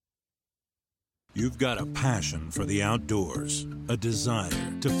You've got a passion for the outdoors, a desire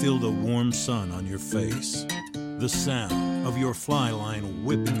to feel the warm sun on your face, the sound of your fly line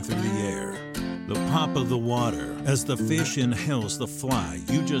whipping through the air, the pop of the water as the fish inhales the fly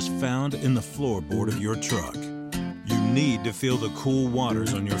you just found in the floorboard of your truck. You need to feel the cool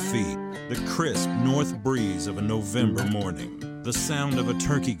waters on your feet, the crisp north breeze of a November morning, the sound of a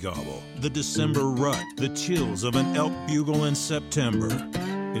turkey gobble, the December rut, the chills of an elk bugle in September.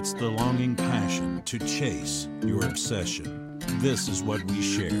 It's the longing passion to chase your obsession. This is what we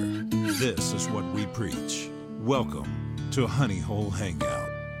share. This is what we preach. Welcome to Honey Hole Hangout.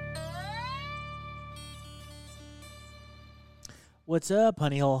 What's up,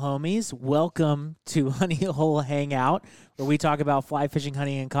 Honey Hole homies? Welcome to Honey Hole Hangout, where we talk about fly fishing,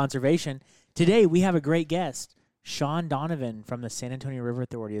 hunting, and conservation. Today, we have a great guest. Sean Donovan from the San Antonio River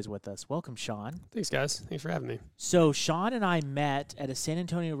Authority is with us. Welcome, Sean. Thanks, guys. Thanks for having me. So Sean and I met at a San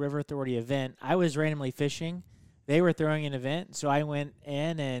Antonio River Authority event. I was randomly fishing. They were throwing an event, so I went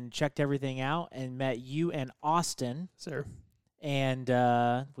in and checked everything out and met you and Austin. Sir. And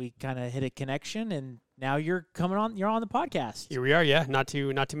we kind of hit a connection, and now you're coming on. You're on the podcast. Here we are, yeah. Not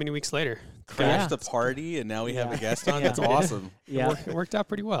too many weeks later. Crashed the party, and now we have a guest on. That's awesome. Yeah. It worked out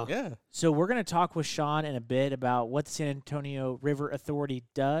pretty well. Yeah. So we're going to talk with Sean in a bit about what the San Antonio River Authority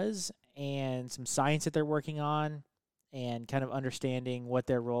does and some science that they're working on and kind of understanding what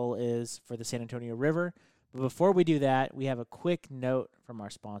their role is for the San Antonio River. But before we do that, we have a quick note from our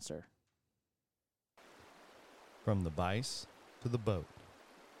sponsor. From the vise to the boat,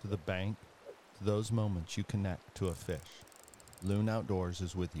 to the bank, to those moments you connect to a fish, Loon Outdoors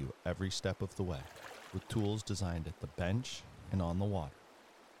is with you every step of the way, with tools designed at the bench and on the water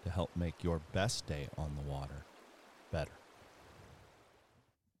to help make your best day on the water better.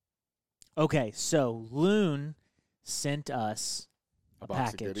 Okay, so Loon sent us a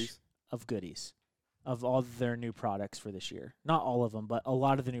box package of goodies of all of their new products for this year. Not all of them, but a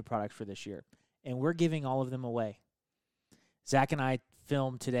lot of the new products for this year. And we're giving all of them away. Zach and I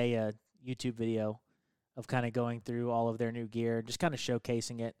filmed today a YouTube video of kind of going through all of their new gear, just kind of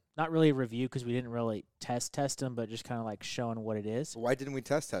showcasing it. Not really a review because we didn't really test them, but just kind of like showing what it is. Why didn't we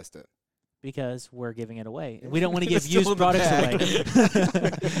test it? Because we're giving it away. And we don't want to give used products away.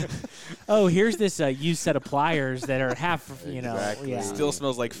 Oh, here's this used set of pliers that are half, you know. Exactly. Yeah. Still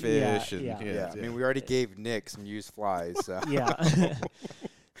smells like fish. Yeah. I mean, we already gave Nick some used flies. So. Yeah.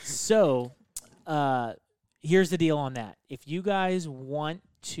 So, here's the deal on that. If you guys want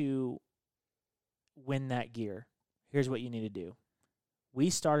to win that gear, here's what you need to do.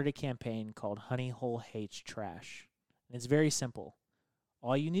 We started a campaign called Honey Hole Hates Trash. And it's very simple.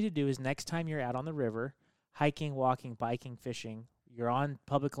 All you need to do is next time you're out on the river, hiking, walking, biking, fishing, you're on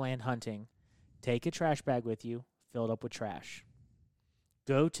public land hunting, take a trash bag with you, fill it up with trash.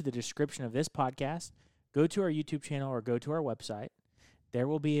 Go to the description of this podcast, go to our YouTube channel, or go to our website. There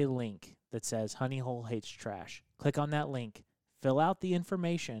will be a link that says Honey Hole Hates Trash. Click on that link. Fill out the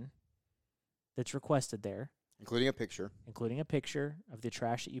information that's requested there. Including a picture. Including a picture of the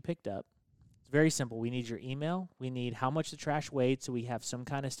trash that you picked up. It's very simple. We need your email. We need how much the trash weighed so we have some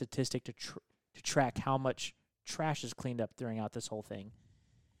kind of statistic to track how much trash is cleaned up throughout this whole thing.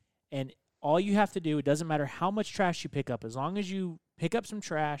 And all you have to do, it doesn't matter how much trash you pick up, as long as you pick up some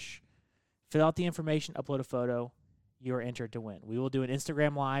trash, fill out the information, upload a photo, you are entered to win. We will do an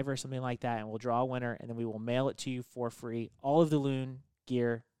Instagram Live or something like that, and we'll draw a winner, and then we will mail it to you for free. All of the Loon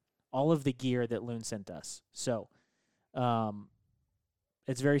gear, all of the gear that Loon sent us. So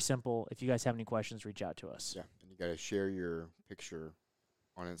it's very simple. If you guys have any questions, reach out to us. Yeah, and you got to share your picture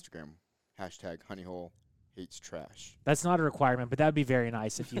on Instagram. #HoneyHoleHatesTrash. That's not a requirement, but that would be very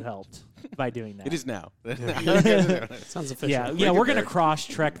nice if you helped by doing that. It is now. Sounds official. Yeah, we're going to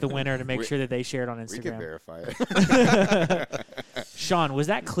cross-check the winner to make sure that they share it on Instagram. We can verify it. Sean, was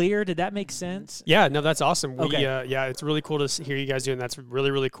that clear? Did that make sense? Yeah, no, that's awesome. Okay. Yeah, it's really cool to hear you guys doing. That's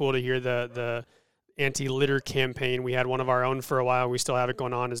really, really cool to hear the anti-litter campaign. We had one of our own for a while. We still have it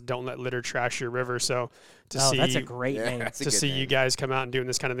going on. Is Don't Let Litter Trash Your River. So that's a great name. To see you guys come out and doing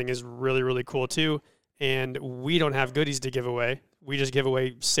this kind of thing is really, really cool too. And we don't have goodies to give away. We just give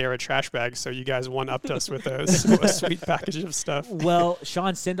away Sarah trash bags. So you guys one-upped us with a sweet package of stuff. Well,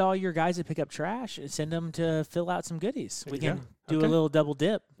 Sean, send all your guys that pick up trash. Send them to fill out some goodies. We can do a little double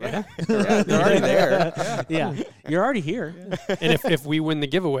dip. Yeah. They're already there. Yeah, you're already here. And if we win the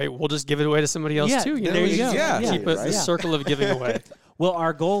giveaway, we'll just give it away to somebody else too. There you go. Yeah. Keep the circle of giving away. Well,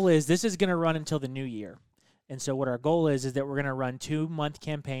 our goal is this is going to run until the new year. And so what our goal is that we're going to run 2-month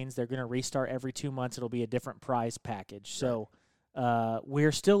campaigns. They're going to restart every 2 months. It'll be a different prize package. So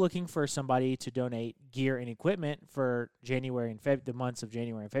We're still looking for somebody to donate gear and equipment for January and the months of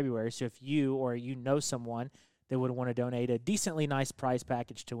January and February. So if you or you know someone that would want to donate a decently nice prize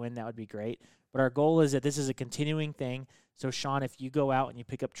package to win, that would be great. But our goal is that this is a continuing thing. So, Sean, if you go out and you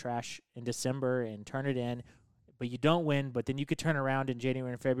pick up trash in December and turn it in, but you don't win, but then you could turn around in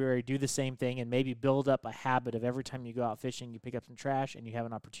January and February, do the same thing, and maybe build up a habit of every time you go out fishing, you pick up some trash, and you have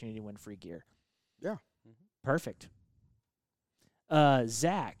an opportunity to win free gear. Yeah. Perfect.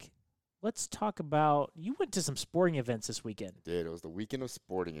 Zach, let's talk about, you went to some sporting events this weekend. It was the weekend of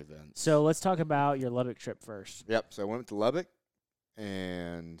sporting events. So let's talk about your Lubbock trip first. Yep. So I went to Lubbock,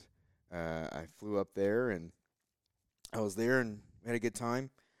 and I flew up there, and I was there and had a good time.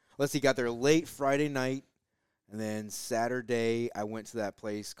 Let's see, got there late Friday night, and then Saturday I went to that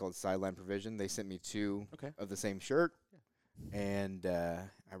place called Sideline Provision. They sent me 2 of the same shirt, and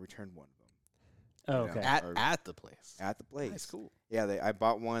I returned one of them. Oh, You know, okay. or At the place. at the place. That's cool. Yeah, I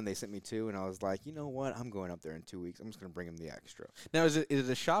bought one. They sent me 2, and I was like, you know what? I'm going up there in 2 weeks. I'm just going to bring them the extra. Now, is it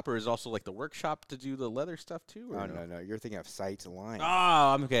a shop or is it also like the workshop to do the leather stuff too? Or Oh, no. You're thinking of Sights Line. Oh,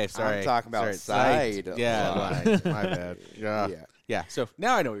 I'm okay. Sorry. I'm talking about Sorry, side. Yeah, line. my bad. Yeah. Yeah. Yeah. So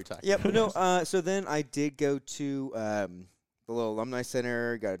now I know what you're talking. Yep. No. So then I did go to the little alumni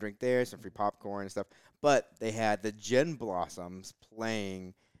center. Got a drink there, some free popcorn and stuff. But they had the Gin Blossoms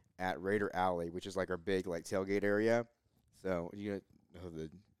playing at Raider Alley, which is like our big like tailgate area. So you know who the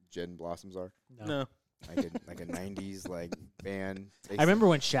Gin Blossoms are? No. Like a 90s like band. I remember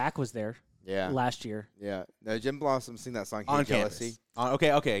when Shaq was there Yeah. last year. Yeah. No, Gin Blossoms sing that song On Hate Jealousy. campus.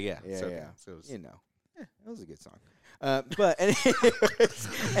 Okay. Yeah. Yeah, So, yeah. So it was- You know. Yeah, that was a good song. But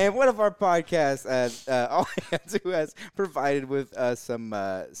anyways, and one of our podcasts, All Hands, who has provided with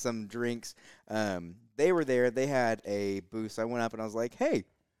some drinks, they were there. They had a booth. So I went up and I was like, "Hey,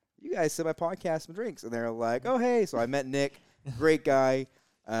 you guys send my podcast some drinks," and they're like, "Oh, hey." So I met Nick, great guy.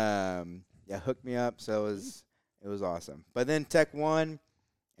 Yeah, hooked me up. So it was awesome. But then Tech won,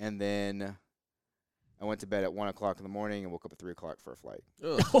 and then I went to bed at 1 o'clock in the morning and woke up at 3 o'clock for a flight.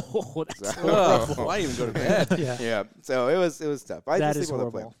 Ugh. Oh, that's So- Ugh, why even go to bed? Yeah. Yeah, so it was tough. I that just is sleep while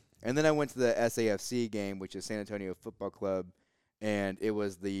I play. horrible. And then I went to the SAFC game, which is San Antonio Football Club, and it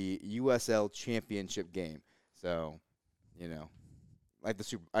was the USL Championship game. So, you know, like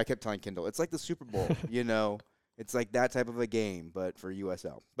I kept telling Kendall, it's like the Super Bowl, you know. It's like that type of a game, but for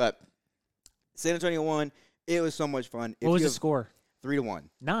USL. But San Antonio won. It was so much fun. What was the score? 3-1.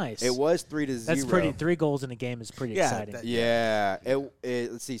 Nice. It was 3-0. That's pretty. 3 goals in a game is pretty Yeah, exciting. that- Yeah.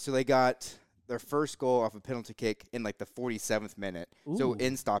 Let's see. So they got their first goal off a penalty kick in like the 47th minute. So Ooh.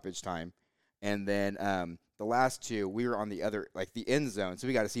 in stoppage time. And then the last 2, we were on the other, like the end zone. So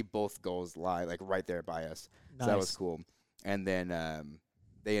we got to see both goals live, like right there by us. Nice. So that was cool. And then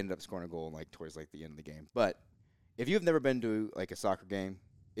they ended up scoring a goal like towards like the end of the game. But if you've never been to like a soccer game,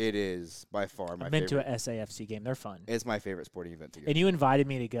 it is by far my I've been favorite. to a SAFC game. They're fun. It's my favorite sporting event to go. And you invited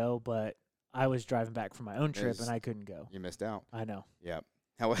me to go, but I was driving back from my own trip Is- and I couldn't go. You missed out. I know. Yep.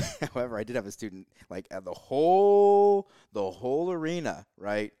 However, I did have a student like at the whole arena,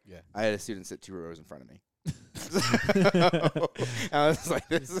 right? Yeah. I had a student sit 2 rows in front of me. I was like,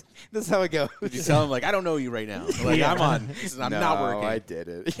 this is how it goes. Did you tell him like I don't know you right now? Like Yeah. I'm on. I'm not working. I did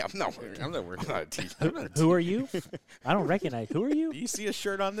it. Yeah, I'm not working. I'm not working. I'm not a teacher. I'm not a Who are you? I don't recognize. Who are you? Do you see a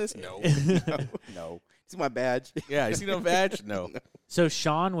shirt on this? No. No. See my badge? Yeah. You see no badge? No. So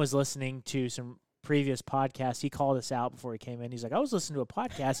Sean was listening to some previous podcasts. He called us out before he came in. He's like, I was listening to a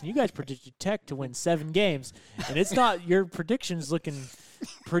podcast, and you guys predicted Tech to win 7 games, and it's not. Your prediction's looking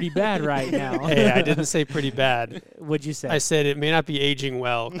pretty bad right now. Hey, I didn't say pretty bad. What'd you say? I said it may not be aging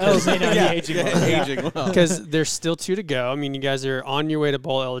well. Oh, it may not be aging well. Yeah. Aging well. Because there's still 2 to go. I mean, you guys are on your way to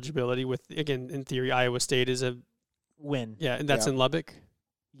bowl eligibility with, again, in theory, Iowa State is a, Win. yeah, and that's Yeah. in Lubbock.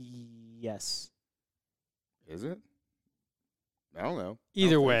 Yes. Is it? I don't know. I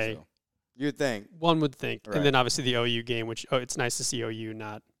Either don't think way, so. You'd think. one would think. Right. And then obviously the OU game, which, it's nice to see OU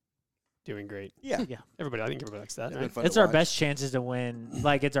not doing great. Yeah. Yeah. I think everybody likes that. It's Right? been fun It's to our watch. best chances to win.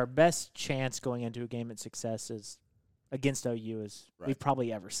 Like, it's our best chance going into a game at success is against OU as Right. we've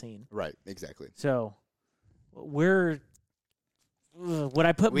probably ever seen. Right. Exactly. So would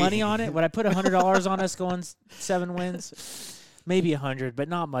I put We- money on it? Would I put $100 on us going 7 wins? Maybe 100, but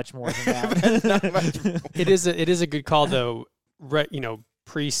not much more than that. Not much more. It is a good call, though.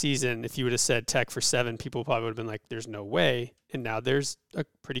 Preseason, if you would have said Tech for 7, people probably would have been like, there's no way. And now there's a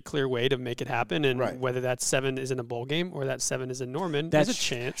pretty clear way to make it happen. And Right. whether that 7 is in a bowl game or that 7 is in Norman, That's there's a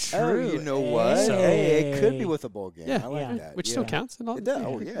chance. Oh, True. you know what? So- Hey, it could be with a bowl game. Yeah. I like Yeah. that. Which yeah. still counts. And all, It does.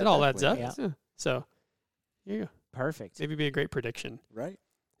 Oh, yeah, it all adds up. definitely. Yeah. So, here you go. Perfect. Maybe be a great prediction. Right.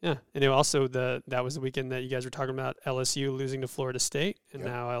 Yeah, and also that was the weekend that you guys were talking about LSU losing to Florida State, and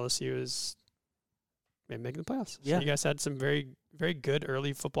now LSU is maybe making the playoffs. Yeah. So you guys had some very, very good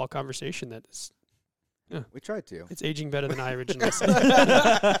early football conversation that is, We tried to. it's aging better than I originally said.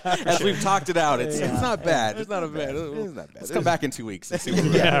 As we've talked it out, it's not bad. It's not a bad. It's not bad. Let's come back in 2 weeks and see where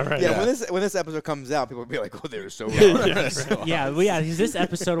we're at. Yeah, right. Yeah, when this episode comes out, people will be like, "Oh, they were so wrong." Because this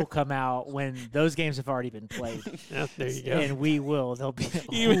episode will come out when those games have already been played, Yeah, there you go. and we will. They'll be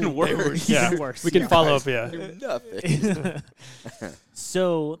Even worse. Even worse. We can follow up, Nothing.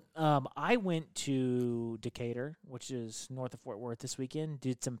 So I went to Decatur, which is north of Fort Worth, this weekend.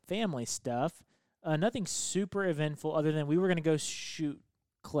 Did some family stuff. Nothing super eventful other than we were going to go shoot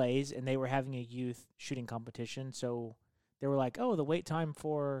clays, and they were having a youth shooting competition. So they were like, "Oh, the wait time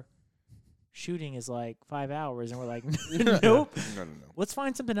for shooting is like 5 hours," and we're like, "Nope, No. let's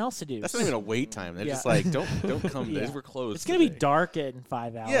find something else to do." That's not even a wait time. They're Yeah. just like, don't come. Yeah. We're closed. It's gonna be today. dark in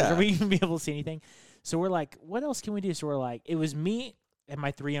 5 hours. Yeah. Are we gonna be able to see anything? So we're like, what else can we do? So we're like, it was me and my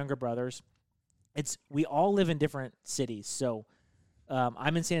 3 younger brothers. We all live in different cities. So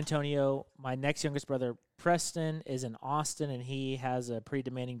I'm in San Antonio. My next youngest brother, Preston, is in Austin, and he has a pretty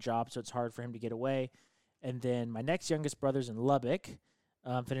demanding job, so it's hard for him to get away. And then my next youngest brother's in Lubbock,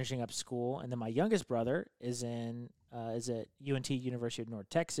 finishing up school. And then my youngest brother is at UNT, University of North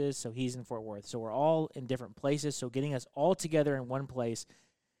Texas, so he's in Fort Worth. So we're all in different places. So getting us all together in one place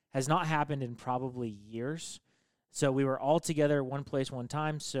has not happened in probably years. So we were all together one place one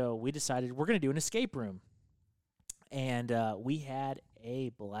time. So we decided we're going to do an escape room. And we had a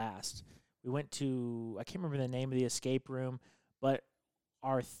blast. We went to, I can't remember the name of the escape room, but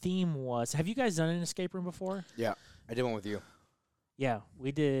our theme was, have you guys done an escape room before? Yeah, I did one with you. Yeah,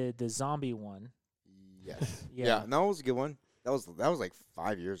 we did the zombie one. Yes. Yeah. No, it was a good one. That was like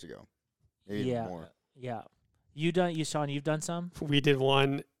 5 years ago, maybe even more. Yeah. You've done some? We did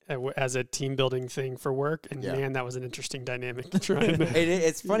one as a team building thing for work, and Yeah. man, that was an interesting dynamic to try and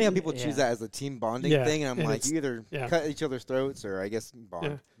It's funny how people choose Yeah. that as a team bonding Yeah, thing, and I'm and like, it's- you either yeah. cut each other's throats or I guess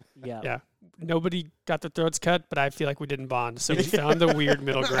bond. Yeah. Yeah. Nobody got their throats cut, but I feel like we didn't bond. So we found the weird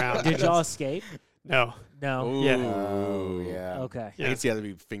middle ground. Did y'all escape? No. No. Ooh. Yeah. Oh yeah. Okay. I Yeah. can see how they'd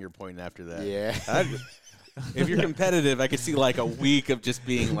be finger pointing after that. Yeah. If you're competitive, I could see like a week of just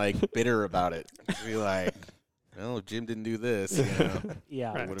being like bitter about it. Be like, well, if Jim didn't do this,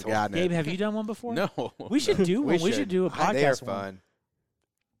 Yeah. Right. would have gotten Gabe, it. have you done one before? No. We should do one. We should do a podcast. They are one. fun.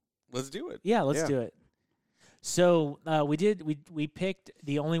 Let's do it. Yeah, let's Yeah. do it. So we picked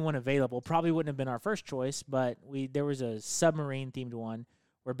the only one available. Probably wouldn't have been our first choice, but there was a submarine themed one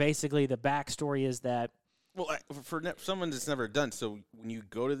where basically the backstory is that Well, for someone that's never done, so when you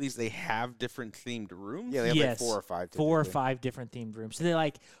go to these, they have different themed rooms? Yeah, they have Yes. like 4 or 5. 4 or typically. 5 different themed rooms. So they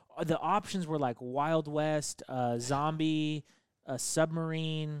like the options were like Wild West, zombie, a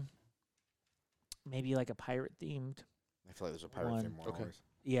submarine, maybe like a pirate themed. I feel like there's a pirate One. thing more. Okay. always.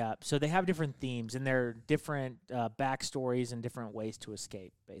 Yeah, so they have different themes and they're different backstories and different ways to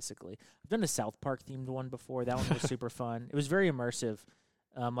escape. Basically, I've done a South Park themed one before. That one was super fun. It was very immersive.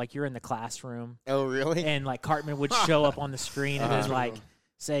 Like you're in the classroom Oh really? and like Cartman would show up on the screen and then like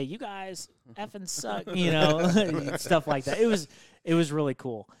say, "You guys effing suck," stuff like that. It was really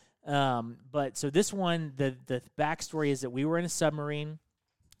cool. But so this one, the backstory is that we were in a submarine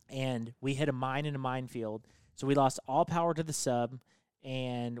and we hit a mine in a minefield. So we lost all power to the sub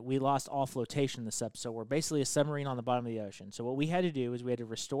and we lost all flotation in the sub. So we're basically a submarine on the bottom of the ocean. So what we had to do is we had to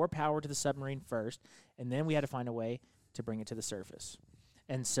restore power to the submarine first, and then we had to find a way to bring it to the surface.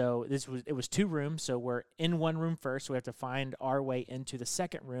 And so it was 2 rooms, so we're in one room first, so we have to find our way into the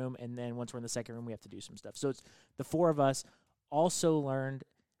second room, and then once we're in the second room, we have to do some stuff. So it's the 4 of us. Also learned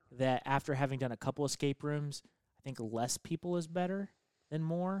that after having done a couple escape rooms, I think less people is better than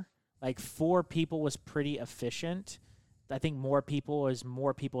more. Like 4 people was pretty efficient. I think more people is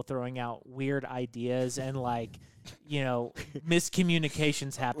more people throwing out weird ideas and like,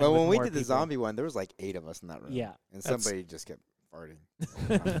 miscommunications happen. Well, when with we more did the people. zombie one, there was like 8 of us in that room. Yeah. and That's- somebody just kept farting.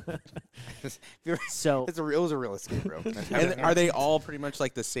 So It was a real escape room. And are they all pretty much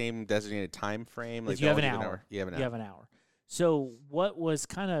like the same designated time frame? Like you have they an all give hour. You have an You hour. have an hour. So what was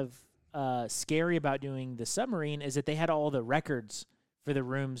kind of scary about doing the submarine is that they had all the records for the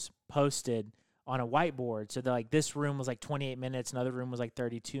rooms posted on a whiteboard. So they're like, this room was like 28 minutes, another room was like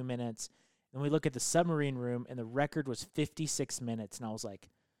 32 minutes. And we look at the submarine room, and the record was 56 minutes. And I was like,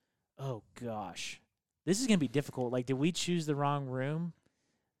 oh, gosh, this is going to be difficult. Like, did we choose the wrong room?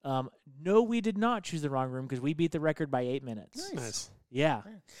 No, we did not choose the wrong room because we beat the record by 8 minutes. Nice. Yeah.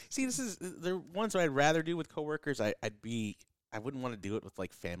 See, this is the ones that I'd rather do with coworkers. I wouldn't want to do it with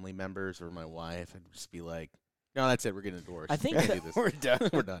like family members or my wife. I'd just be like, No, that's it. We're getting divorced. I think We that- can't do this. We're done.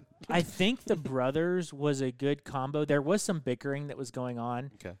 We're done. I think the brothers was a good combo. There was some bickering that was going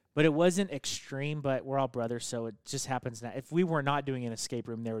on, Okay. but it wasn't extreme. But we're all brothers, so it just happens now. If we were not doing an escape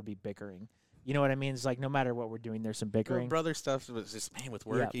room, there would be bickering. You know what I mean? It's like no matter what we're doing, there's some bickering. Brother stuff was just with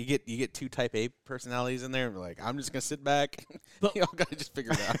work. Yeah. You get two type A personalities in there. And like I'm just gonna sit back. But- Y'all gotta just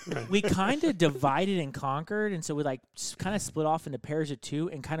figure it out. We kind of divided and conquered, and so we like kind of split off into pairs of two,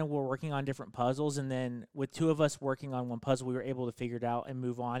 and kind of were working on different puzzles. And then with two of us working on one puzzle, we were able to figure it out and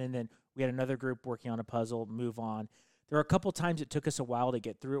move on. And then we had another group working on a puzzle, move on. There were a couple times it took us a while to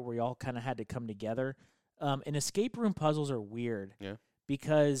get through it, where we all kind of had to come together. And escape room puzzles are weird, Yeah.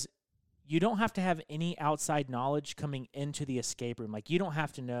 because you don't have to have any outside knowledge coming into the escape room. Like, you don't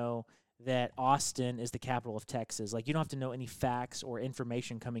have to know that Austin is the capital of Texas. Like, you don't have to know any facts or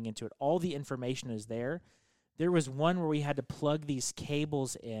information coming into it. All the information is there. There was one where we had to plug these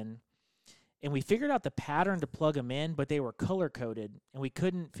cables in, and we figured out the pattern to plug them in, but they were color-coded, and we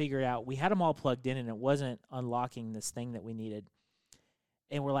couldn't figure it out. We had them all plugged in, and it wasn't unlocking this thing that we needed.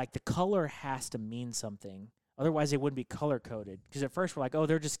 And we're like, the color has to mean something. Otherwise, they wouldn't be color-coded. Because at first, we're like, oh,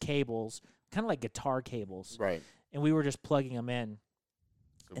 they're just cables, kind of like guitar cables. Right. And we were just plugging them in.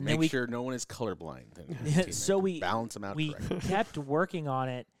 So And then make we- sure no one is colorblind. And Yeah, so we- balance them out. We correctly. kept working on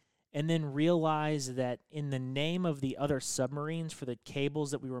it, and then realized that in the name of the other submarines for the cables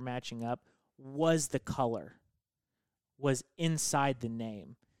that we were matching up was the color, was inside the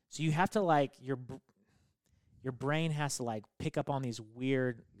name. So you have to, like, your brain has to, like, pick up on these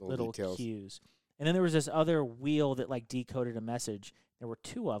weird Little little details. cues. And then there was this other wheel that, like, decoded a message. There were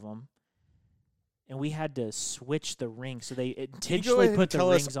two of them, and we had to switch the rings. So they Can you go intentionally ahead put and the tell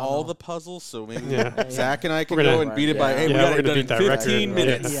rings us on all all- the puzzles so maybe Yeah. Zach and I can We're gonna- go and beat it by, Yeah. hey, we Yeah, got we're it gonna done in beat that record. 15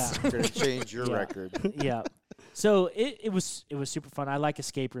 minutes. Yeah. We're gonna change your Yeah. record. Yeah. So it was super fun. I like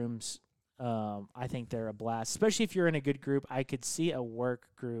escape rooms. I think they're a blast, especially if you're in a good group. I could see a work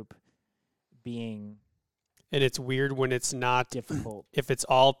group being And it's weird when it's not, difficult. if it's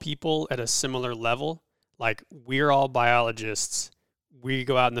all people at a similar level, like we're all biologists. We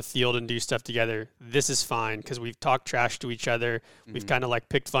go out in the field and do stuff together. This is fine because we've talked trash to each other. We've Mhm. kind of like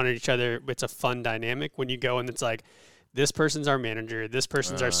picked fun at each other. It's a fun dynamic when you go and it's like, this person's our manager. This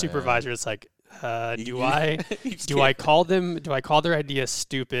person's our yeah. supervisor. It's like, You- do you- I you just do can't- I call them? Do I call their idea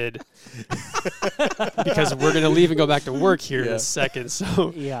stupid? Because we're gonna leave and go back to work here in Yeah. a second.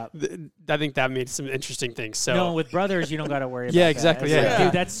 So Yeah. I think that made some interesting things. So No, with brothers, you don't got to worry about Yeah, that. exactly, It's yeah. like, Yeah.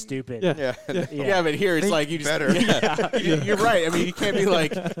 dude, that's stupid. Yeah. Yeah. Yeah, but here it's Think like you just better. Yeah. You're right. I mean, you can't be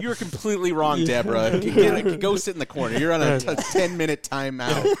like you were completely wrong, Deborah. Go sit in the corner. You're on a 10-minute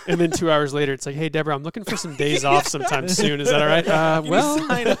timeout. and then 2 hours later, it's like, hey, Deborah, I'm looking for some days off sometime soon. Is that all right? Well,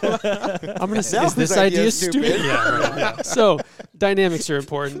 I'm gonna say, Now is this this idea idea's stupid? stupid. Yeah, right, yeah. So dynamics are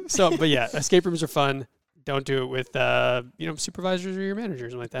important. So, but yeah, escape rooms are fun. Don't do it with supervisors or your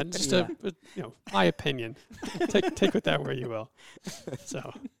managers and like that. Just Yeah. my opinion. Take with that where you will.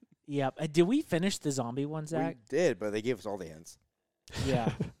 So Yeah. Did we finish the zombie one, We Zach? did, but they gave us all the hints.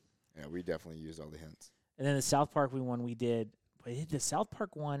 Yeah. Yeah, we definitely used all the hints. And then the South Park one we did. But the South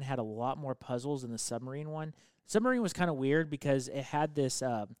Park one had a lot more puzzles than the submarine one. Submarine was kind of weird because it had this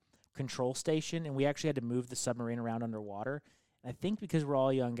control station, and we actually had to move the submarine around underwater. And I think because we're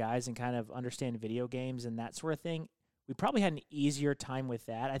all young guys and kind of understand video games and that sort of thing, we probably had an easier time with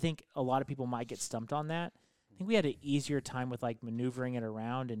that. I think a lot of people might get stumped on that. I think we had an easier time with like maneuvering it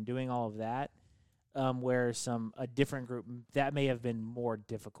around and doing all of that, where a different group that may have been more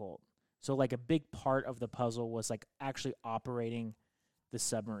difficult. So like a big part of the puzzle was like actually operating the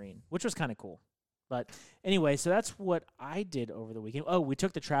submarine, which was kind of cool. But anyway, so that's what I did over the weekend. Oh, we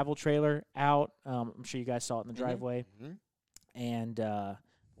took the travel trailer out. I'm sure you guys saw it in the driveway. Mm-hmm. And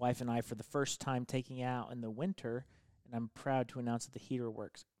wife and I, for the first time, taking it out in the winter. And I'm proud to announce that the heater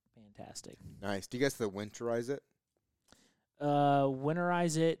works fantastic. Nice. Do you guys winterize it?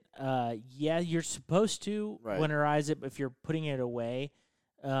 Winterize it. Yeah, you're supposed to Right. winterize it if you're putting it away.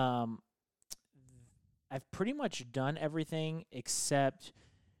 I've pretty much done everything except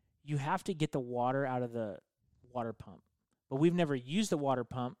you have to get the water out of the water pump. But we've never used the water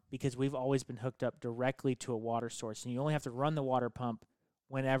pump because we've always been hooked up directly to a water source. And you only have to run the water pump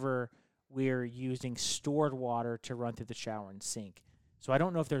whenever we're using stored water to run through the shower and sink. So I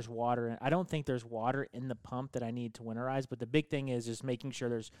don't know if there's water. I don't think there's water in the pump that I need to winterize. But the big thing is just making sure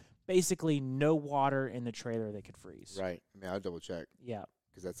there's basically no water in the trailer that could freeze. Right. I mean, I'll double check Yeah.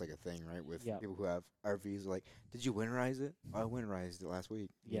 because that's like a thing, right? With Yeah. people who have RVs, like, did you winterize it? I winterized it last week.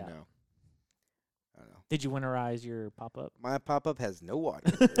 Yeah. No. I don't know. Did you winterize your pop-up? My pop-up has no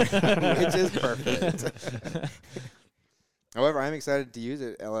water, which is perfect. However, I'm excited to use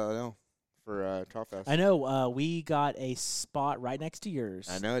it, LLO, for Trout Fest. I know. We got a spot right next to yours.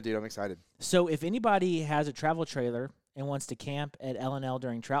 I know, dude. I'm excited. So if anybody has a travel trailer and wants to camp at L&L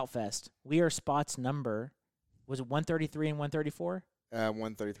during Trout Fest, we are spots number, was it 133 and 134?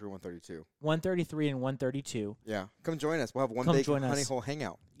 133, 132. 133 and 132. Yeah, come join us. We'll have one Come big join honey us. hole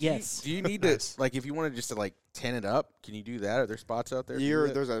hangout. Yes. Do you need to, like, if you wanted just to, like, tent it up, can you do that? Are there spots out there? to do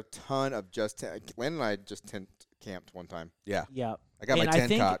that? There's a ton of Len and I just tent camped one time. Yeah. Yeah. I got And my I tent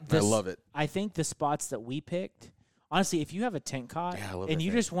think cot, and I this- love it. I think the spots that we picked, honestly, if you have a tent cot Yeah, I love and that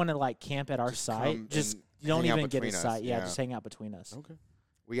you thing. just want to like camp at our Just site, come just and you don't hang out even get a between us, site. Yeah, yeah. just hang out between us. Okay.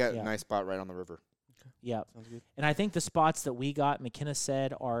 We got Yeah. a nice spot right on the river. Yeah. Sounds good. And I think the spots that we got, McKenna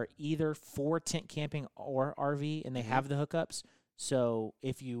said, are either for tent camping or RV, and they have the hookups. So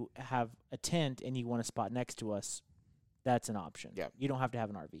if you have a tent and you want a spot next to us, that's an option. Yeah. You don't have to have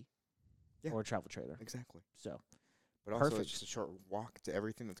an RV Yeah. or a travel trailer. Exactly. So, But also, Perfect. it's just a short walk to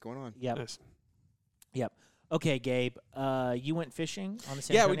everything that's going on. yep. Nice. Okay, Gabe, you went fishing on the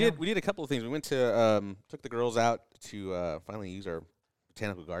San Yeah, we Antonio? did. We did a couple of things. We went to took the girls out to finally use our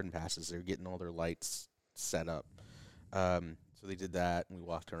botanical garden passes. They're getting all their lights set up. So they did that, and we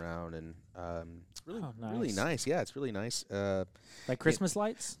walked around, and it's really Oh, really nice. nice. Yeah, it's really nice. Like Christmas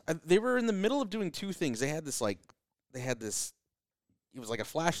lights? They were in the middle of doing two things. They had this. It was like a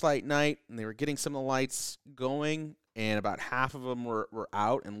flashlight night, and they were getting some of the lights going, and about half of them were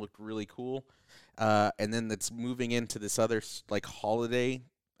out and looked really cool. And then that's moving into this other like holiday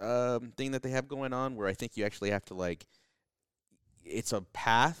thing that they have going on, where I think you actually have to like, it's a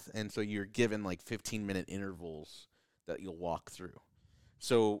path, and so you're given like 15-minute intervals that you'll walk through.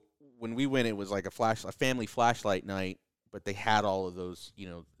 So when we went, it was like a family flashlight night, but they had all of those,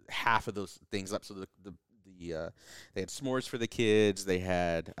 half of those things up. So they had s'mores for the kids. They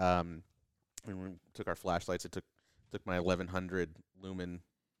had when we took our flashlights, it took my 1100 lumen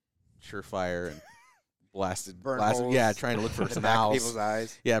Surefire and blasted, Burn yeah, holes trying to look for in the some back of owls. people's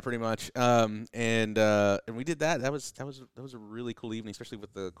eyes. Yeah, pretty much. And we did that. That was a really cool evening, especially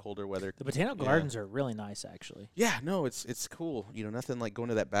with the colder weather. The botanical Yeah. gardens are really nice, actually. Yeah, no, it's cool. Nothing like going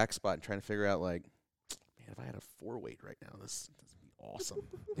to that back spot and trying to figure out like, man, if I had a 4-weight right now, this would be awesome.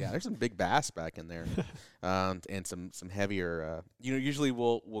 Yeah, there's some big bass back in there, and some heavier. Usually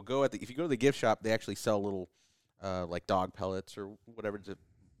we'll go if you go to the gift shop, they actually sell little like dog pellets or whatever to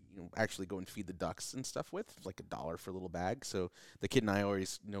actually go and feed the ducks and stuff with. It's like $1 for a little bag. So the kid and I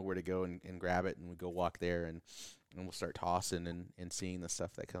always know where to go and grab it, and we go walk there and we'll start tossing and seeing the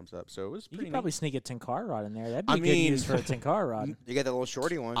stuff that comes up. So it was You pretty could probably neat. sneak a Tenkara rod in there. That'd be I a good mean- use for a Tenkara rod. You got that little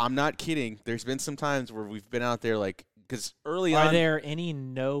shorty one. I'm not kidding. There's been some times where we've been out there like, because early Are on there any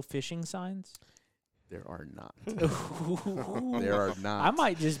no fishing signs? there are not. There There are not. I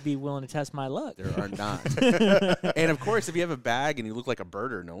might just be willing to test my luck. There are not. And of course, if you have a bag and you look like a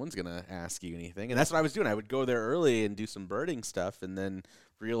birder, no one's gonna ask you anything. And that's what I was doing. I would go there early and do some birding stuff, and then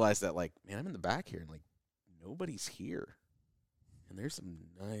realize that like, man, I'm in the back here, and like nobody's here, and there's some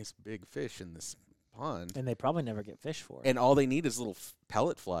nice big fish in this pond, And they probably never get fish for it. and all they need is little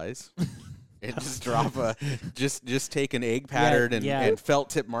pellet flies. And just drop just take an egg pattern and felt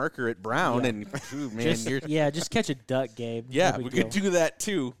tip marker at brown, Yeah. and ooh, man, you're just catch a duck, Gabe. No yeah, big we deal. could do that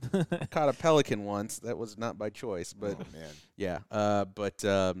too. Caught a pelican once. That was not by choice, but Oh, man. yeah.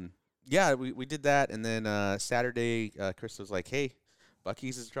 Yeah, we did that, and then Saturday, Chris was like, "Hey,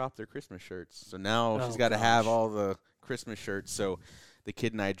 Buc-ee's has dropped their Christmas shirts, so now Oh, she's got to have gosh. all the Christmas shirts." So the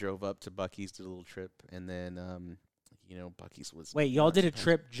kid and I drove up to Buc-ee's, did a little trip, and then Buc-ee's was Wait, y'all did a expensive.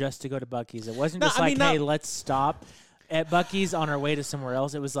 trip just to go to Buc-ee's. It wasn't No, just I like, mean, not- hey, let's stop at Buc-ee's on our way to somewhere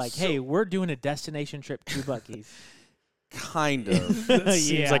else. It was like, hey, we're doing a destination trip to Buc-ee's. kind of. That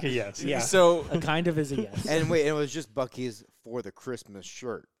seems Yeah. like a yes. Yeah. So A kind of is a yes. And wait, it was just Buc-ee's for the Christmas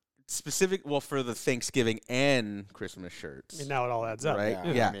shirt. for the Thanksgiving and Christmas shirts. I mean, now it all adds up. Right?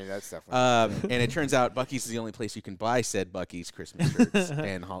 I Yeah. mean, that's definitely. And it turns out Buc-ee's is the only place you can buy said Buc-ee's Christmas shirts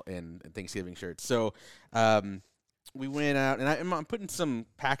and Thanksgiving shirts. So we went out, and I'm putting some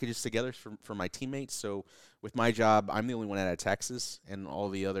packages together for my teammates. So with my job, I'm the only one out of Texas, and all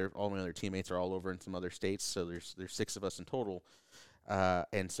my other teammates are all over in some other states. So there's 6 of us in total.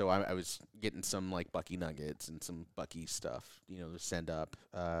 And so I was getting some like Buc-ee nuggets and some Buc-ee stuff, to send up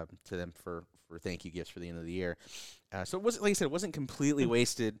to them for thank you gifts for the end of the year. So it wasn't, like I said, it wasn't completely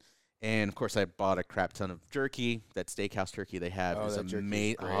wasted. And of course, I bought a crap ton of jerky. That steakhouse turkey they have Oh, is that jerky is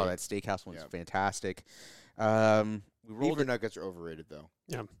amazing. Oh, great. that steakhouse one's Yep. fantastic. We rolled Beaver it. nuggets are overrated, though.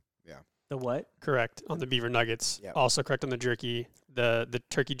 The what? Correct on the beaver nuggets. Yep. Also correct on the jerky. The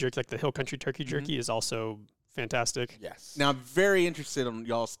turkey jerky, like the Hill Country turkey Mhm. jerky, is also fantastic. Yes. Now I'm very interested in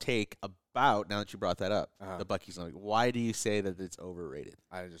y'all's take about, now that you brought that up, Uh-huh. the Buc-ee's Limit, why do you say that it's overrated?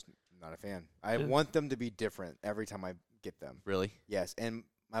 I'm just not a fan. I Yeah. want them to be different every time I get them. Really? Yes, and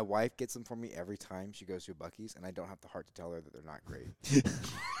my wife gets them for me every time she goes to a Buc-ee's, and I don't have the heart to tell her that they're not great.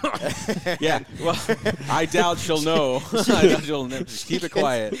 Yeah. Well, I doubt she'll know. I doubt she'll know. Just keep it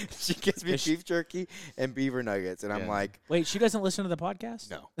quiet. She gets me beef jerky and beaver nuggets, and I'm Yeah. like, Wait, she doesn't listen to the podcast?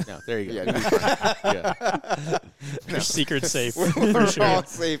 no. No, there you go. Yeah, Yeah. Your secret's safe. We're for sure. all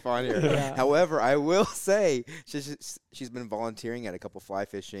safe on here. Yeah. However, I will say she's been volunteering at a couple fly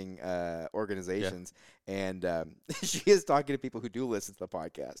fishing organizations, and she is talking to people who do listen to the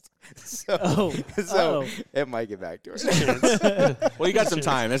podcast. So, Oh. it might get back to her. Well, you got some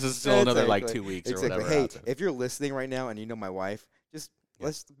time. This is still another like Exactly. 2 weeks Exactly. or whatever. Hey, out there. if you're listening right now and you know my wife, just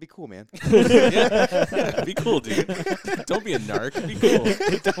let's be cool, man. Yeah, be cool, dude. Don't be a narc. Be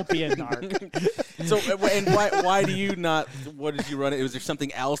cool. Don't be a narc. So, and why do you not? What did you run it? Was there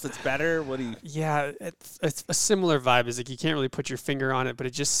something else that's better? What do you? Yeah, it's a similar vibe. Is like you can't really put your finger on it, but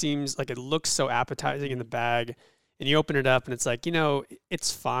it just seems like it looks so appetizing in the bag, and you open it up and it's like,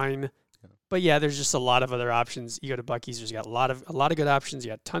 it's fine. But yeah, there's just a lot of other options. You go to Buc-ee's, there's got a lot of good options.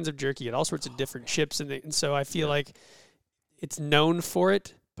 You got tons of jerky, you got all sorts of different chips, and so I feel like it's known for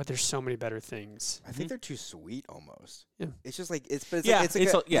it, but there's so many better things. I think they're too sweet almost. Yeah. It's just like it's Yeah,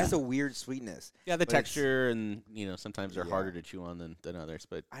 it yeah. has a weird sweetness. Yeah, the But it's- texture and sometimes they're Yeah. harder to chew on than others.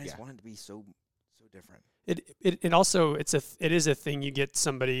 But I yeah. just want it to be so different. It also it is a thing you get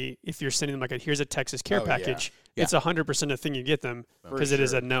somebody if you're sending them here's a Texas care Oh, yeah. package. Yeah. It's 100% a thing you get them For because it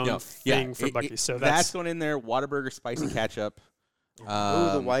is a sure. known No, thing for it- Buc-ee's. So that's going in there. Whataburger spicy ketchup. Ooh,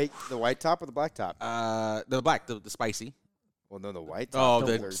 the white top or the black top? The spicy. Well, no, the white Oh, top.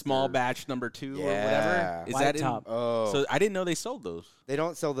 the They're- small they're- batch number 2 or Yeah. whatever. Is White that top. Oh, So I didn't know they sold those. they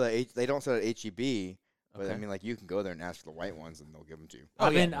don't sell they don't sell at HEB, but I Okay. mean, like you can go there and ask for the white ones, and they'll give them to you. Oh,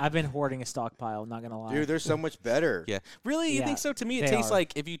 I've yeah. been hoarding a stockpile. Not gonna lie. Dude, they're so much better. Yeah. Really? You Yeah, think so? To me, it they tastes are.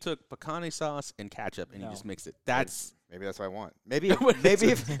 like if you took pecane sauce and ketchup and you No. just mixed it. That's Maybe that's what I want. Maybe What is maybe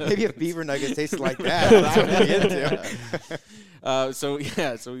it? if beaver nuggets tasted like that, that's what I'm into.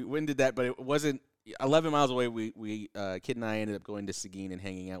 so we went and did that, but it wasn't 11 miles away. We Kid and I ended up going to Seguin and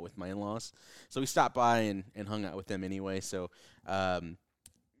hanging out with my in-laws. So we stopped by and hung out with them anyway. So, I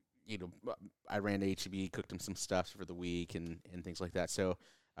ran to HEB, cooked them some stuff for the week and things like that. So,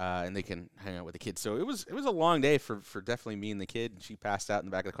 and they can hang out with the kids. So it was a long day for definitely me and the kid. She passed out in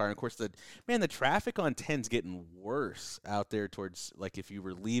the back of the car. And of course, the traffic on 10's getting worse out there towards, like, if you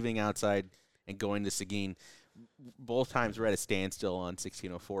were leaving outside and going to Seguin. Both times we're at a standstill on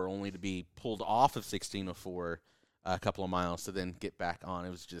 1604, only to be pulled off of 1604 a couple of miles to then get back on. It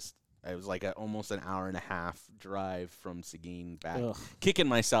was like almost an hour and a half drive from Seguin back. Ugh. Kicking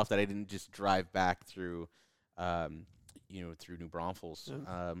myself that I didn't just drive back through, through New Braunfels.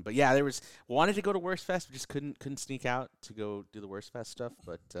 Yeah. But yeah, wanted to go to Worst Fest, but just couldn't sneak out to go do the Worst Fest stuff.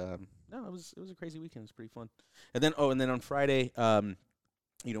 But no, it was a crazy weekend. It was pretty fun. And then on Friday.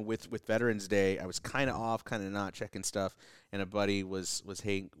 With Veterans Day, I was kind of off, kind of not checking stuff, and a buddy was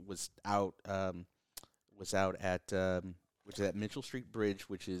out at Mitchell Street Bridge,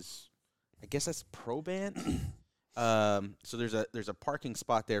 which is, I guess that's Probant. So there's a parking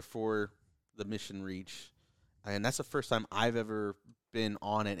spot there for the Mission Reach, and that's the first time I've ever been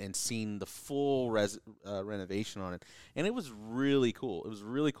on it and seen the full renovation on it, and it was really cool. It was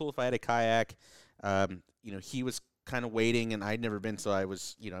really cool. If I had a kayak, he was kind of waiting, and I'd never been, so I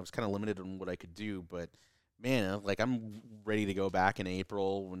was kind of limited on what I could do. But man, I'm ready to go back in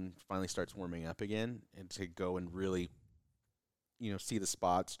April when it finally starts warming up again, and to go and really, see the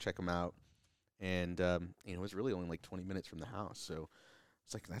spots, check them out, and it was really only like 20 minutes from the house, so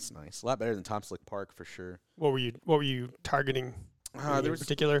it's like that's nice, a lot better than Tom Slick Park for sure. What were you targeting? There in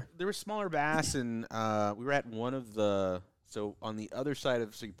particular. There were smaller bass, and we were at one of so on the other side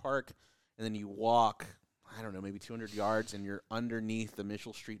of City Park, and then you walk, I don't know, maybe 200 yards, and you're underneath the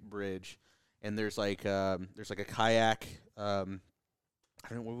Mitchell Street Bridge, and there's like a kayak. I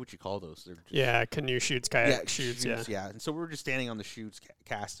don't know, what would you call those? They're just Canoe shoots, kayak shoots. yeah. And so we were just standing on the chutes,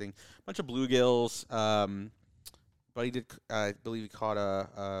 casting a bunch of bluegills. Buddy did, I believe he caught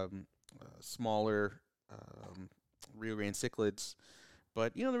a smaller Rio Grande cichlids,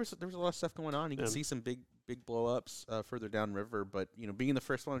 but there was a lot of stuff going on. You can see some big blow ups further downriver, but being the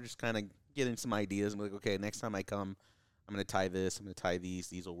first one, just kind of getting some ideas and be like, okay, next time I come, I'm gonna tie this, I'm gonna tie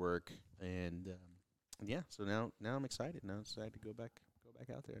these will work, and yeah. So now I'm excited. Now I'm excited to go back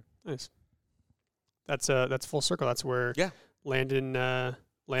out there. Nice. That's full circle. That's where Landon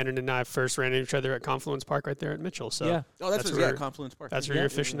and I first ran into each other at Confluence Park right there at Mitchell. So Yeah. Oh, that's where Confluence Park. you were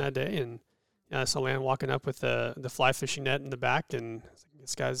fishing that day, and I saw Landon walking up with the fly fishing net in the back, and I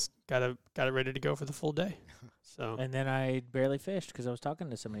this guy's got it ready to go for the full day. So And then I barely fished because I was talking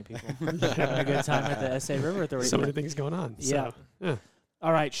to so many people. Having a good time at the SA River Authority. so many things going on. Yeah. So, yeah.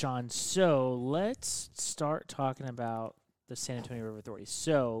 All right, Sean. So let's start talking about the San Antonio River Authority.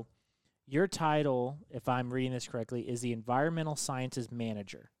 So your title, if I'm reading this correctly, is the Environmental Sciences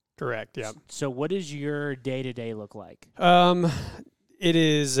Manager. Correct. Yeah. So what does your day-to-day look like? It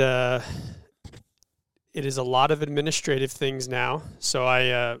is a lot of administrative things now. So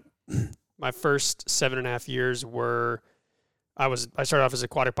I my first 7.5 years I started off as an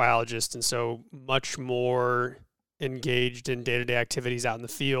aquatic biologist, and so much more engaged in day-to-day activities out in the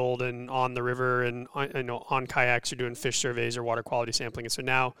field and on the river and on kayaks or doing fish surveys or water quality sampling. And so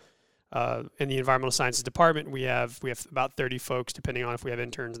now in the environmental sciences department, we have about 30 folks, depending on if we have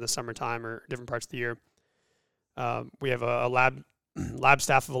interns in the summertime or different parts of the year. We have a lab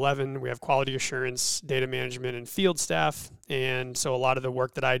staff of 11. We have quality assurance, data management, and field staff. And so a lot of the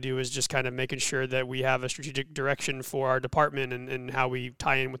work that I do is just kind of making sure that we have a strategic direction for our department and how we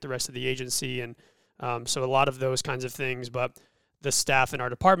tie in with the rest of the agency. And so a lot of those kinds of things. But the staff in our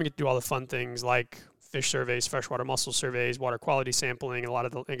department get to do all the fun things like fish surveys, freshwater mussel surveys, water quality sampling, a lot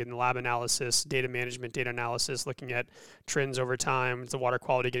of the lab analysis, data management, data analysis, looking at trends over time. Is the water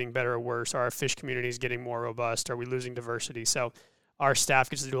quality getting better or worse? Are our fish communities getting more robust? Are we losing diversity? So our staff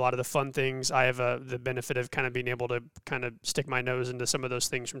gets to do a lot of the fun things. I have the benefit of kind of being able to kind of stick my nose into some of those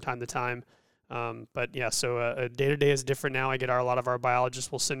things from time to time. But yeah, so a day-to-day is different now. A lot of our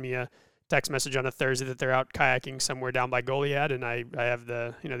biologists will send me a text message on a Thursday that they're out kayaking somewhere down by Goliad, and I have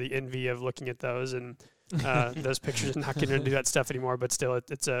the envy of looking at those and those pictures. I'm not getting to do that stuff anymore, but still,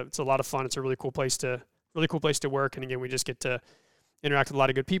 it's a lot of fun. It's a really cool place to work, and again, we just get to interact with a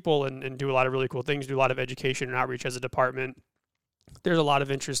lot of good people and do a lot of really cool things. Do a lot of education and outreach as a department. There's a lot of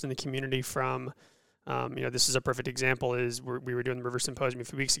interest in the community from. This is a perfect example. We were doing the River Symposium a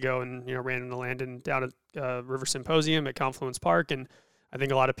few weeks ago, and ran into Landon down at River Symposium at Confluence Park, and I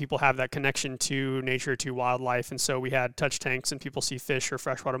think a lot of people have that connection to nature, to wildlife, and so we had touch tanks, and people see fish or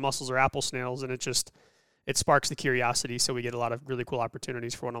freshwater mussels or apple snails, and it sparks the curiosity. So we get a lot of really cool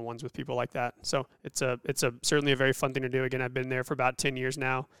opportunities for one-on-ones with people like that. So it's certainly a very fun thing to do. Again, I've been there for about 10 years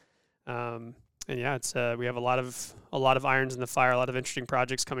now, and yeah, we have a lot of irons in the fire, a lot of interesting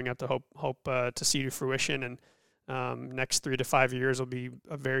projects coming up to hope to see to fruition, and next 3 to 5 years will be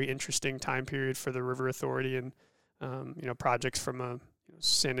a very interesting time period for the River Authority, and projects from a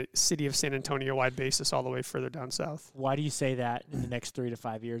city of San Antonio wide basis all the way further down south. Why do you say that in the next 3 to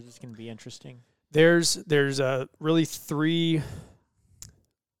 5 years it's going to be interesting? There's really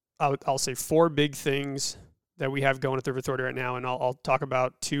I'll say 4 big things that we have going at the River Authority right now, and I'll talk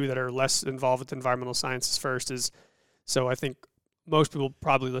about 2 that are less involved with environmental sciences first. So I think most people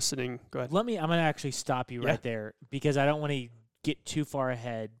probably listening. Go ahead. I'm going to actually stop you right there because I don't want to get too far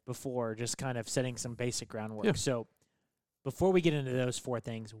ahead before just kind of setting some basic groundwork. Yeah. So before we get into those 4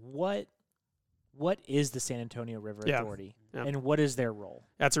 things, what is the San Antonio River Authority, and what is their role?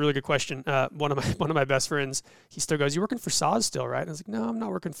 That's a really good question. One of my best friends, he still goes, "You working for SAWS still, right?" And I was like, "No, I'm not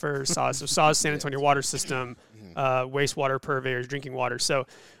working for SAWS." So SAWS, San Antonio Water System, wastewater purveyors, drinking water. So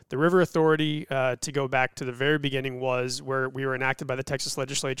the River Authority, to go back to the very beginning, was where we were enacted by the Texas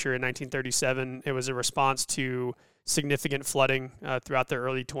legislature in 1937. It was a response to significant flooding throughout the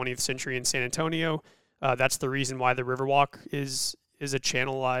early 20th century in San Antonio. That's the reason why the Riverwalk is a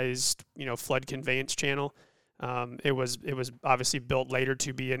channelized, flood conveyance channel. It was obviously built later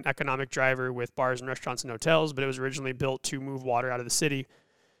to be an economic driver with bars and restaurants and hotels, but it was originally built to move water out of the city.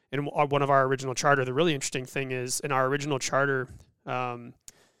 And one of our original charter, the really interesting thing is in our original charter,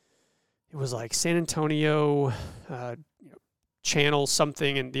 it was like San Antonio channel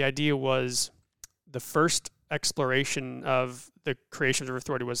something, and the idea was the first exploration of the creation of the River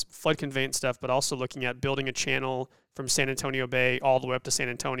Authority was flood conveyance stuff, but also looking at building a channel from San Antonio Bay all the way up to San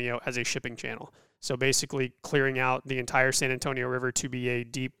Antonio as a shipping channel. So basically clearing out the entire San Antonio River to be a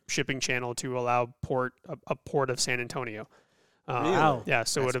deep shipping channel to allow a port of San Antonio. Wow. Yeah,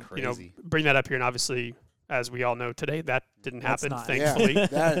 so That's crazy. bring that up here, and obviously, as we all know today, that didn't That's happen, not- thankfully.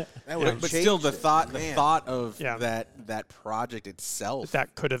 That would But still, the thought of Yeah. that project itself.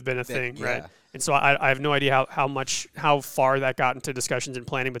 That could have been a thing, yeah. right? And so I have no idea how far that got into discussions and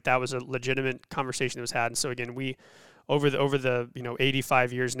planning, but that was a legitimate conversation that was had. And so again, we over the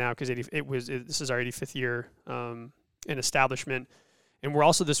 85 years now, because this is our 85th year in establishment, and we're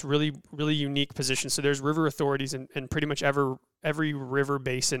also this really really unique position. So there's river authorities in pretty much every river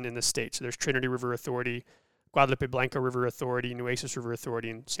basin in the state. So there's Trinity River Authority, Guadalupe Blanco River Authority, Nueces River Authority,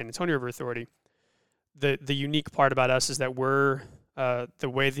 and San Antonio River Authority. The unique part about us is that we're the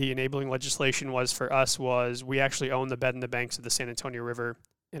way the enabling legislation was for us was we actually own the bed and the banks of the San Antonio River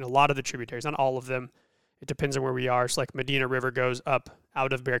in a lot of the tributaries, not all of them. It depends on where we are. So like Medina River goes up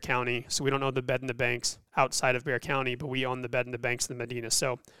out of Bexar County. So we don't own the bed and the banks outside of Bexar County, but we own the bed and the banks in the Medina.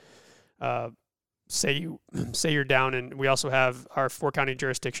 So say you're down, and we also have our 4-county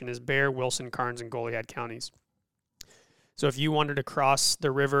jurisdiction is Bexar, Wilson, Karnes, and Goliad counties. So if you wanted to cross the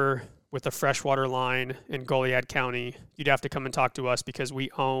river with a freshwater line in Goliad County, you'd have to come and talk to us because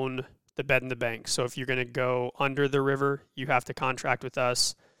we own the bed and the bank. So if you're going to go under the river, you have to contract with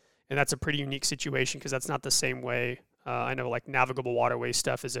us. And that's a pretty unique situation because that's not the same way. I know like navigable waterway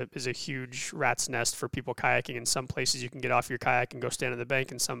stuff is a huge rat's nest for people kayaking. In some places you can get off your kayak and go stand on the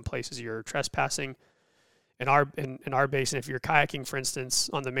bank. In some places you're trespassing. In our basin, if you're kayaking, for instance,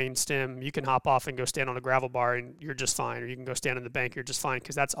 on the main stem, you can hop off and go stand on a gravel bar and you're just fine. Or you can go stand on the bank, you're just fine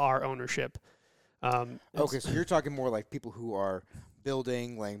because that's our ownership. Okay, so you're talking more like people who are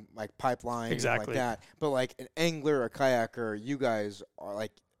building like pipelines, exactly. like that. But like an angler, a kayaker, you guys are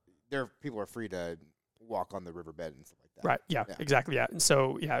like, people are free to walk on the riverbed and stuff like that. Right. Yeah. Exactly. Yeah. And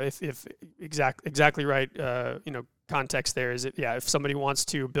so if exactly right. Context there is if somebody wants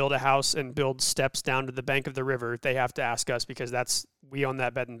to build a house and build steps down to the bank of the river, they have to ask us because we own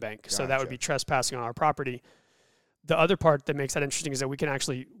that bed and bank. Gotcha. So that would be trespassing on our property. The other part that makes that interesting is that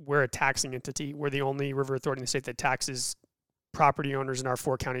we're a taxing entity. We're the only river authority in the state that taxes property owners in our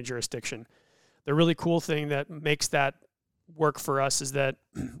 4-county jurisdiction. The really cool thing that makes that work for us is that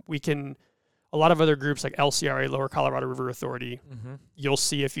a lot of other groups like LCRA, Lower Colorado River Authority, you'll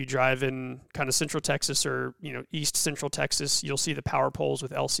see if you drive in kind of central Texas or, east central Texas, you'll see the power poles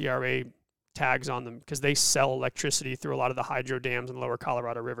with LCRA tags on them because they sell electricity through a lot of the hydro dams in the Lower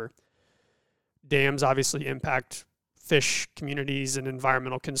Colorado River. Dams obviously impact fish communities and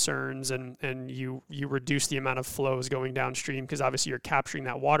environmental concerns, and you reduce the amount of flows going downstream because obviously you're capturing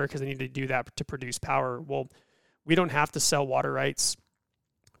that water because they need to do that to produce power. Well, we don't have to sell water rights.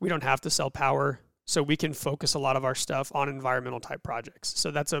 We don't have to sell power, so we can focus a lot of our stuff on environmental type projects.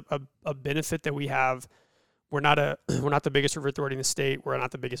 So that's a benefit that we have. We're not the biggest river authority in the state. We're not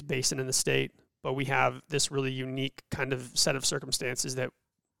the biggest basin in the state, but we have this really unique kind of set of circumstances that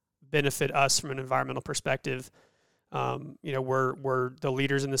benefit us from an environmental perspective. We're the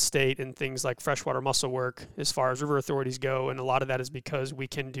leaders in the state in things like freshwater mussel work as far as river authorities go, and a lot of that is because we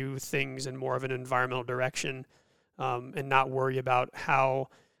can do things in more of an environmental direction and not worry about how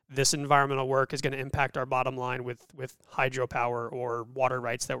this environmental work is going to impact our bottom line with hydropower or water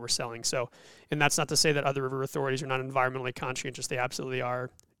rights that we're selling. So, and that's not to say that other river authorities are not environmentally conscientious. They absolutely are.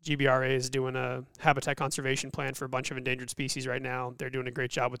 GBRA is doing a habitat conservation plan for a bunch of endangered species right now. They're doing a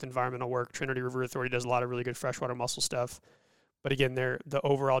great job with environmental work. Trinity River Authority does a lot of really good freshwater mussel stuff. But again, the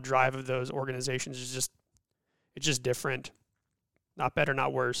overall drive of those organizations is just different. Not better,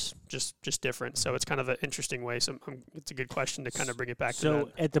 not worse, just different. So it's kind of an interesting way. So it's a good question to kind of bring it back to that. So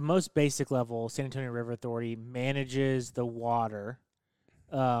at the most basic level, San Antonio River Authority manages the water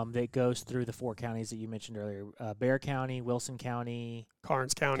that goes through the 4 counties that you mentioned earlier: Bexar County, Wilson County,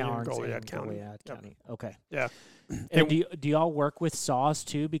 Karnes County, and Karnes Goliad County. County. Okay. Yeah. And do y'all work with SAWS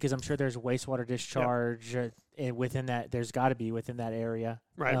too? Because I'm sure there's wastewater discharge within that. There's got to be within that area.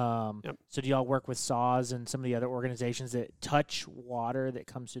 Right. So do y'all work with SAWS and some of the other organizations that touch water that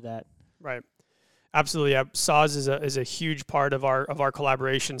comes through that? Right. Absolutely. Yeah. SAWS is a huge part of our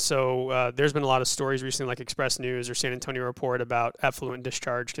collaboration. So there's been a lot of stories recently, like Express News or San Antonio Report, about effluent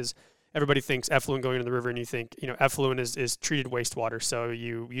discharge, because everybody thinks effluent going into the river, and you think, effluent is treated wastewater. So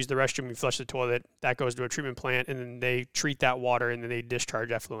you use the restroom, you flush the toilet, that goes to a treatment plant, and then they treat that water, and then they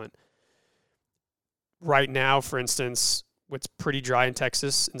discharge effluent. Right now, for instance, it's pretty dry in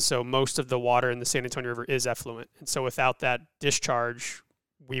Texas, and so most of the water in the San Antonio River is effluent. And so without that discharge,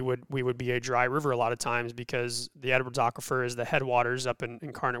 we would be a dry river a lot of times, because the Edwards Aquifer is the headwaters up in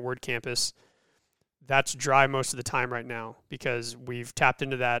Incarnate Word campus. That's dry most of the time right now because we've tapped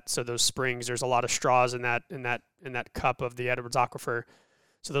into that. So those springs, there's a lot of straws in that cup of the Edwards Aquifer.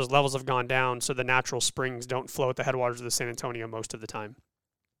 So those levels have gone down. So the natural springs don't flow at the headwaters of the San Antonio most of the time.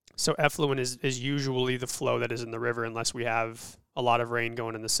 So effluent is usually the flow that is in the river unless we have a lot of rain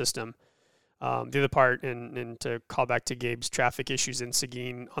going in the system. The other part, and to call back to Gabe's traffic issues in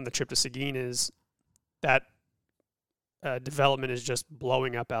Seguin on the trip to Seguin, is that development is just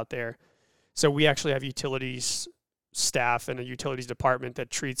blowing up out there. So we actually have utilities staff and a utilities department that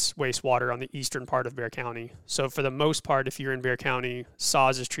treats wastewater on the eastern part of Bexar County. So for the most part, if you're in Bexar County,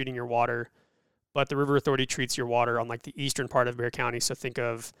 SAWS is treating your water, but the River Authority treats your water on like the eastern part of Bexar County. So think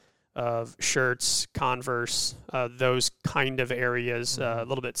of Schertz, Converse, those kind of areas, a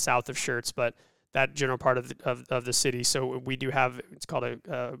little bit south of Schertz, but that general part of the city. So we do have, it's called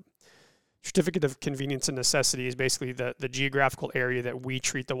a Certificate of Convenience and Necessity is basically the geographical area that we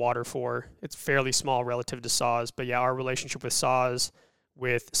treat the water for. It's fairly small relative to SAWS, but yeah, our relationship with SAWS,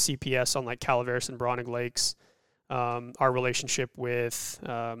 with CPS on like Calaveras and Browning Lakes, our relationship with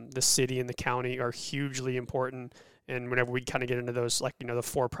the city and the county are hugely important. And whenever we kind of get into those, like, the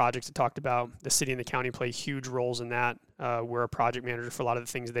 4 projects I talked about, the city and the county play huge roles in that. We're a project manager for a lot of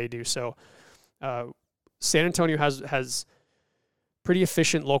the things they do. So San Antonio has pretty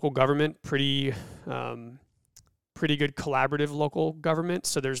efficient local government, pretty good collaborative local government.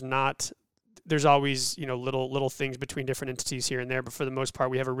 So there's always, little things between different entities here and there. But for the most part,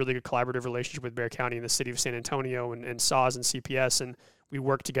 we have a really good collaborative relationship with Bexar County and the city of San Antonio and SAWS and CPS. And we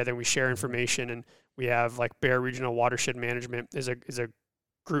work together and we share information. And we have like Bexar Regional Watershed Management is a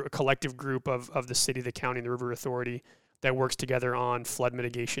collective group of the city, the county, and the River Authority that works together on flood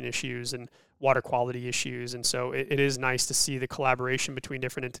mitigation issues and water quality issues. And so it is nice to see the collaboration between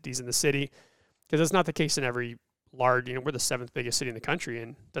different entities in the city, because that's not the case in every large, we're the 7th biggest city in the country,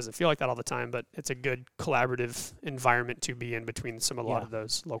 and it doesn't feel like that all the time, but it's a good collaborative environment to be in between a lot of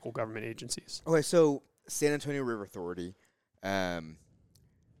those local government agencies. Okay, so San Antonio River Authority,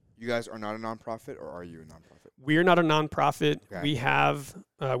 you guys are not a nonprofit, or are you a nonprofit? We are not a nonprofit. Okay. We have,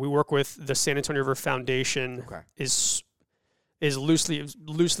 we work with the San Antonio River Foundation. Okay. Is loosely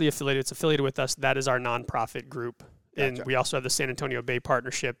affiliated. It's affiliated with us. That is our nonprofit group. And Gotcha. we also have the San Antonio Bay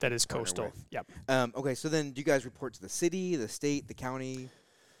Partnership that is Partner coastal. with. Yep. Okay, so then do you guys report to the city, the state, the county?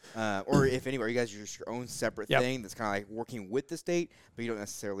 Or if anywhere, you guys are just your own separate Yep. thing that's kind of like working with the state, but you don't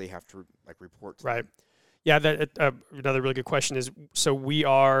necessarily have to like report to Right. them. Yeah, that another really good question is, so we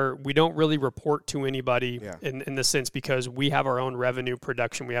don't really report to anybody Yeah. in the sense, because we have our own revenue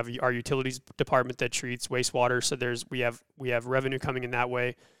production. We have our utilities department that treats wastewater, so we have revenue coming in that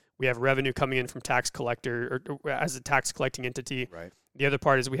way. We have revenue coming in from tax collector or as a tax collecting entity. Right. The other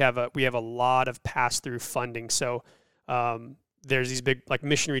part is we have a lot of pass through funding. So there's these big, like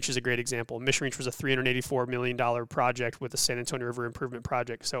Mission Reach is a great example. Mission Reach was a $384 million project with the San Antonio River Improvement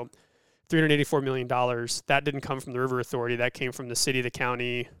Project. So $384 million, that didn't come from the River Authority. That came from the city, the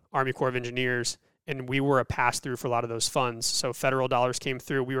county, Army Corps of Engineers, and we were a pass-through for a lot of those funds. So federal dollars came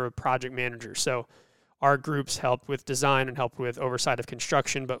through. We were a project manager. So our groups helped with design and helped with oversight of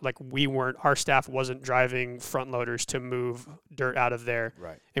construction, but like our staff wasn't driving front loaders to move dirt out of there.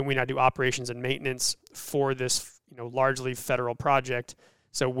 Right. And we now do operations and maintenance for this, largely federal project.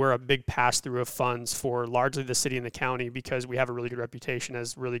 So we're a big pass-through of funds for largely the city and the county, because we have a really good reputation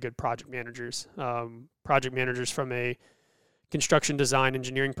as really good project managers. Project managers from a construction design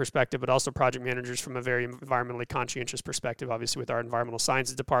engineering perspective, but also project managers from a very environmentally conscientious perspective. Obviously, with our environmental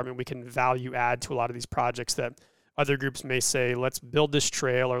sciences department, we can value add to a lot of these projects that other groups may say, let's build this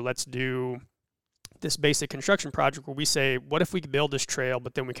trail or let's do this basic construction project, where we say, what if we could build this trail,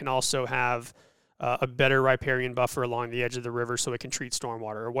 but then we can also have a better riparian buffer along the edge of the river so it can treat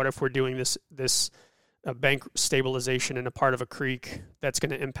stormwater? Or what if we're doing this bank stabilization in a part of a creek that's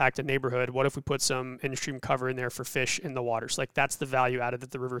going to impact a neighborhood? What if we put some in-stream cover in there for fish in the waters? Like, that's the value added that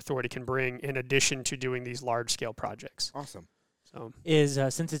the River Authority can bring in addition to doing these large-scale projects. Awesome. So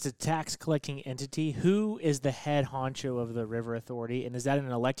Since it's a tax collecting entity, who is the head honcho of the River Authority? And is that an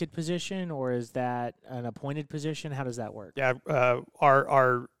elected position or is that an appointed position? How does that work? yeah,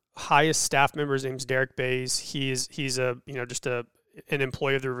 our highest staff member, his name's Derek Bays. He's an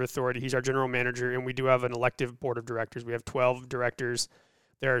employee of the River Authority. He's our general manager, and we do have an elective board of directors. We have 12 directors.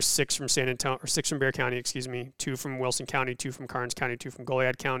 There are 6 from six from Bexar County, 2 from Wilson County, 2 from Karnes County, 2 from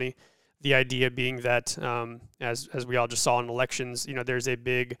Goliad County. The idea being that, as we all just saw in elections, there's a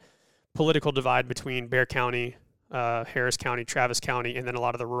big political divide between Bexar County, Harris County, Travis County, and then a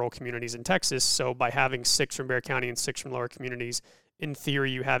lot of the rural communities in Texas. So by having 6 from Bexar County and 6 from lower communities, in theory,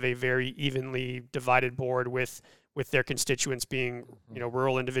 you have a very evenly divided board with their constituents being,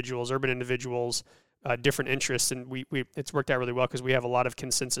 rural individuals, urban individuals, different interests. And it's worked out really well because we have a lot of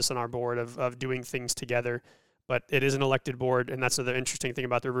consensus on our board of doing things together. But it is an elected board, and that's another interesting thing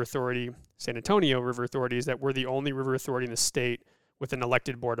about the River Authority, San Antonio River Authority, is that we're the only river authority in the state with an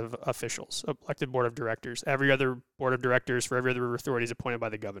elected board of officials, elected board of directors. Every other board of directors for every other river authority is appointed by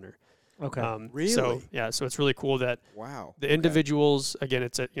the governor. Okay. Really? So it's really cool that Wow. the individuals, again,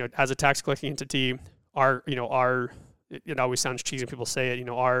 it's as a tax collecting entity, it always sounds cheesy when people say it,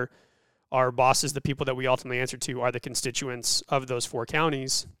 our bosses, the people that we ultimately answer to, are the constituents of those 4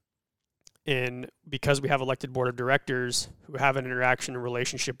 counties. And because we have elected board of directors who have an interaction and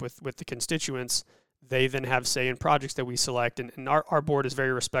relationship with the constituents, they then have say in projects that we select. And our board is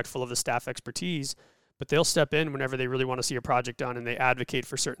very respectful of the staff expertise, but they'll step in whenever they really want to see a project done, and they advocate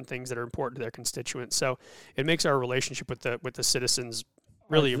for certain things that are important to their constituents. So it makes our relationship with the citizens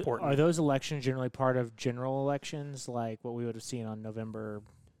really Are important. those elections generally part of general elections, like what we would have seen on November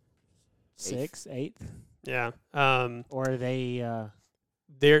 6th, 8th? Yeah. Or are they?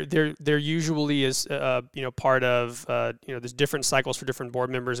 There usually is part of there's different cycles for different board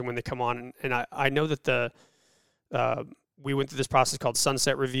members and when they come on, and I know that we went through this process called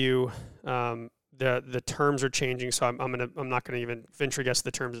sunset review. The terms are changing, so I'm not gonna even venture guess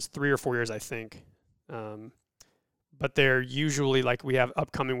the terms. It's 3 or 4 years, I think. But they're usually like we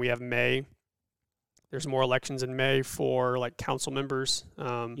have May. There's more elections in May for like council members.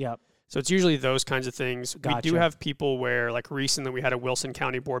 Yep. So it's usually those kinds of things. We do Gotcha. have people where, like recently, we had a Wilson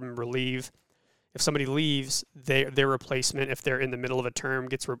County board member leave. If somebody leaves, their replacement, if they're in the middle of a term,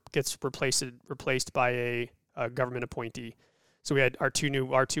 gets replaced by a government appointee. So we had our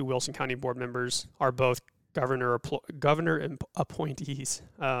two Wilson County board members are both governor appointees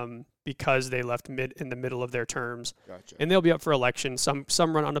because they left in the middle of their terms, Gotcha. and they'll be up for election. Some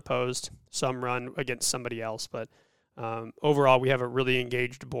run unopposed, some run against somebody else, but. Overall, we have a really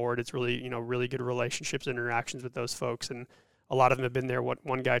engaged board. It's really, really good relationships and interactions with those folks. And a lot of them have been there.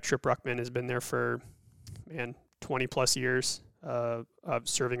 One guy, Trip Ruckman, has been there for, 20 plus years of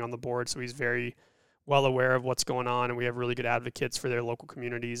serving on the board. So he's very well aware of what's going on. And we have really good advocates for their local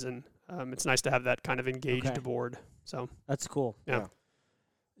communities. And it's nice to have that kind of engaged board. So That's cool. Yeah.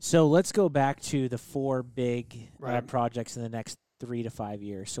 So let's go back to the 4 big Right. projects in the next 3 to 5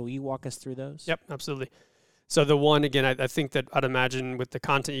 years. So will you walk us through those? Yep, absolutely. So the one, again, I think that I'd imagine with the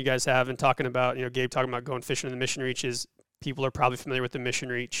content you guys have and talking about, Gabe talking about going fishing in the Mission Reach is people are probably familiar with the Mission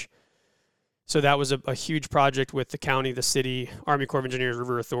Reach. So that was a huge project with the county, the city, Army Corps of Engineers,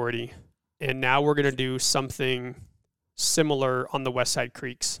 River Authority. And now we're going to do something similar on the West Side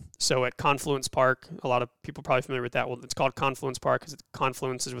Creeks. So at Confluence Park, a lot of people are probably familiar with that. Well, it's called Confluence Park because it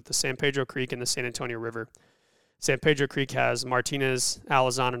confluences with the San Pedro Creek and the San Antonio River. San Pedro Creek has Martinez,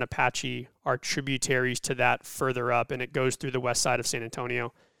 Alazan, and Apache are tributaries to that further up, and it goes through the west side of San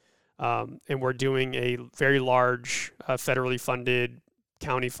Antonio. And we're doing a very large federally funded,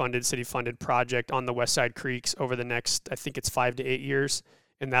 county-funded, city-funded project on the West Side Creeks over the next, I think it's 5 to 8 years,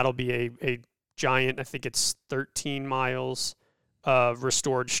 and that'll be a giant, I think it's 13 miles of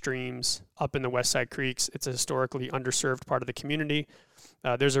restored streams up in the West Side Creeks. It's a historically underserved part of the community.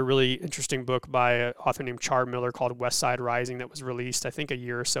 There's a really interesting book by an author named Char Miller called West Side Rising that was released, I think, a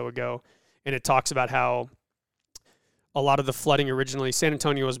year or so ago. And it talks about how a lot of the flooding originally, San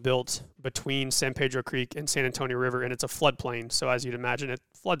Antonio was built between San Pedro Creek and San Antonio River, and it's a floodplain. So as you'd imagine, it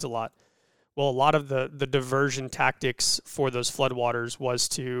floods a lot. Well, a lot of the diversion tactics for those floodwaters was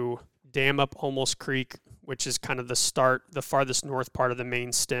to dam up Olmos Creek, which is kind of the farthest north part of the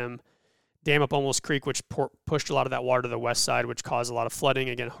main stem, dam up Olmos Creek, which pushed a lot of that water to the west side, which caused a lot of flooding,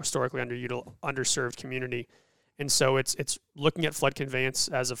 again, historically underserved community. And so it's looking at flood conveyance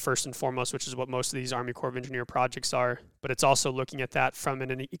as a first and foremost, which is what most of these Army Corps of Engineer projects are, but it's also looking at that from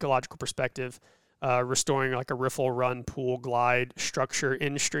an ecological perspective, restoring like a riffle, run, pool, glide structure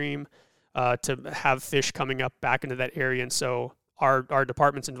in stream to have fish coming up back into that area. And so our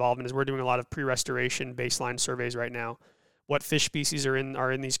department's involvement is we're doing a lot of pre-restoration baseline surveys right now. What fish species are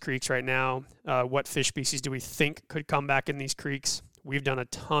in these creeks right now? What fish species do we think could come back in these creeks? We've done a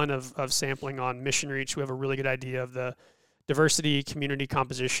ton of sampling on Mission Reach. We have a really good idea of the diversity, community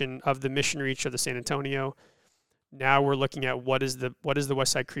composition of the Mission Reach of the San Antonio. Now we're looking at what is the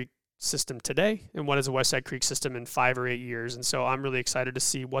West Side Creek system today and what is the West Side Creek system in 5 or 8 years. And so I'm really excited to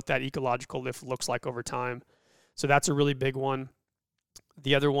see what that ecological lift looks like over time. So that's a really big one.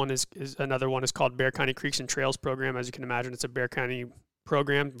 The other one is another one is called Bexar County Creeks and Trails Program. As you can imagine, it's a Bexar County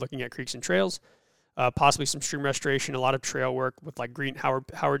program looking at creeks and trails, possibly some stream restoration, a lot of trail work with like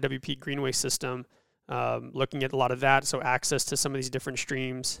Howard W. Peak Greenway system, looking at a lot of that. So access to some of these different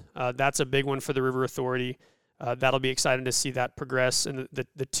streams. That's a big one for the River Authority. That'll be exciting to see that progress. And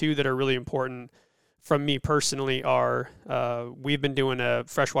the two that are really important from me personally are we've been doing a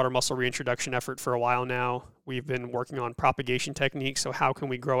freshwater mussel reintroduction effort for a while now. We've been working on propagation techniques. So how can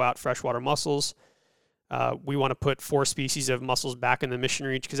we grow out freshwater mussels? We want to put 4 species of mussels back in the Mission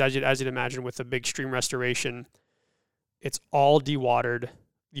Reach because as you'd imagine with the big stream restoration, it's all dewatered.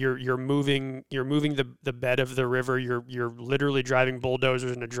 You're moving the bed of the river. You're literally driving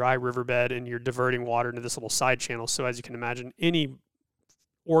bulldozers in a dry riverbed and you're diverting water into this little side channel. So as you can imagine, any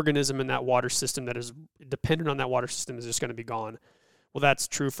organism in that water system that is dependent on that water system is just going to be gone. Well, that's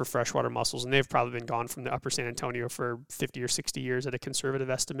true for freshwater mussels, and they've probably been gone from the upper San Antonio for 50 or 60 years at a conservative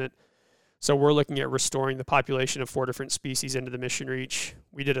estimate. So we're looking at restoring the population of 4 different species into the Mission Reach.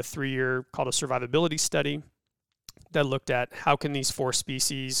 We did a 3-year called a survivability study that looked at how can these 4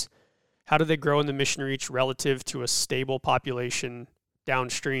 species, how do they grow in the Mission Reach relative to a stable population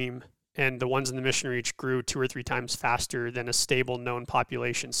downstream, and the ones in the Mission Reach grew 2 or 3 times faster than a stable known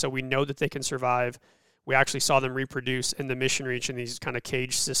population. So we know that they can survive. We actually saw them reproduce in the Mission Reach in these kind of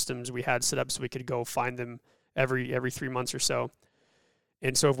cage systems we had set up so we could go find them every 3 months or so.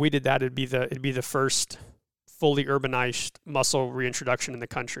 And so if we did that, it'd be the first fully urbanized mussel reintroduction in the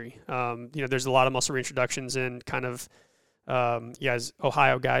country. There's a lot of mussel reintroductions in kind of you guys,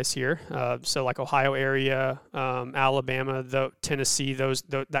 Ohio guys here. So like Ohio area, Alabama, Tennessee,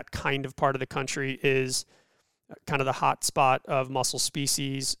 that kind of part of the country is kind of the hot spot of mussel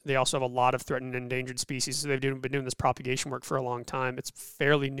species. They also have a lot of threatened and endangered species. So they've been doing this propagation work for a long time. It's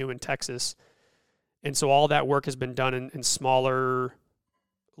fairly new in Texas. And so all that work has been done in smaller,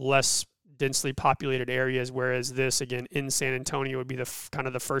 less densely populated areas, whereas this, again, in San Antonio would be kind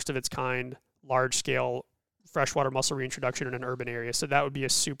of the first of its kind, large-scale freshwater mussel reintroduction in an urban area. So that would be a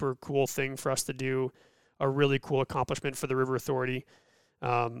super cool thing for us to do, a really cool accomplishment for the River Authority.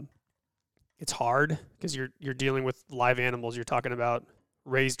 It's hard because you're dealing with live animals. You're talking about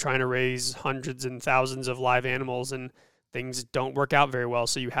trying to raise hundreds and thousands of live animals, and things don't work out very well.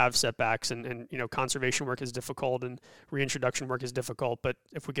 So you have setbacks, and conservation work is difficult and reintroduction work is difficult. But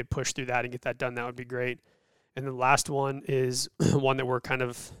if we could push through that and get that done, that would be great. And the last one is one that we're kind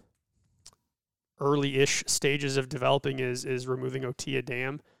of early-ish stages of developing is removing Otilla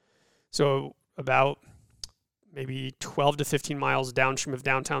Dam. So about maybe 12 to 15 miles downstream of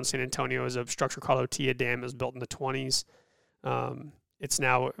downtown San Antonio is a structure called Otilla Dam. It was built in the 1920s.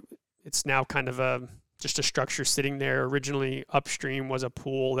 It's now kind of just a structure sitting there. Originally upstream was a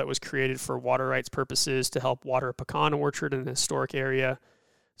pool that was created for water rights purposes to help water a pecan orchard in a historic area.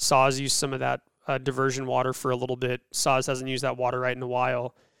 Saws used some of that diversion water for a little bit. Saws hasn't used that water right in a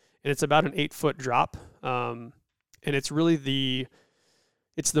while. And it's about an 8-foot drop. And it's really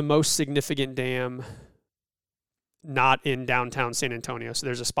it's the most significant dam not in downtown San Antonio. So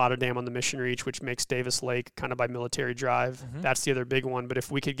there's a spotted dam on the Mission Reach, which makes Davis Lake kind of by Military Drive. Mm-hmm. That's the other big one. But if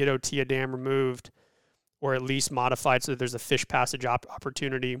we could get Otilla Dam removed or at least modified so that there's a fish passage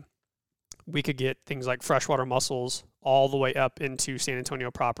opportunity, we could get things like freshwater mussels all the way up into San Antonio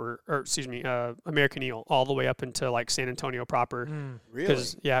proper, American eel, all the way up into like San Antonio proper. Really?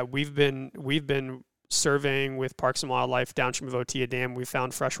 Because we've been surveying with Parks and Wildlife downstream of Otilla Dam. We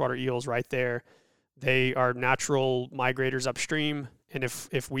found freshwater eels right there. They are natural migrators upstream, and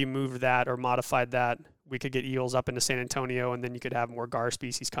if we moved that or modified that, we could get eels up into San Antonio, and then you could have more gar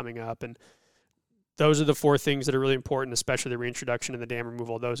species coming up. And those are the 4 things that are really important, especially the reintroduction and the dam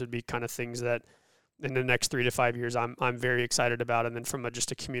removal. Those would be kind of things that in the next 3 to 5 years I'm very excited about. And then from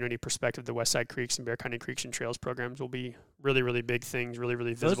just a community perspective, the West Side Creeks and Bear County Creeks and Trails programs will be really, really big things, really,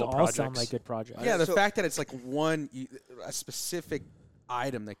 really visible projects. Those all sound like good projects. Yeah, the fact that it's like a specific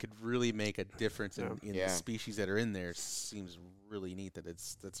item that could really make a difference in the species that are in there seems really neat. That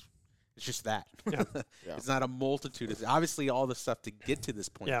it's just that. Yeah. It's not a multitude. It's obviously all the stuff to get to this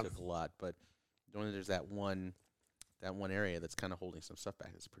point took a lot, but only there's that one area that's kind of holding some stuff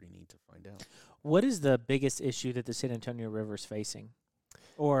back. It's pretty neat to find out. What is the biggest issue that the San Antonio River is facing,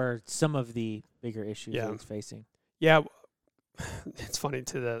 or some of the bigger issues that it's facing? Yeah, it's funny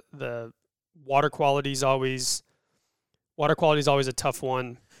too. The water quality is always a tough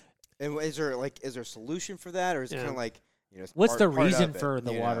one. And is there a solution for that, or is it kind of like what's the reason for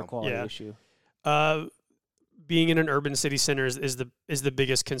the water quality issue? Being in an urban city center is the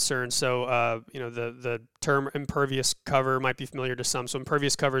biggest concern. So the term impervious cover might be familiar to some. So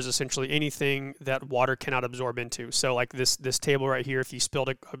impervious cover is essentially anything that water cannot absorb into. So like this table right here, if you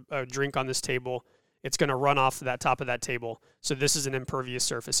spilled a drink on this table, it's going to run off that top of that table. So this is an impervious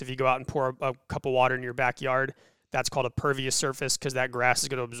surface. If you go out and pour a cup of water in your backyard, that's called a pervious surface because that grass is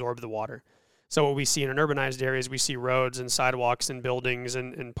going to absorb the water. So what we see in an urbanized areas, we see roads and sidewalks and buildings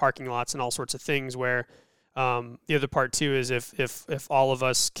and parking lots and all sorts of things where the other part too is if all of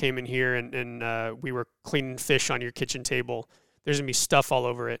us came in here and we were cleaning fish on your kitchen table, there's going to be stuff all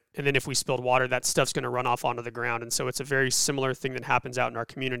over it. And then if we spilled water, that stuff's going to run off onto the ground. And so it's a very similar thing that happens out in our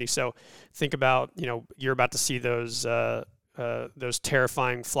community. So think about, you're about to see those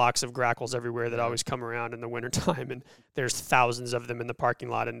terrifying flocks of grackles everywhere that always come around in the wintertime, and there's thousands of them in the parking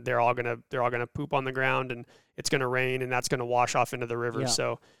lot, and they're all gonna poop on the ground, and it's gonna rain, and that's gonna wash off into the river.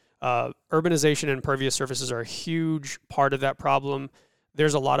 So urbanization and impervious surfaces are a huge part of that problem.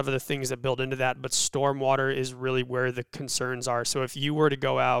 There's a lot of other things that build into that, but stormwater is really where the concerns are. So if you were to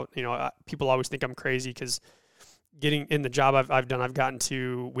go out, people always think I'm crazy because getting in the job I've done,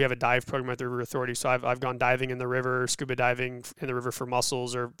 we have a dive program at the River Authority. So I've gone diving in the river, scuba diving in the river for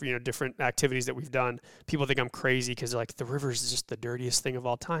mussels or, different activities that we've done. People think I'm crazy because like the river is just the dirtiest thing of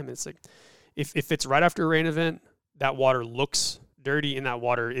all time. It's like, if it's right after a rain event, that water looks dirty and that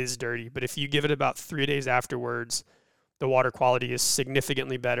water is dirty. But if you give it about 3 days afterwards, the water quality is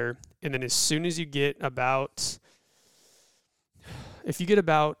significantly better. And then as soon as you get about, if you get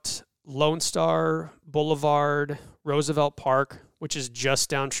about Lone Star Boulevard, Roosevelt Park, which is just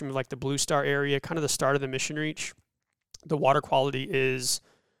downstream of like the Blue Star area, kind of the start of the Mission Reach, the water quality is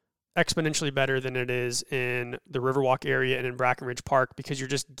exponentially better than it is in the Riverwalk area and in Brackenridge Park, because you're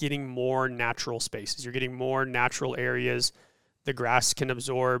just getting more natural spaces. You're getting more natural areas. The grass can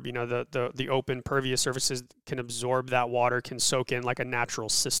absorb, the open pervious surfaces can absorb that water, can soak in like a natural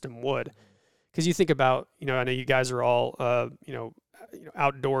system would. Because you think about, I know you guys are all,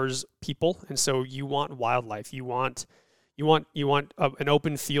 outdoors people, and so you want wildlife. You want an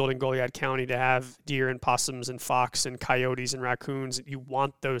open field in Goliad County to have deer and possums and fox and coyotes and raccoons. You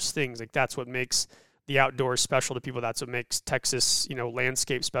want those things. Like, that's what makes the outdoors special to people. That's what makes Texas,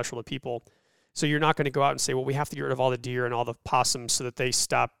 landscape special to people. So you're not going to go out and say, well, we have to get rid of all the deer and all the possums so that they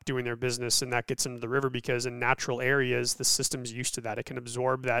stop doing their business and that gets into the river, because in natural areas, the system's used to that. It can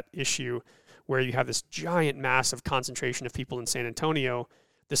absorb that issue. Where you have this giant massive concentration of people in San Antonio,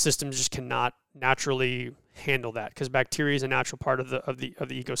 the system just cannot naturally handle that, because bacteria is a natural part of the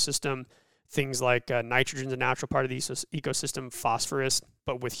ecosystem. Things like nitrogen is a natural part of the ecosystem, phosphorus,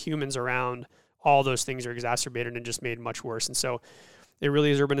 but with humans around, all those things are exacerbated and just made much worse. And so it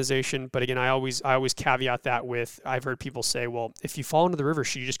really is urbanization. But again, I always caveat that with, I've heard people say, well, if you fall into the river,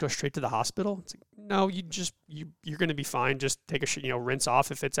 should you just go straight to the hospital? It's like, no, you're going to be fine. Just take rinse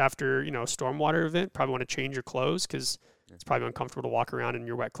off. If it's after, a stormwater event, probably want to change your clothes, because it's probably uncomfortable to walk around in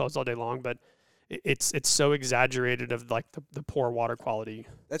your wet clothes all day long. But it's so exaggerated of like the poor water quality.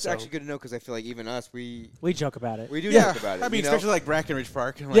 That's actually good to know, because I feel like even us, we joke about it. We do joke about it. I mean, especially like Brackenridge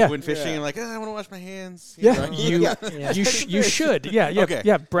Park, and when fishing, and like, I want to wash my hands. You should.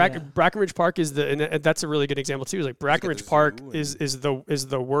 Brackenridge Park is and that's a really good example too. Is like Brackenridge Park is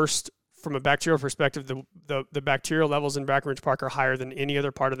the worst from a bacterial perspective. The bacterial levels in Brackenridge Park are higher than any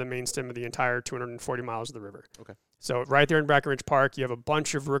other part of the main stem of the entire 240 miles of the river. Okay. So right there in Brackenridge Park, you have a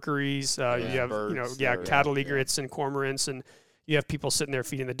bunch of rookeries. You have birds, cattle egrets and cormorants, and you have people sitting there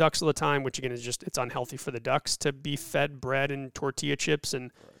feeding the ducks all the time, which again is it's unhealthy for the ducks to be fed bread and tortilla chips,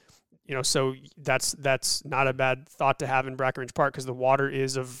 and so that's not a bad thought to have in Brackenridge Park, because the water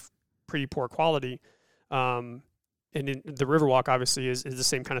is of pretty poor quality. And in the Riverwalk obviously is the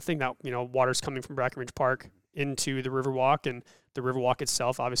same kind of thing. That water's coming from Brackenridge Park into the Riverwalk, and the Riverwalk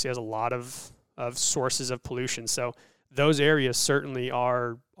itself obviously has a lot of sources of pollution. So those areas certainly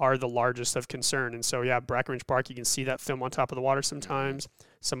are the largest of concern. And so, Brackenridge Park, you can see that film on top of the water sometimes.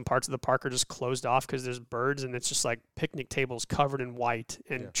 Some parts of the park are just closed off because there's birds, and it's just like picnic tables covered in white,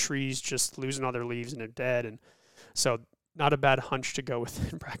 and trees just losing all their leaves and they're dead. And so not a bad hunch to go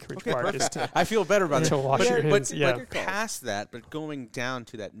with in Brackenridge Park. Is to, I feel better about to wash your hands. But past that, but going down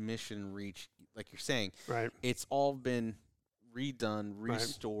to that Mission Reach, like you're saying, right? It's all been redone,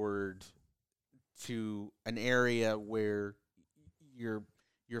 restored to an area where you're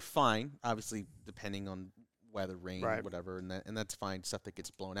fine. Obviously, depending on weather, rain, whatever, and that's fine. Stuff that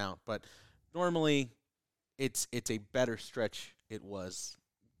gets blown out, but normally, it's a better stretch than it was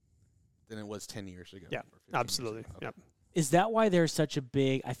 10 years ago. Yeah, absolutely. Okay. Yep. Is that why there's such a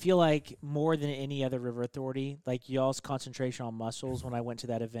big, I feel like more than any other river authority, like y'all's concentration on mussels when I went to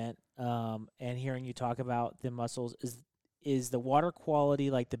that event, and hearing you talk about the mussels, is the water quality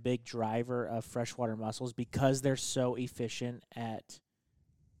like the big driver of freshwater mussels because they're so efficient at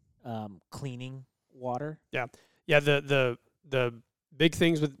cleaning water? Yeah. The big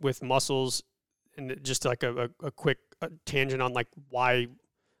things with mussels, and just like a quick tangent on like why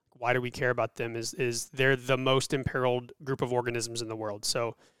do we care about them is they're the most imperiled group of organisms in the world.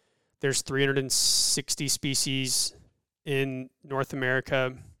 So there's 360 species in North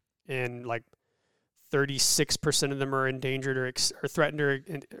America, and like 36% of them are endangered or threatened or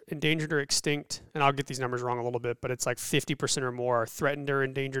endangered or extinct. And I'll get these numbers wrong a little bit, but it's like 50% or more are threatened or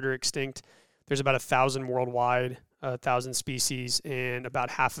endangered or extinct. There's about 1,000 worldwide, 1,000 species, and about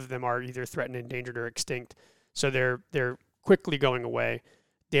half of them are either threatened, endangered, or extinct. So they're quickly going away.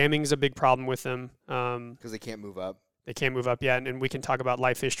 Damming's a big problem with them because they can't move up. They can't move up yet, and we can talk about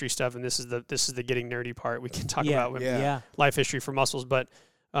life history stuff. And this is the getting nerdy part. We can talk about life history for mussels, but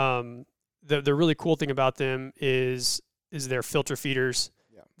the really cool thing about them is they're filter feeders.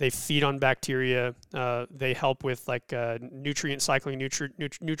 Yeah. They feed on bacteria. They help with like nutrient cycling,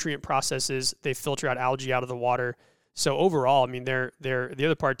 nutrient processes. They filter out algae out of the water. So overall, I mean, they're the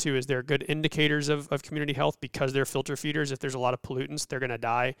other part too is they're good indicators of community health because they're filter feeders. If there's a lot of pollutants, they're going to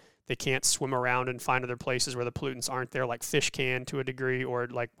die. They can't swim around and find other places where the pollutants aren't there, like fish can to a degree, or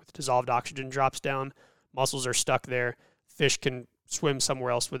like with dissolved oxygen drops down. Mussels are stuck there. Fish can swim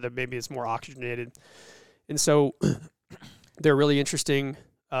somewhere else where maybe it's more oxygenated. And so they're really interesting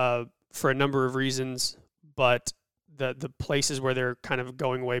for a number of reasons, but the places where they're kind of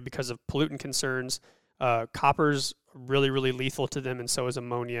going away because of pollutant concerns, copper's really, really lethal to them, and so is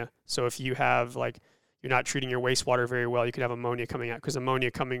ammonia. So if you have, like, you're not treating your wastewater very well, you could have ammonia coming out, because ammonia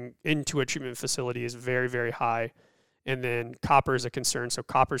coming into a treatment facility is very, very high. And then copper is a concern. So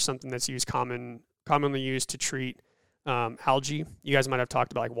copper is something that's used commonly used to treat algae. You guys might have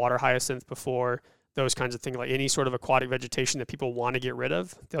talked about like water hyacinth before, those kinds of things, like any sort of aquatic vegetation that people want to get rid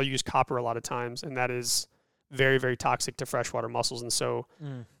of. They'll use copper a lot of times, and that is very, very toxic to freshwater mussels. And so,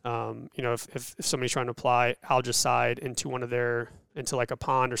 if somebody's trying to apply algicide into like a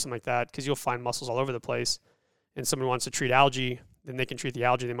pond or something like that, because you'll find mussels all over the place, and someone wants to treat algae, then they can treat the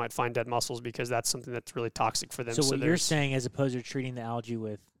algae. They might find dead mussels because that's something that's really toxic for them. So what you're saying, as opposed to treating the algae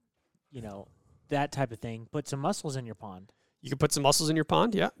with, that type of thing, put some mussels in your pond. You can put some mussels in your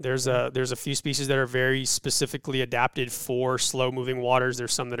pond. Yeah, there's a few species that are very specifically adapted for slow moving waters.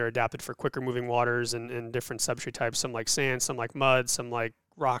 There's some that are adapted for quicker moving waters and different substrate types. Some like sand, some like mud, some like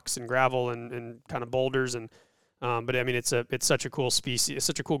rocks and gravel and kind of boulders. And but I mean, it's such a cool species. It's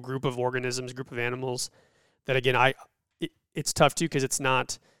such a cool group of organisms, group of animals that, again, it's tough too, because it's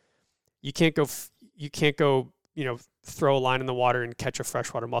not, you can't go throw a line in the water and catch a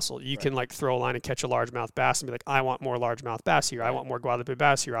freshwater mussel. You can like throw a line and catch a largemouth bass and be like, I want more largemouth bass here. I want more Guadalupe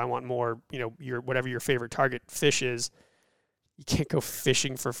bass here. I want more, whatever your favorite target fish is. You can't go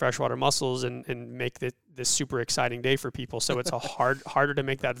fishing for freshwater mussels and make this super exciting day for people. So it's harder to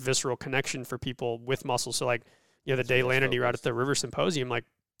make that visceral connection for people with mussels. So like, the day Landon and you were out at the River Symposium, like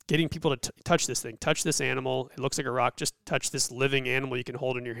getting people to touch this thing, touch this animal. It looks like a rock. Just touch this living animal you can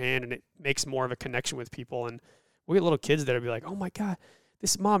hold in your hand, and it makes more of a connection with people. And we get little kids that'll be like, "Oh my God,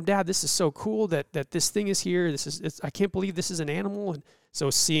 this Mom, Dad, this is so cool that this thing is here. I can't believe this is an animal." And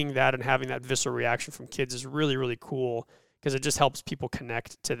so seeing that and having that visceral reaction from kids is really, really cool, because it just helps people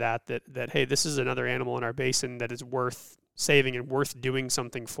connect to that hey, this is another animal in our basin that is worth saving and worth doing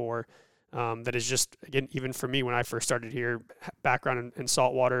something for. That is just, again, even for me when I first started here, background in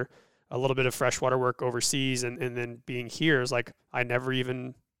saltwater, a little bit of freshwater work overseas, and then being here is like, I never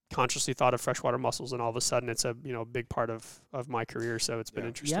even consciously thought of freshwater mussels, and all of a sudden it's a big part of my career. So it's been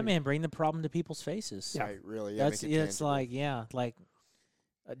interesting. Yeah, man, bring the problem to people's faces. Yeah, right, really. Yeah, it's like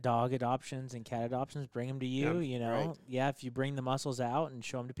dog adoptions and cat adoptions. Bring them to you. Right. Yeah, if you bring the mussels out and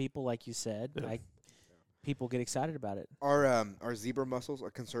show them to people, like you said, people get excited about it. Are zebra mussels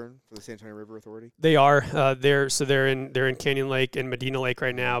a concern for the San Antonio River Authority? They are. They're in Canyon Lake and Medina Lake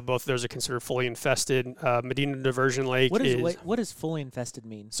right now. Both of those are considered fully infested. Medina Diversion Lake what does fully infested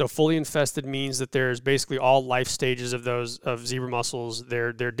mean? So fully infested means that there's basically all life stages of zebra mussels.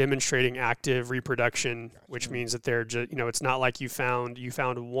 They're demonstrating active reproduction, which means that they're just, it's not like you found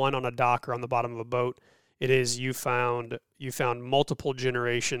one on a dock or on the bottom of a boat. It is you found multiple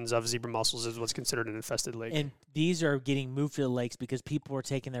generations of zebra mussels is what's considered an infested lake. And these are getting moved to the lakes because people are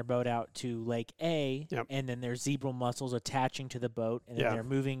taking their boat out to Lake A, and then there's zebra mussels attaching to the boat, and then they're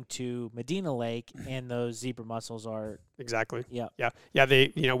moving to Medina Lake, and those zebra mussels are exactly. Yeah.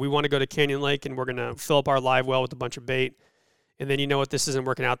 They we want to go to Canyon Lake, and we're gonna fill up our live well with a bunch of bait. And then this isn't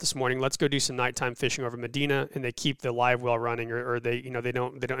working out this morning. Let's go do some nighttime fishing over Medina, and they keep the live well running, or they they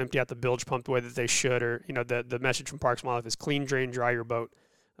don't empty out the bilge pump the way that they should, or the message from Parks and Wildlife is clean, drain, dry your boat.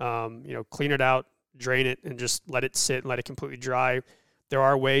 Clean it out, drain it, and just let it sit and let it completely dry. There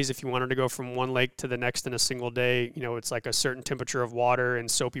are ways if you wanted to go from one lake to the next in a single day. It's like a certain temperature of water and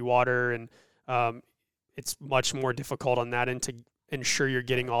soapy water, and it's much more difficult on that end to ensure you're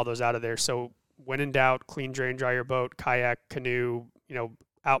getting all those out of there. So when in doubt, clean, drain, dry your boat, kayak, canoe,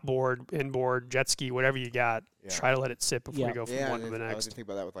 outboard, inboard, jet ski, whatever you got. Try to let it sit before you go from one to the next. I was think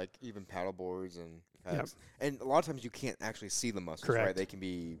about that with like even paddle boards and kayaks. And a lot of times you can't actually see the mussels, right? They can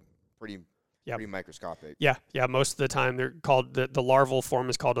be pretty microscopic. Yeah. Most of the time they're called, the larval form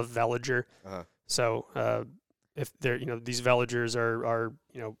is called a veliger. So if they're, these veligers are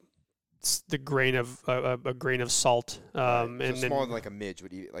the grain of a grain of salt, and so smaller than like a midge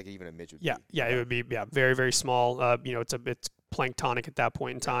would eat, like even a midge would. It would be very, very small. It's planktonic at that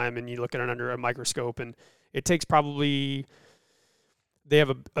point in time, and you look at it under a microscope, and it takes probably. They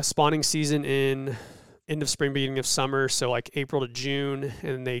have a spawning season in end of spring, beginning of summer, so like April to June,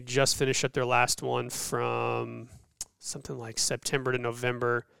 and they just finished up their last one from something like September to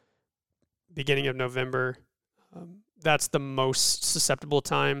November, beginning of November. That's the most susceptible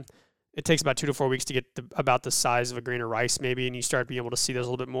time. It takes about 2 to 4 weeks to get about the size of a grain of rice maybe, and you start being able to see those a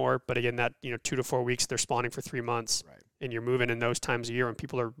little bit more. But again, that 2 to 4 weeks, they're spawning for 3 months. Right. and you're moving in those times of year when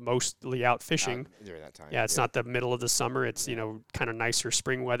people are mostly out fishing. During that time. Yeah, it's not the middle of the summer. It's kind of nicer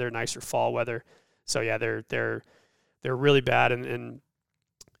spring weather, nicer fall weather. So yeah, they're really bad. And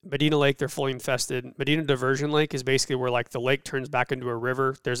Medina Lake, they're fully infested. Medina Diversion Lake is basically where like the lake turns back into a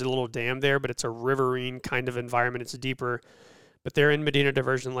river. There's a little dam there, but it's a riverine kind of environment. It's deeper, but they're in Medina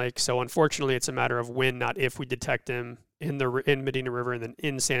Diversion Lake. So unfortunately, it's a matter of when, not if, we detect them in Medina River and then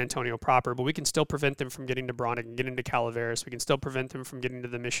in San Antonio proper. But we can still prevent them from getting to Bronick and getting to Calaveras. We can still prevent them from getting to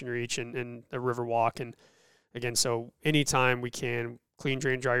the Mission Reach and the River Walk. And again, so anytime we can, clean,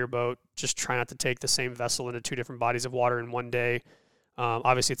 drain, dry your boat. Just try not to take the same vessel into 2 different bodies of water in one day.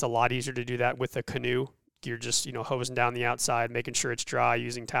 Obviously, it's a lot easier to do that with a canoe. You're just, hosing down the outside, making sure it's dry,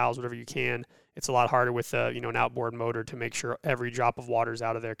 using towels, whatever you can. It's a lot harder with an outboard motor to make sure every drop of water is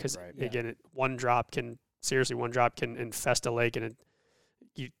out of there. Because again, one drop can infest a lake, and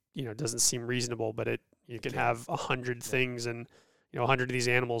it doesn't seem reasonable, but you can have 100 things and 100 of these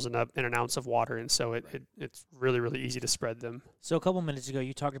animals in an ounce of water, and so it's really, really easy to spread them. So a couple minutes ago,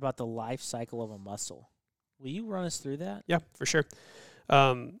 you talked about the life cycle of a mussel. Will you run us through that? Yeah, for sure.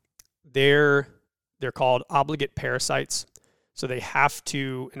 They're called obligate parasites. So they have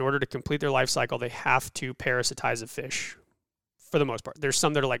to, in order to complete their life cycle, they have to parasitize a fish for the most part. There's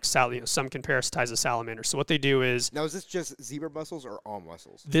some that are like some can parasitize a salamander. So what they do is, now, is this just zebra mussels or all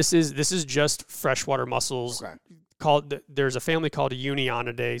mussels? This is just freshwater mussels. Okay. There's a family called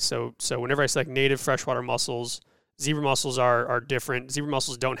Unionidae. So whenever I select native freshwater mussels, zebra mussels are different. Zebra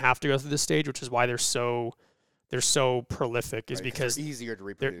mussels don't have to go through this stage, which is why they're so prolific, is because they're easier to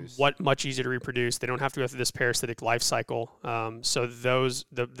reproduce. Much easier to reproduce. They don't have to go through this parasitic life cycle. So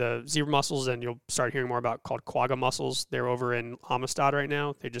the zebra mussels, and you'll start hearing more about, called quagga mussels. They're over in Amistad right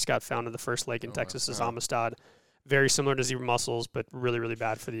now. They just got found in the first lake in Texas is Amistad. Very similar to zebra mussels, but really, really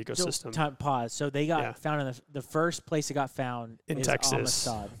bad for the ecosystem. So, pause. So they got found in the first place it got found in is Texas.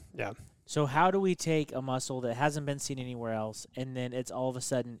 Amistad. Yeah. So how do we take a mussel that hasn't been seen anywhere else, and then it's all of a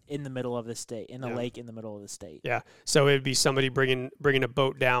sudden in the middle of the state, in the lake in the middle of the state? Yeah. So it'd be somebody bringing a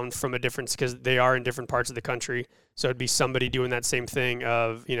boat down from a different, because they are in different parts of the country. So it'd be somebody doing that same thing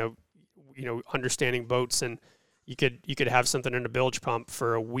of understanding boats, and you could have something in a bilge pump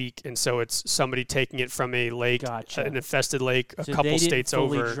for a week, and so it's somebody taking it from a lake, an infested lake, a couple states over.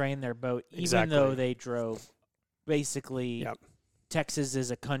 So they didn't fully drain their boat, even though they drove basically. Yep. Texas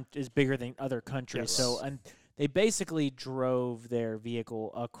is bigger than other countries, so they basically drove their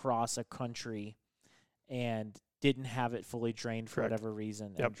vehicle across a country and didn't have it fully drained for whatever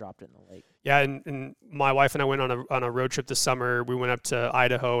reason and dropped it in the lake. Yeah, and my wife and I went on a road trip this summer. We went up to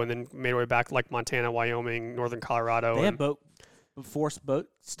Idaho and then made our way back to like Montana, Wyoming, northern Colorado. They have forced boat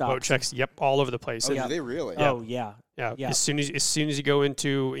stops. Boat checks, all over the place. Oh, do they really? Yeah. Oh, yeah. Yeah. As soon as you go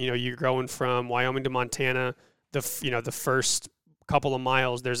into, you're going from Wyoming to Montana, the first couple of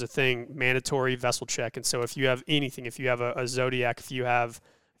miles, there's a thing, mandatory vessel check. And so if you have anything, if you have a Zodiac, if you have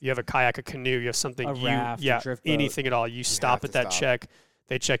a kayak, a canoe, you have something, a raft, a drift boat, anything at all, you stop at that check.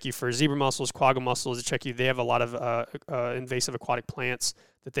 They check you for zebra mussels, quagga mussels. They check you. They have a lot of invasive aquatic plants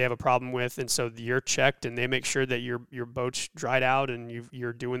that they have a problem with, and so you're checked, and they make sure that your boat's dried out and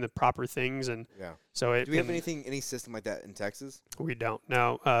you're doing the proper things. And so do we have any system like that in Texas? We don't.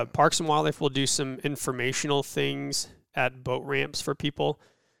 No. Parks and Wildlife will do some informational things at boat ramps for people,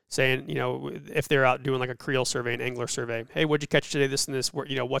 saying, if they're out doing like a creel survey, an angler survey, hey, what'd you catch today, this and this,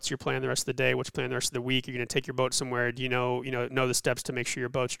 what's your plan the rest of the day, what's your plan the rest of the week, you're going to take your boat somewhere, do you know the steps to make sure your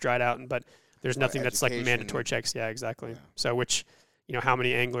boat's dried out, but there's nothing that's like mandatory checks. Yeah, exactly. So which, how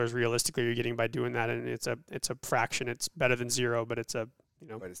many anglers realistically you're getting by doing that, and it's a fraction. It's better than zero, but it's a,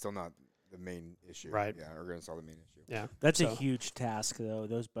 but it's still not the main issue. Right. Yeah, we're going to solve the main issue. Yeah. That's a huge task, though,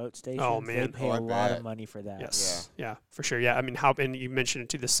 those boat stations. Oh, man. They pay a lot of money for that. Yes. Yeah, for sure. Yeah. I mean, and you mentioned it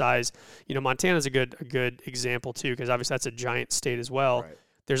too, the size. Montana's a good example, too, because obviously that's a giant state as well. Right.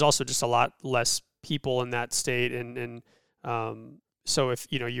 There's also just a lot less people in that state. And so if,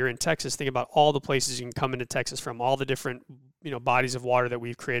 you're in Texas, think about all the places you can come into Texas from, all the different, bodies of water that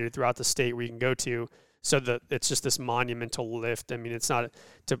we've created throughout the state where you can go to. So it's just this monumental lift. I mean, it's not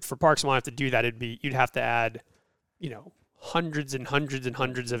for Parks and Wildlife to do that. You'd have to add, hundreds and hundreds and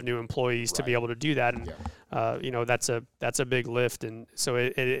hundreds of new employees to be able to do that. And, that's a big lift. And so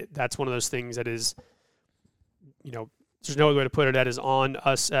that's one of those things that is, there's no other way to put it, that is on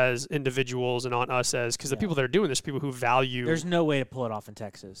us as individuals and on us because the people that are doing this, people who value. There's no way to pull it off in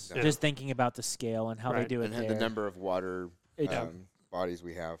Texas. No. Just thinking about the scale and how they do it and the number of water bodies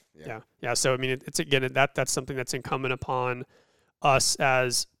we have. Yeah. So I mean, it's again that's something that's incumbent upon us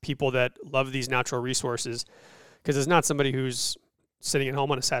as people that love these natural resources, because it's not somebody who's sitting at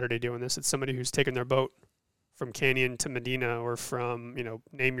home on a Saturday doing this. It's somebody who's taken their boat from Canyon to Medina, or from,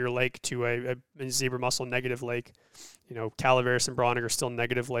 name your lake to a zebra mussel negative lake. Calaveras and Browning are still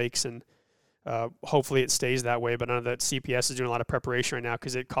negative lakes, and hopefully it stays that way. But I know that CPS is doing a lot of preparation right now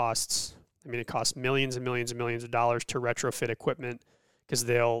because it costs millions and millions and millions of dollars to retrofit equipment, because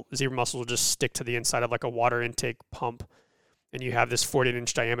zebra mussels will just stick to the inside of like a water intake pump. And you have this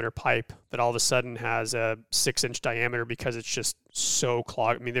 48-inch diameter pipe that all of a sudden has a 6-inch diameter because it's just so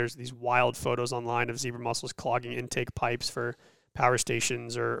clogged. I mean, there's these wild photos online of zebra mussels clogging intake pipes for power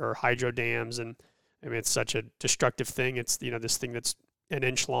stations or hydro dams. And I mean, it's such a destructive thing. It's, this thing that's an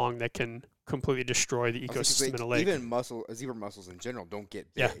inch long that can completely destroy the ecosystem in a lake. Even zebra mussels in general don't get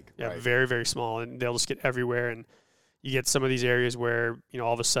big. Yeah, right? very, very small. And they'll just get everywhere. And you get some of these areas where,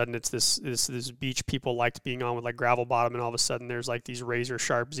 all of a sudden it's this beach people liked being on with like gravel bottom, and all of a sudden there's like these razor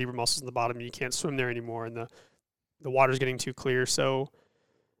sharp zebra mussels in the bottom, and you can't swim there anymore, and the water's getting too clear. So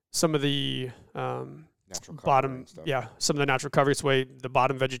some of the Natural cover bottom, and stuff. some of the natural cover, it's way the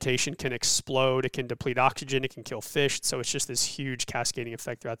bottom vegetation can explode, it can deplete oxygen, it can kill fish. So it's just this huge cascading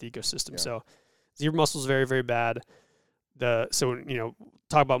effect throughout the ecosystem. Yeah. So zebra mussels very, very bad.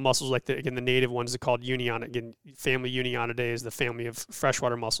 Talk about mussels like the native ones are called Union. Again, family Unionidae is the family of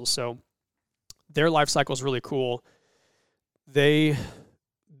freshwater mussels. So their life cycle is really cool. They're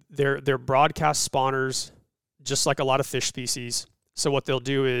broadcast spawners, just like a lot of fish species. So what they'll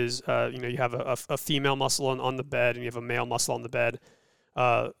do is, you have a female mussel on the bed, and you have a male mussel on the bed.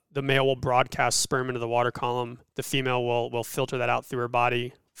 The male will broadcast sperm into the water column. The female will filter that out through her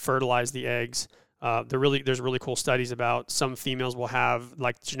body, fertilize the eggs. There's really cool studies about some females will have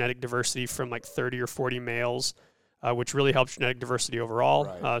like genetic diversity from like 30 or 40 males, which really helps genetic diversity overall.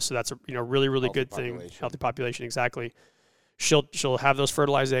 Right. So that's a really Healthy good thing. population. Healthy population, exactly. She'll have those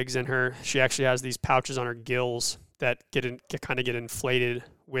fertilized eggs in her. She actually has these pouches on her gills that get inflated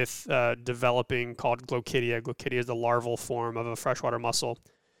with developing, called glochidia. Glochidia is the larval form of a freshwater mussel.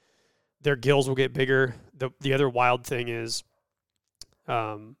 Their gills will get bigger. The other wild thing is,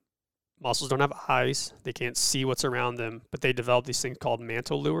 mussels don't have eyes. They can't see what's around them, but they develop these things called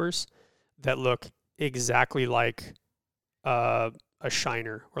mantle lures that look exactly like a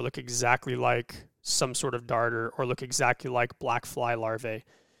shiner, or look exactly like some sort of darter, or look exactly like black fly larvae.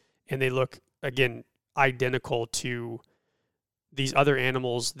 And they look, again, identical to these other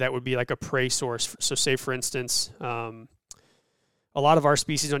animals that would be like a prey source. So say, for instance, a lot of our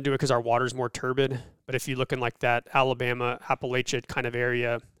species don't do it because our water is more turbid. But if you look in like that Alabama, Appalachia kind of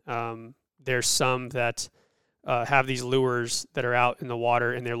area, there's some that have these lures that are out in the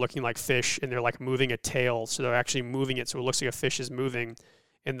water, and they're looking like fish, and they're like moving a tail. So they're actually moving it so it looks like a fish is moving.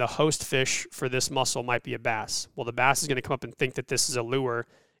 And the host fish for this mussel might be a bass. Well, the bass is going to come up and think that this is a lure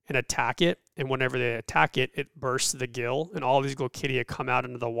and attack it. And whenever they attack it, it bursts the gill, and all these glochidia come out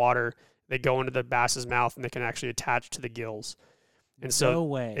into the water. They go into the bass's mouth, and they can actually attach to the gills. And so No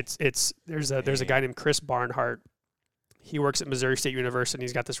way. there's a guy named Chris Barnhart. He works at Missouri State University, and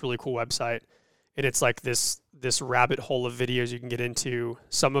he's got this really cool website. And it's like this rabbit hole of videos you can get into.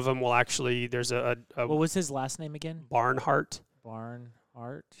 Some of them will actually, there's a What was his last name again? Barnhart.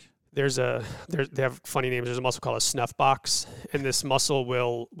 Barnhart. They have funny names. There's a mussel called a snuff box, and this mussel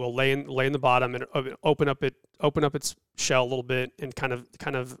will lay in the bottom and open up its shell a little bit and kind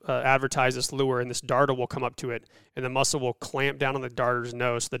of advertise this lure, and this darter will come up to it, and the mussel will clamp down on the darter's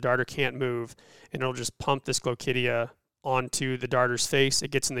nose, so the darter can't move, and it'll just pump this glochidia onto the darter's face.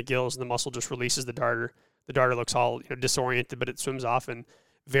 It gets in the gills, and the mussel just releases the darter. The darter looks all disoriented, but it swims off, and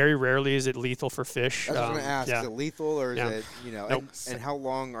very rarely is it lethal for fish. I was going to ask, yeah. is it lethal, or is Yeah. it, Nope. and how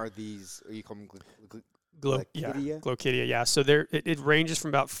long are these, you call them Glochidia? Glochidia, yeah. So it ranges from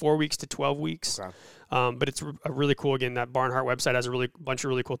about 4 weeks to 12 weeks. Okay. But it's a really cool, again, that Barnhart website has a bunch of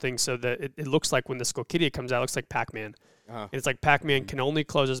really cool things. So that it looks like when this glochidia comes out, it looks like Pac-Man. Uh-huh. And it's like Pac-Man can only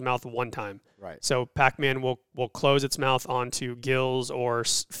close his mouth one time. Right. So Pac-Man will close its mouth onto gills or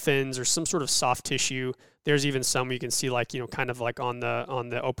fins or some sort of soft tissue. There's even some you can see, like, kind of like on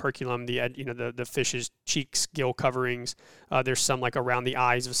the operculum, the fish's cheeks, gill coverings. There's some like around the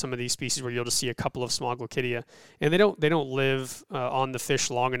eyes of some of these species where you'll just see a couple of small glochidia, and they don't live on the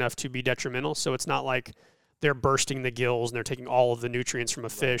fish long enough to be detrimental. So it's not like they're bursting the gills and they're taking all of the nutrients from a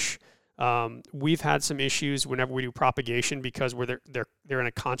fish. We've had some issues whenever we do propagation because they're in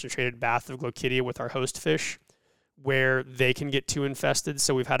a concentrated bath of glochidia with our host fish, where they can get too infested.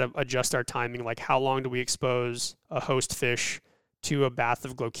 So we've had to adjust our timing. Like, how long do we expose a host fish to a bath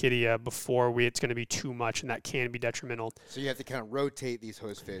of glochidia before it's going to be too much, and that can be detrimental. So you have to kind of rotate these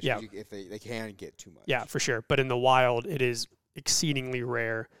host fish if they can get too much. Yeah, for sure. But in the wild, it is exceedingly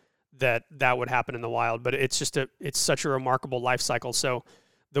rare that would happen in the wild. But it's such a remarkable life cycle. So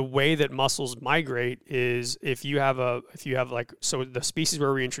the way that mussels migrate is if you have like, so the species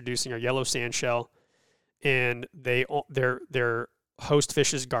we're reintroducing are yellow sand shell, and they're host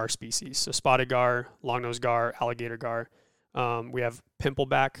fish is gar species. So spotted gar, long-nosed gar, alligator gar. We have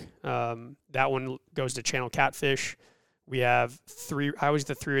pimpleback. That one goes to channel catfish. We have I always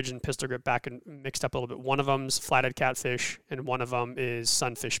get the three-ridge and pistol grip back and mixed up a little bit. One of them's flathead catfish, and one of them is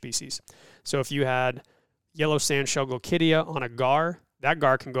sunfish species. So if you had yellow sand shell glochidia on a gar, that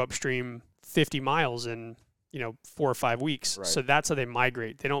gar can go upstream 50 miles in 4 or 5 weeks. Right. So that's how they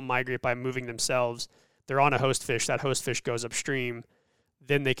migrate. They don't migrate by moving themselves. They're on a host fish. That host fish goes upstream.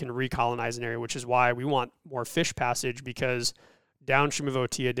 Then they can recolonize an area, which is why we want more fish passage, because downstream of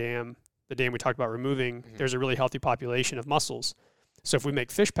Otilla Dam, the dam we talked about removing, there's a really healthy population of mussels. So if we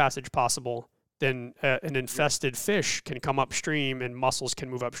make fish passage possible, then an infested fish can come upstream and mussels can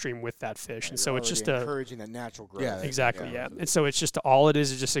move upstream with that fish. And so it's just encouraging that natural growth. Yeah, exactly, yeah. And so it's just all it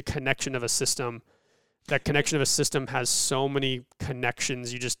is just a connection of a system. That connection of a system has so many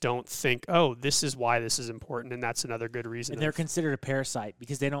connections, you just don't think, oh, this is why this is important, and that's another good reason. And they're considered a parasite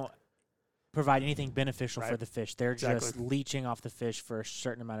because they don't provide anything beneficial Right. for the fish. They're Exactly. just leeching off the fish for a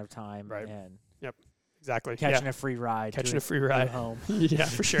certain amount of time Right. and exactly catching a free ride. Catching to a free go ride. home. Yeah,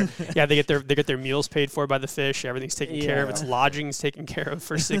 for sure. Yeah, they get their meals paid for by the fish. Everything's taken care of. Its lodging's taken care of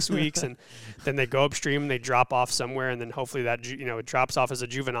for 6 weeks, and then they go upstream and they drop off somewhere, and then hopefully that it drops off as a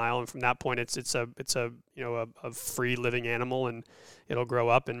juvenile, and from that point it's a free living animal, and it'll grow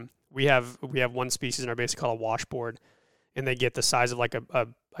up. And we have one species in our base called a washboard, and they get the size of like a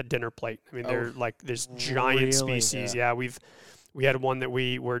dinner plate. I mean, they're like this giant Really? species. Yeah, we had one that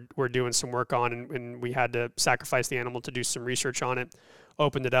we were doing some work on, and we had to sacrifice the animal to do some research on it.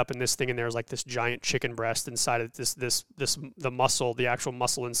 Opened it up, and this thing in there was like this giant chicken breast inside of the muscle, the actual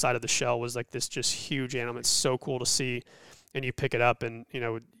muscle inside of the shell was like this just huge animal. It's so cool to see, and you pick it up, and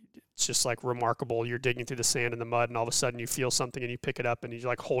it's just like remarkable. You're digging through the sand and the mud, and all of a sudden you feel something, and you pick it up, and you're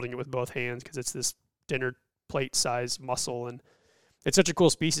like holding it with both hands because it's this dinner plate size mussel, and it's such a cool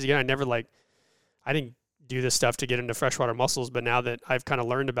species. Again, I didn't do this stuff to get into freshwater mussels, but now that I've kind of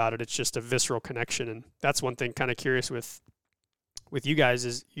learned about it, it's just a visceral connection. And that's one thing kind of curious with you guys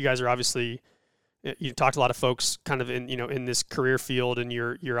is you guys are obviously, you talked to a lot of folks kind of in this career field, and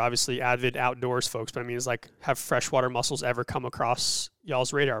you're obviously avid outdoors folks, but I mean, it's like, have freshwater mussels ever come across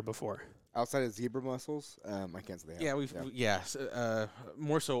y'all's radar before? Outside of zebra mussels, I can't say they have. Yeah,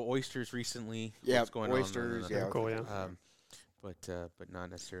 more so oysters recently. Yeah, what's going oysters, on. yeah. Cool, yeah. But not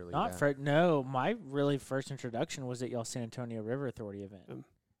necessarily. Not for no. My really first introduction was at y'all San Antonio River Authority event.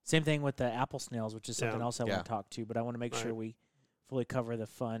 Same thing with the apple snails, which is something Yeah. else I want to talk to. But I want to make sure Right. we fully cover the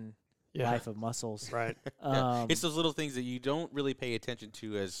fun Yeah. life of mussels. Right. Yeah. It's those little things that you don't really pay attention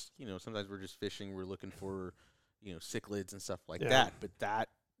to, as sometimes we're just fishing, we're looking for cichlids and stuff like Yeah. that. But that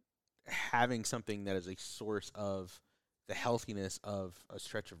having something that is a source of the healthiness of a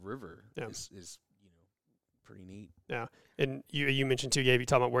stretch of river Yeah. is pretty neat. Yeah, and you mentioned too, Gabe, you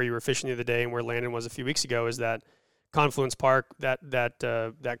talking about where you were fishing the other day and where Landon was a few weeks ago. Is that Confluence Park,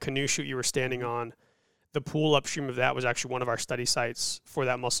 that canoe chute you were standing on? The pool upstream of that was actually one of our study sites for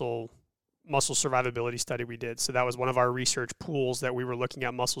that mussel survivability study we did. So that was one of our research pools that we were looking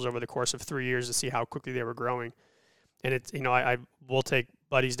at mussels over the course of 3 years to see how quickly they were growing. And it's I will take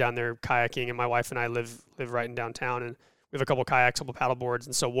buddies down there kayaking, and my wife and I live right in downtown, and we have a couple kayaks, a couple paddle boards,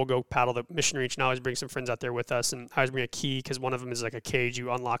 and so we'll go paddle the Mission Reach, and I always bring some friends out there with us, and I always bring a key because one of them is like a cage.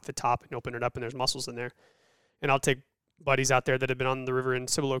 You unlock the top and open it up, and there's mussels in there. And I'll take buddies out there that have been on the river in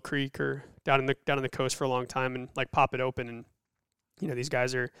Cibolo Creek or down in the coast for a long time, and like pop it open, and these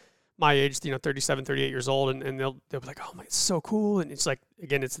guys are my age, 37, 38 years old, and they'll be like, oh my, it's so cool. And it's like,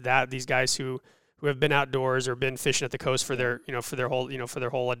 again, it's these guys who have been outdoors or been fishing at the coast for their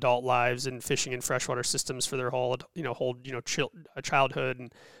whole adult lives, and fishing in freshwater systems for their whole childhood,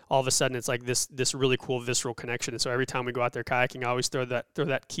 and all of a sudden it's like this really cool visceral connection. And so every time we go out there kayaking, I always throw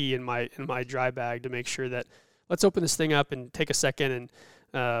that key in my dry bag to make sure that let's open this thing up and take a second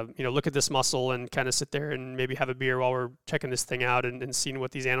and look at this mussel and kind of sit there and maybe have a beer while we're checking this thing out and seeing what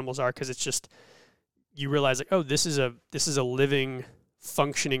these animals are, because it's just, you realize like, oh, this is a living,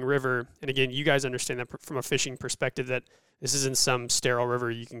 functioning river. And again, you guys understand that from a fishing perspective, that this isn't some sterile river.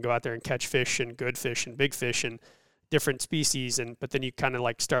 You can go out there and catch fish and good fish and big fish and different species, but then you kind of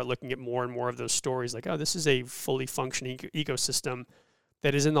like start looking at more and more of those stories like, oh, this is a fully functioning ecosystem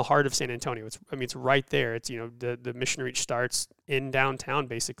that is in the heart of San Antonio. It's right there. It's the Mission Reach starts in downtown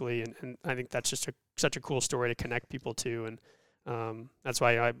basically, and I think that's just such a cool story to connect people to. And that's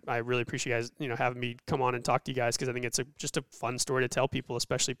why I really appreciate you guys, having me come on and talk to you guys, because I think it's just a fun story to tell people,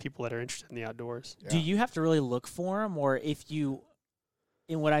 especially people that are interested in the outdoors. Do you have to really look for them, or if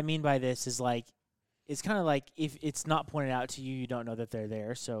and what I mean by this is like, it's kind of like if it's not pointed out to you, you don't know that they're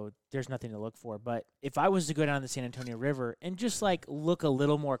there, so there's nothing to look for. But if I was to go down the San Antonio River and just like look a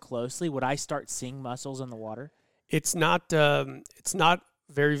little more closely, would I start seeing mussels in the water? It's not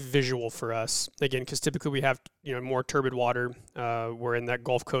very visual for us, again, because typically we have more turbid water. We're in that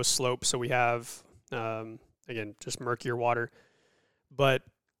Gulf Coast slope, so we have again just murkier water. But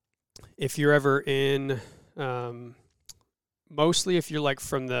if you're ever in mostly if you're like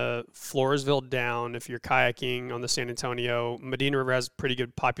from the Floresville down, if you're kayaking on the San Antonio, Medina River has pretty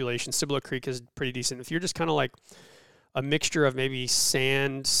good population. Cibolo Creek is pretty decent. If you're just kind of like a mixture of maybe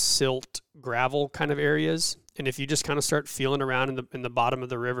sand, silt, gravel kind of areas, and if you just kind of start feeling around in the bottom of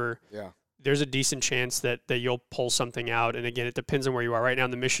the river, there's a decent chance that you'll pull something out. And again, it depends on where you are. Right now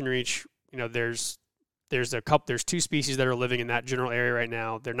in the Mission Reach, there's two species that are living in that general area right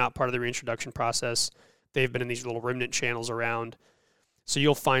now. They're not part of the reintroduction process. They've been in these little remnant channels around. So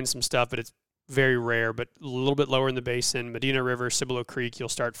you'll find some stuff, but it's very rare. But a little bit lower in the basin, Medina River, Cibolo Creek, you'll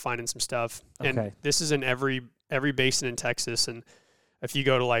start finding some stuff. Okay. And this is in every basin in Texas. And if you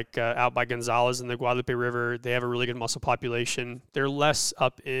go to like out by Gonzales and the Guadalupe River, they have a really good mussel population. They're less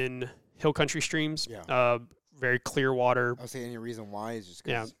up in hill country streams. Very clear water. I'll say any reason why is just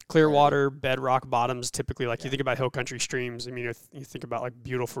 'cause clear water, bedrock bottoms. Typically, like you think about hill country streams. I mean, you think about like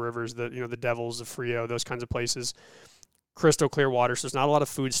beautiful rivers, the Devils, the Frio, those kinds of places. Crystal clear water, so there's not a lot of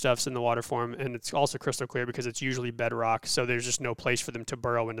foodstuffs in the water form, and it's also crystal clear because it's usually bedrock. So there's just no place for them to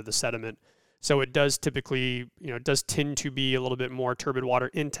burrow into the sediment. So it does typically, it does tend to be a little bit more turbid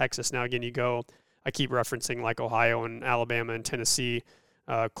water in Texas. Now again, I keep referencing like Ohio and Alabama and Tennessee.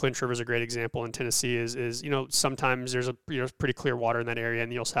 Clinch River is a great example in Tennessee is sometimes there's a pretty clear water in that area,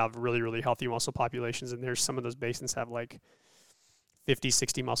 and you'll have really, really healthy mussel populations. And there's some of those basins have like 50,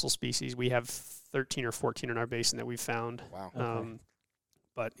 60 mussel species. We have 13 or 14 in our basin that we've found. Wow. Okay.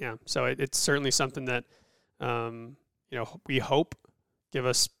 But yeah, so it's certainly something that, we hope, give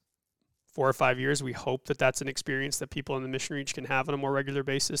us 4 or 5 years. We hope that that's an experience that people in the Mission Reach can have on a more regular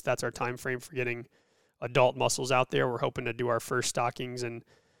basis. That's our time frame for getting adult mussels out there. We're hoping to do our first stockings in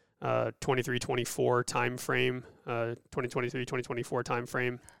 23-24 time frame, 2023-2024 time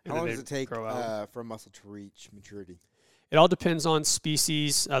frame. How long does it take for a mussel to reach maturity? It all depends on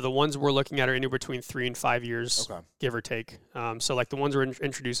species. The ones we're looking at are anywhere between 3 and 5 years, give or take. So like the ones we're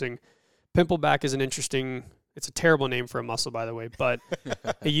introducing, pimpleback is it's a terrible name for a mussel, by the way, but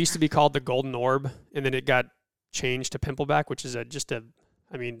it used to be called the golden orb, and then it got changed to pimpleback, which is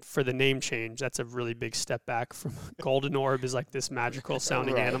for the name change, that's a really big step back from golden orb is like this magical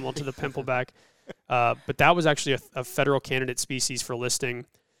sounding animal to the pimpleback. But that was actually a federal candidate species for listing.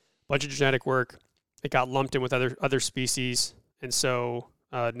 Bunch of genetic work. It got lumped in with other species, and so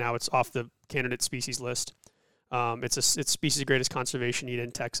now it's off the candidate species list. It's species of greatest conservation need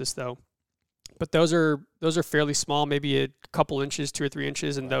in Texas, though. But those are fairly small, maybe a couple inches, 2 or 3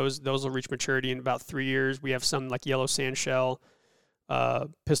 inches, and those will reach maturity in about 3 years. We have some like yellow sand shell.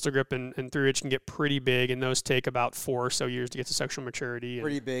 Pistol grip and three ridge can get pretty big, and those take about 4 or so years to get to sexual maturity.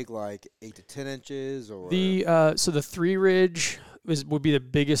 Pretty big, like 8 to 10 inches, or so the three ridge would be the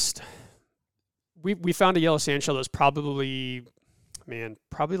biggest. We found a yellow sand shell that was probably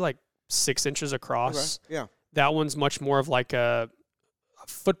like 6 inches across. Okay. Yeah, that one's much more of like a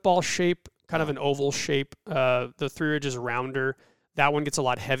football shape, kind of an oval shape. The three ridge is rounder. That one gets a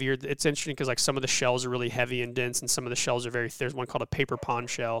lot heavier. It's interesting because like some of the shells are really heavy and dense, and some of the shells are there's one called a paper pond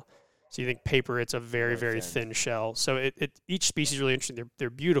shell. So you think paper, it's a very, very thin shell. So each species is really interesting. They're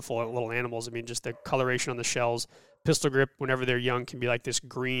beautiful little animals. I mean, just the coloration on the shells. Pistol grip, whenever they're young, can be like this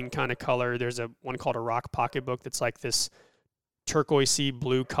green kind of color. There's one called a rock pocketbook that's like this turquoisey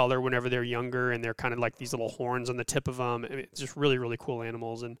blue color whenever they're younger, and they're kind of like these little horns on the tip of them. I mean, it's just really, really cool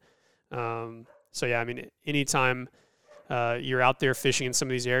animals. And so, yeah, I mean, anytime you're out there fishing in some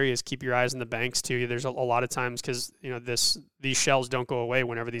of these areas, keep your eyes on the banks too. There's a lot of times because these shells don't go away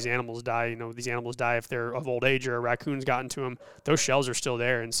whenever these animals die. These animals die if they're of old age or a raccoon's gotten to them. Those shells are still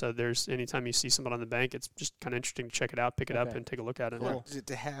there, and so anytime you see someone on the bank, it's just kind of interesting to check it out, pick it up, and take a look at it. Cool.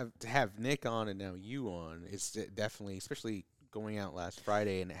 To have Nick on and now you on, it's definitely, especially going out last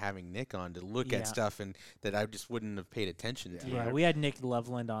Friday and having Nick on to look at stuff and that I just wouldn't have paid attention to. Yeah, we had Nick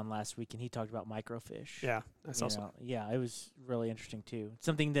Loveland on last week, and he talked about microfish. Yeah, that's awesome. Yeah, it was really interesting too. It's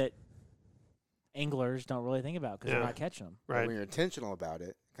something that anglers don't really think about because they're not catching them. Right. But when you're intentional about it,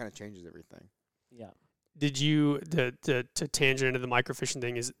 it kind of changes everything. Yeah. Did you to tangent into the microfishing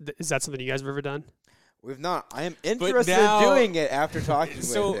thing? Is that something you guys have ever done? We've not. I am interested in doing it after talking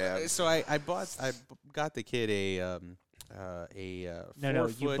with him. So I got the kid No, 4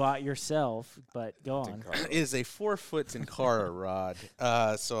 you foot. bought yourself, but go on. It is a 4 foot Tenkara rod.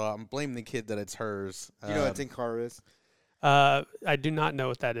 So I'm blaming the kid that it's hers. Do you know what Tenkara is? I do not know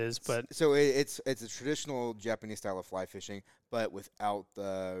what that is, but So it's a traditional Japanese style of fly fishing, but without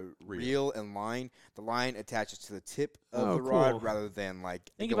the reel and line. The line attaches to the tip of Oh, the rod cool. rather than like.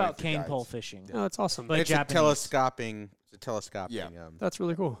 Think going about for cane guides. pole fishing. oh, that's awesome. But it's Japanese. a telescoping. It's a telescoping. Yeah. That's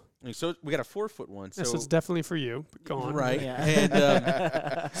really cool. So we got a 4 foot one. So Yes, it's definitely for you. But go on. right. Yeah.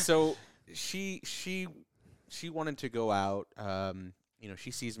 And so she wanted to go out.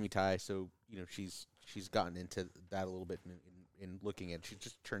 She sees me tie, so she's gotten into that a little bit in looking at. She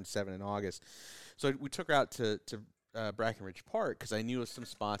just turned 7 in August, so we took her out to Brackenridge Park because I knew some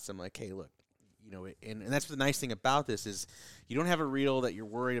spots. I'm like, hey, look, and that's the nice thing about this is you don't have a reel that you're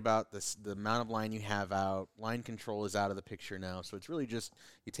worried about the amount of line you have out. Line control is out of the picture now, so it's really just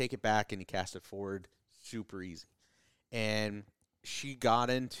you take it back and you cast it forward, super easy. And she got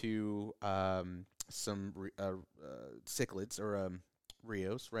into some cichlids or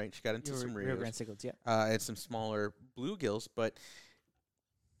Rios, right? She got into some Rio Rios. Grande cichlids, yeah. And some smaller bluegills, but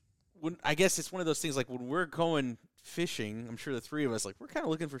I guess it's one of those things like when we're going fishing, I'm sure the three of us we're kind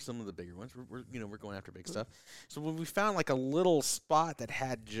of looking for some of the bigger ones. We're going after big stuff. So when we found like a little spot that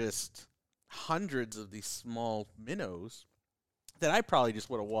had just hundreds of these small minnows that I probably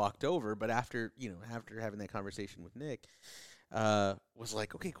just would have walked over, but after having that conversation with Nick, was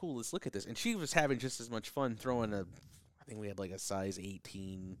like, okay, cool, let's look at this. And she was having just as much fun throwing I think we had like a size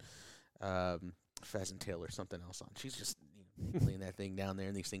 18 pheasant tail or something else on. She's just laying that thing down there,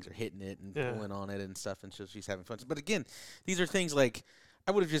 and these things are hitting it and pulling on it and stuff, and so she's having fun. But again, these are things like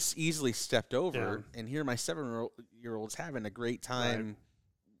I would have just easily stepped over, and here my 7-year-old's having a great time. Right.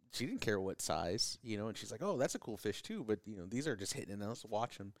 She didn't care what size, and she's like, oh, that's a cool fish too, but these are just hitting it, and let's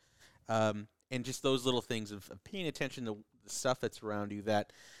watch them. And just those little things of paying attention to the stuff that's around you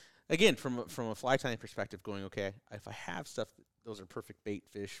that, again, from a fly tying perspective, going, okay, if I have stuff, those are perfect bait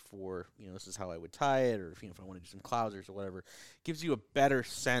fish for, this is how I would tie it, or if I want to do some clousers or whatever, gives you a better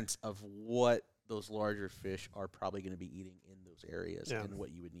sense of what those larger fish are probably going to be eating in those areas and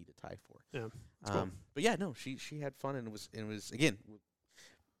what you would need to tie for. Yeah. Cool. But yeah, no, she had fun, and it was again,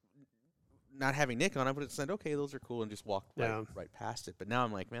 not having Nick on, I would have said, okay, those are cool, and just walked right past it. But now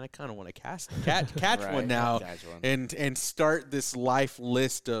I'm like, man, I kind of want to catch Right, one now, catch one. and start this life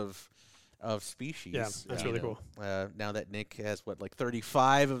list of species. Yeah, that's really cool. Now that Nick has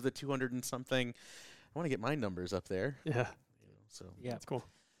 35 of the 200 and something, I want to get my numbers up there. Yeah. So Yeah. That's cool.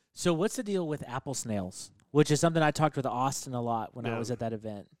 So what's the deal with apple snails, which is something I talked with Austin a lot when I was at that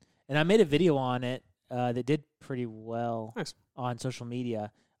event. And I made a video on it that did pretty well on social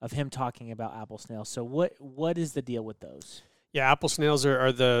media of him talking about apple snails. So what is the deal with those? Yeah, apple snails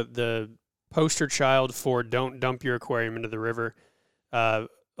are the poster child for don't dump your aquarium into the river. A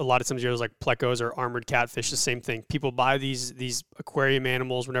lot of times, like plecos or armored catfish, the same thing. People buy these aquarium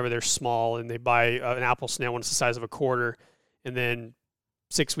animals whenever they're small, and they buy an apple snail when it's the size of a quarter, and then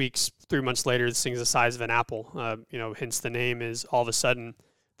 6 weeks, 3 months later, this thing's the size of an apple. Hence the name is all of a sudden,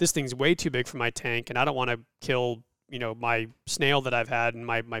 this thing's way too big for my tank, and I don't want to kill my snail that I've had and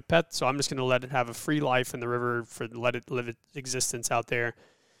my pet, so I'm just going to let it have a free life in the river, let it live its existence out there.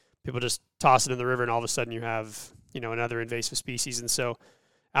 People just toss it in the river, and all of a sudden you have, another invasive species. And so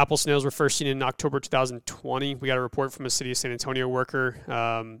apple snails were first seen in October 2020. We got a report from a City of San Antonio worker.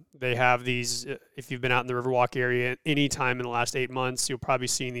 They have these, if you've been out in the Riverwalk area any time in the last 8 months, you'll probably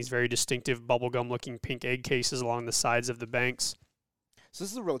seen these very distinctive bubblegum-looking pink egg cases along the sides of the banks. So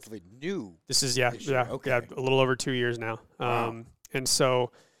this is a relatively new. This is issue. Okay. a little over 2 years now. Wow. And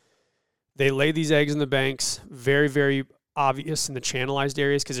so they lay these eggs in the banks, very, very obvious in the channelized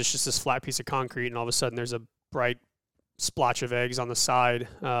areas because it's just this flat piece of concrete, and all of a sudden there's a bright splotch of eggs on the side,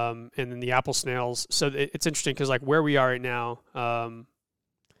 and then the apple snails. So it's interesting because where we are right now,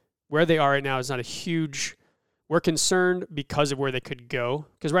 where they are right now is not a huge. We're concerned because of where they could go.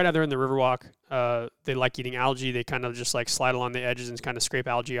 Because right now they're in the Riverwalk. They like eating algae. They kind of just slide along the edges and kind of scrape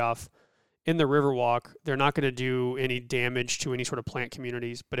algae off. In the Riverwalk, they're not going to do any damage to any sort of plant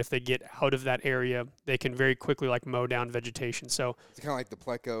communities. But if they get out of that area, they can very quickly mow down vegetation. So It's kind of like the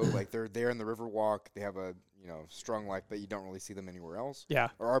pleco. They're there in the Riverwalk. They have a strong life, but you don't really see them anywhere else. yeah,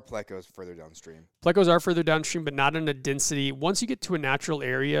 Or are plecos further downstream? plecos are further downstream, but not in a density. Once you get to a natural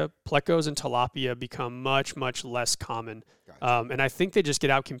area, plecos and tilapia become much, much less common. Gotcha. And I think they just get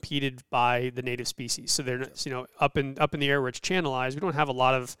out competed by the native species. So they're up in the air where it's channelized. We don't have a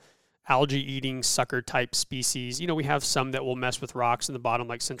lot of algae-eating sucker-type species. You know, we have some that will mess with rocks in the bottom,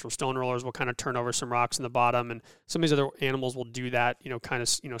 like central stone rollers will kind of turn over some rocks in the bottom, and some of these other animals will do that, you know, kind of,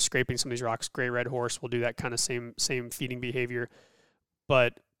 you know, scraping some of these rocks. Gray red horse will do that kind of same feeding behavior.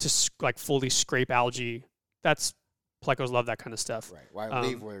 But to like fully scrape algae, that's plecos love that kind of stuff. Right. Why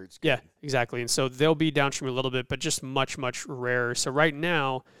leave where it's good? Yeah, exactly. And so they'll be downstream a little bit, but just much, much rarer. So right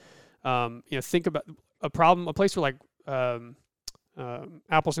now, you know, think about a place where like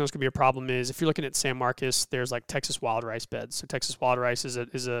apple snails could be a problem is if you're looking at San Marcos, there's like Texas wild rice beds. So Texas wild rice is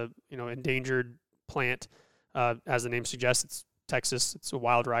a you know, endangered plant. As the name suggests, it's Texas. It's a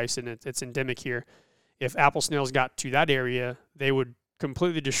wild rice, and it's endemic here. If apple snails got to that area, they would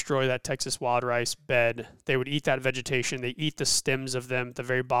completely destroy that Texas wild rice bed. They would eat that vegetation. They eat the stems of them at the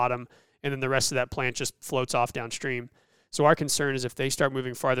very bottom, and then the rest of that plant just floats off downstream. So our concern is if they start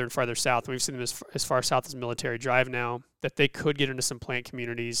moving farther and farther south, we've seen them as far south as Military Drive now, that they could get into some plant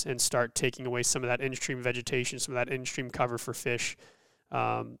communities and start taking away some of that in-stream vegetation, some of that in-stream cover for fish.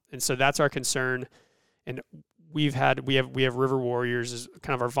 And so that's our concern. And we have River Warriors as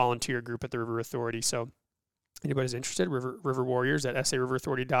kind of our volunteer group at the River Authority. So anybody's interested, River Warriors at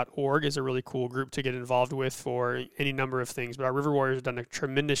sariverauthority.org is a really cool group to get involved with for any number of things. But our River Warriors have done a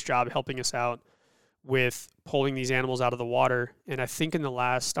tremendous job helping us out with pulling these animals out of the water. And I think in the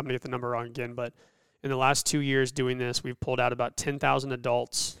last, I'm going to get the number wrong again, but in the last 2 years doing this, we've pulled out about 10,000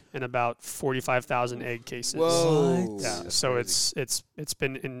 adults and about 45,000 egg cases. Whoa. Yeah. So it's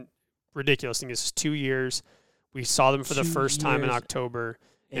been ridiculous. I think it's 2 years. We saw them for the 2 time in years, October,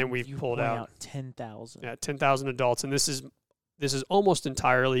 and we've you pulled point out 10,000. Yeah, 10,000 adults. And this is almost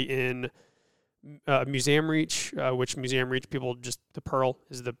entirely in Museum Reach, which Museum Reach people just, the Pearl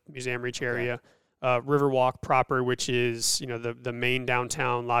is the Museum Reach area. Riverwalk proper, which is, you know, the main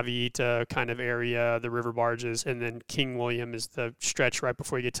downtown La Villita kind of area, the river barges, and then King William is the stretch right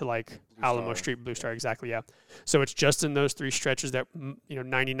before you get to like Alamo Street, Blue Star, exactly, yeah. So it's just in those three stretches that, you know,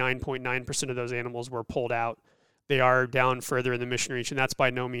 99.9% of those animals were pulled out. They are down further in the Mission Reach, and that's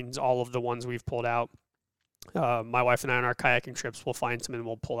by no means all of the ones we've pulled out. My wife and I on our kayaking trips will find some and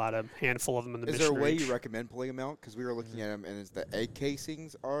we'll pull out a handful of them in the Mission Reach. Is there a way you recommend pulling them out? Because we were looking at them, and the egg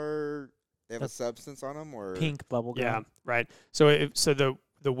casings they have a substance on them, or Pink bubble gum. Yeah, right. So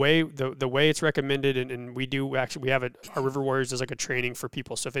the way it's recommended, and we do actually, we have our River Warriors is like a training for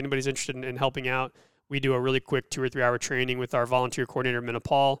people. So if anybody's interested in helping out, we do a really quick 2 or 3 hour training with our volunteer coordinator, Minna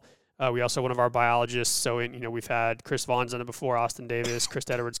Paul. We also have one of our biologists. So, you know, we've had Chris Vaughn's done it before, Austin Davis, Chris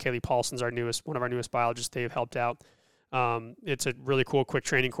Edwards, Kaylee Paulson's one of our newest biologists. They've helped out. It's a really cool, quick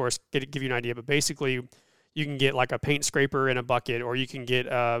training course. Give you an idea, but basically, you can get like a paint scraper in a bucket, or you can get,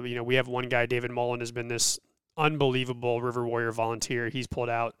 you know, we have one guy, David Mullen, has been this unbelievable River Warrior volunteer. He's pulled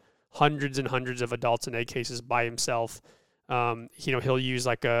out hundreds and hundreds of adults in egg cases by himself. You know, he'll use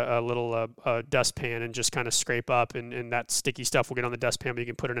like a little dustpan and just kind of scrape up, and that sticky stuff will get on the dustpan, but you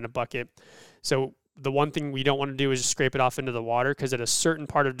can put it in a bucket. So the one thing we don't want to do is just scrape it off into the water, because at a certain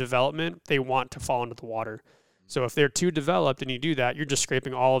part of development, they want to fall into the water. So if they're too developed and you do that, you're just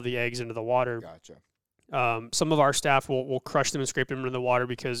scraping all of the eggs into the water. Gotcha. Some of our staff will crush them and scrape them into the water,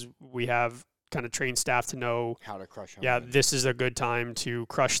 because we have kind of trained staff to know how to crush them. Yeah, this is a good time to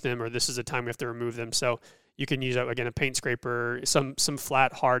crush them, or this is a time we have to remove them. So you can use, again, a paint scraper, some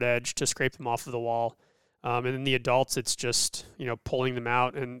flat, hard edge to scrape them off of the wall. And then the adults, it's just, you know, pulling them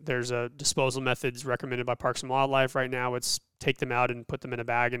out. And there's a disposal methods recommended by Parks and Wildlife right now. It's take them out and put them in a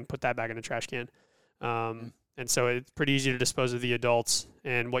bag and put that bag in a trash can. And so it's pretty easy to dispose of the adults.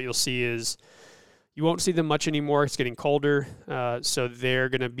 And what you'll see is you won't see them much anymore. It's getting colder. So they're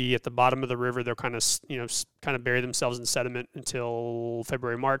going to be at the bottom of the river. They'll kind of bury themselves in sediment until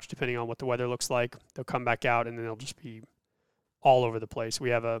February, March, depending on what the weather looks like. They'll come back out, and then they'll just be all over the place. We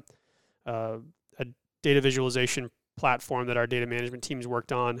have a data visualization platform that our data management teams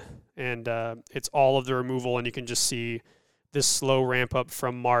worked on, and it's all of the removal, and you can just see this slow ramp up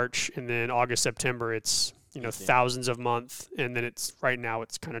from March, and then August, September, it's, you know, thousands of month, and then right now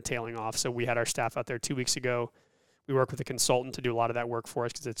it's kind of tailing off. So we had our staff out there 2 weeks ago. We work with a consultant to do a lot of that work for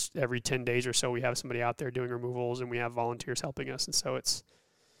us, because it's every 10 days or so we have somebody out there doing removals, and we have volunteers helping us. And so it's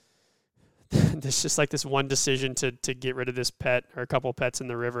just like this one decision to get rid of this pet or a couple pets in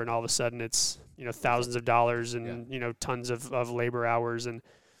the river, and all of a sudden it's, you know, thousands of dollars and, you know, tons of labor hours. And,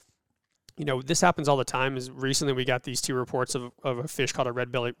 you know, this happens all the time. Is recently we got these 2 reports of a fish called a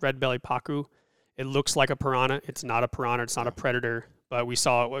red belly pacu. It looks like a piranha. It's not a piranha. It's not a predator. But we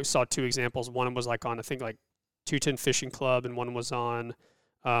saw 2 examples. One was like on, I think, like 210 Fishing Club, and one was on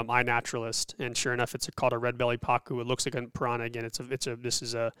iNaturalist. And sure enough, it's called a red belly pacu. It looks like a piranha. Again, this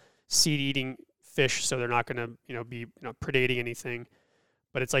is a seed eating fish, so they're not going to, you know, be, you know, predating anything.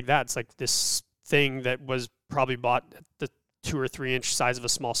 But it's like that. It's like this thing that was probably bought at the 2 or 3 inch size of a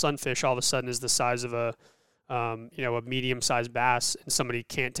small sunfish all of a sudden is the size of a medium sized bass, and somebody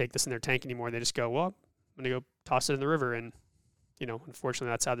can't take this in their tank anymore. They just go, well, I'm going to go toss it in the river. And,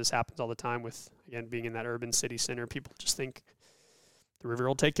 unfortunately that's how this happens all the time with, again, being in that urban city center. People just think the river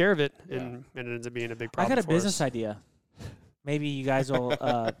will take care of it, and it ends up being a big I problem. got a for business us. idea. Maybe you guys will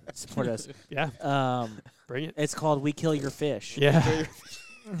support us. Yeah, bring it. It's called We Kill Your Fish. Yeah.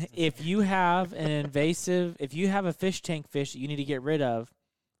 If you have if you have a fish tank fish that you need to get rid of,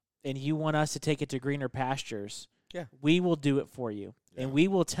 and you want us to take it to greener pastures, we will do it for you. And we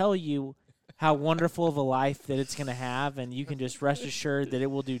will tell you how wonderful of a life that it's going to have, and you can just rest assured that it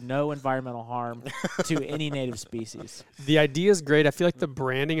will do no environmental harm to any native species. The idea is great. I feel like the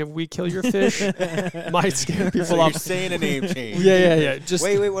branding of We Kill Your Fish might scare people So you're off. saying a name change. Yeah. Just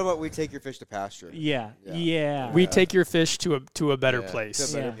Wait, what about we take your fish to pasture? Yeah. we take your fish to a better Yeah.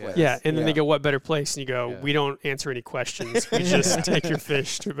 place. To a better Yeah. place. Yeah, and then they Yeah. go, what better place? And you go, Yeah. we don't answer any questions. We just take your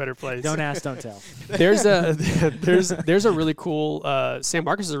fish to a better place. Don't ask, don't tell. There's a really cool San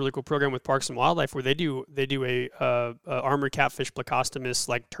Marcos is a really cool program with Parks and Wildlife where they do a armored catfish plecostomus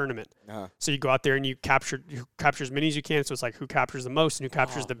like tournament. Uh-huh. So you go out there and you capture as many as you can. So it's like who captures the most and who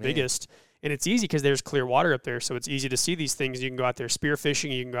captures the biggest. And it's easy because there's clear water up there, so it's easy to see these things. You can go out there spear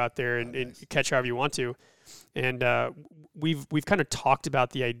fishing. You can go out there and catch however you want to. And we've kind of talked about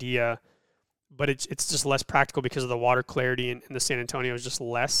the idea, but it's just less practical because of the water clarity in the San Antonio is just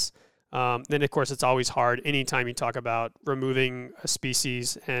less. Then, of course, it's always hard anytime you talk about removing a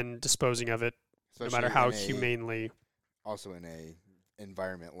species and disposing of it, no matter Especially how in a- humanely. Also in a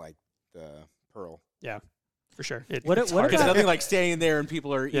environment like the Pearl. For sure. What it's about- hard. It's nothing like standing there and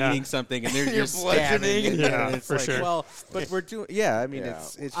people are Yeah. eating something and they're You're just scanning. bludgeoning. Yeah, and it's for like, sure. Well, but we're doing. Yeah, I mean, Yeah.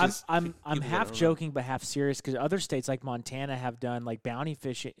 it's I'm just. I'm people that half don't know. joking but half serious because other states like Montana have done like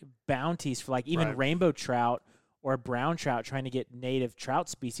bounties for like even Right. rainbow trout or brown trout trying to get native trout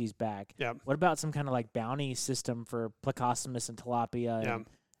species back. Yeah. What about some kind of like bounty system for plecostomus and tilapia Yeah.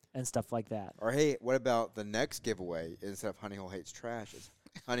 and stuff like that? Or hey, what about the next giveaway? Instead of Honey Hole Hates Trash, it's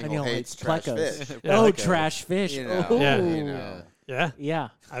Honey Honey Hole Hole Hates Hates Trash Plecos. Fish. Yeah, Oh, like trash fish. you know, Ooh. Yeah. you know. Yeah. Yeah.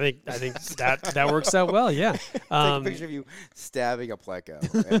 I think that works out well. Yeah. Take a picture of you stabbing a pleco.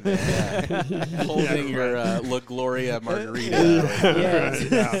 And then, Holding your La Gloria margarita. Yes.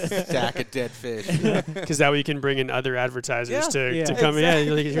 Yeah. Stack of dead fish. Because that way you can bring in other advertisers to Yeah. come in. Yeah,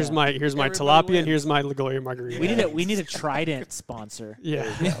 you're like, here's Yeah. my Everybody tilapia wins. and here's my La Gloria margarita. We need a Trident sponsor. Yeah,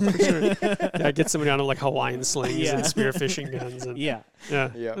 for sure. Yeah, get somebody on like Hawaiian slings Yeah. and spear fishing guns. And, Yeah.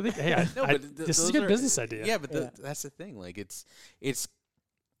 Yeah. I think, hey, No, but this is a those good are- business idea. Yeah, but Yeah. that's the thing. Like it's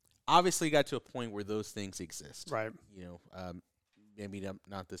obviously got to a point where those things exist. Right. Maybe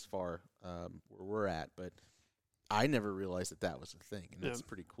not this far where we're at, but I never realized that was a thing, and Yeah. it's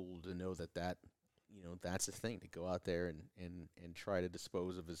pretty cool to know that that's a thing to go out there and try to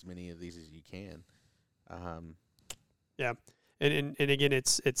dispose of as many of these as you can. Yeah, and again,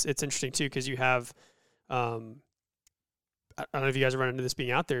 it's interesting too because you have, I don't know if you guys have run into this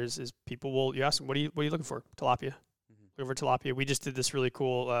being out there. Is people you ask them what are you looking for? Tilapia. Looking for tilapia. We just did this really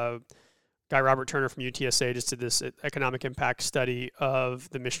cool. Guy Robert Turner from UTSA just did this economic impact study of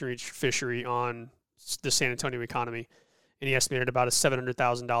the Mission Reach fishery on the San Antonio economy, and he estimated about a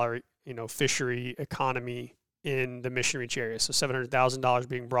 $700,000 fishery economy in the Mission Reach area. So $700,000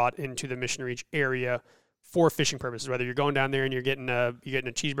 being brought into the Mission Reach area for fishing purposes. Whether you're going down there and you're getting a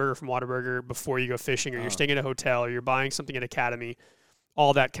cheeseburger from Whataburger before you go fishing, or you're staying at a hotel, or you're buying something at Academy,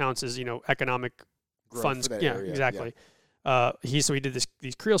 all that counts as economic Growth funds. for that Yeah, area, exactly. He did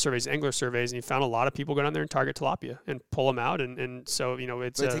these creel surveys, angler surveys, and he found a lot of people go down there and target tilapia and pull them out, and so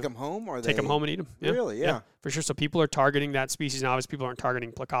it's Do they take them home or take them home and eat them. Yeah. Really? Yeah. For sure. So people are targeting that species now. Obviously, people aren't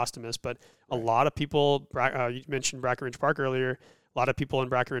targeting plecostomus, but a lot of people. You mentioned Brackenridge Park earlier. A lot of people in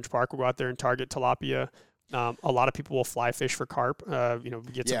Brackenridge Park will go out there and target tilapia. A lot of people will fly fish for carp.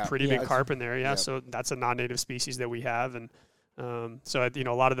 Get some pretty big carp in there. Yeah. So that's a non-native species that we have, and so a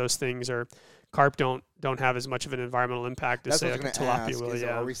lot of those things are. Carp don't have as much of an environmental impact as That's say what I like was a going to tilapia ask. will. Is,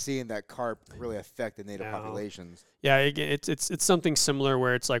 Yeah. Are we seeing that carp really affect the native No. populations? Yeah, again, it's something similar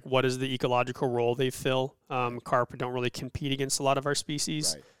where it's like, what is the ecological role they fill? Carp don't really compete against a lot of our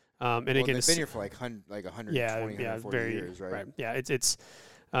species. Right. And Well, again, they've it's been here for like 120, 140 very years, right? Yeah, it's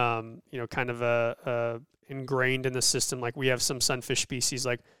kind of ingrained in the system. Like we have some sunfish species,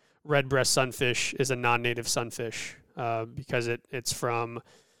 like red breast sunfish is a non-native sunfish because it's from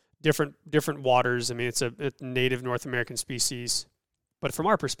different waters. I mean, it's a native North American species, but from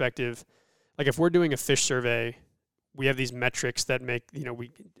our perspective, like if we're doing a fish survey, we have these metrics that make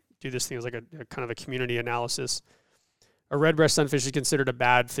we do this thing as like a kind of a community analysis. a red breast sunfish is considered a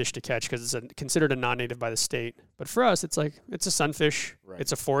bad fish to catch because it's considered a non-native by the state. But for us, it's like it's a sunfish. Right.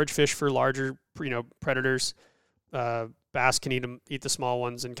 It's a forage fish for larger, predators. Bass can eat the small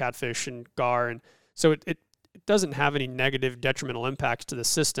ones, and catfish and gar, and so it doesn't have any negative detrimental impacts to the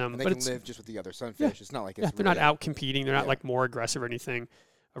system. And they but can live just with the other sunfish. It's not like it's they're not really- out competing. They're not like more aggressive or anything.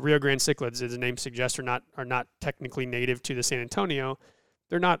 Rio Grande cichlids, as the name suggests, are not technically native to the San Antonio.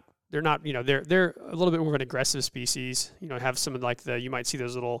 They're not. They're a little bit more of an aggressive species. Have some of like you might see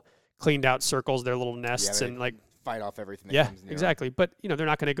those little cleaned out circles, their little nests, they and like fight off everything that yeah, comes near 'em. exactly. But they're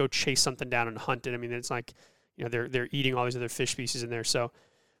not going to go chase something down and hunt it. I mean, it's like they're eating all these other fish species in there. So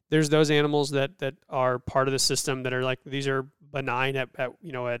there's those animals that are part of the system that are like these are benign at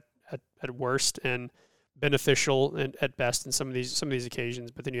worst and beneficial at best in some of these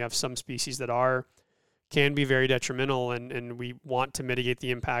occasions. But then you have some species that can be very detrimental, and we want to mitigate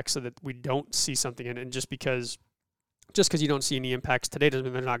the impacts so that we don't see something. And just because you don't see any impacts today doesn't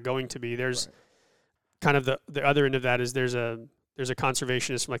mean they're not going to be. There's kind of the other end of that is there's a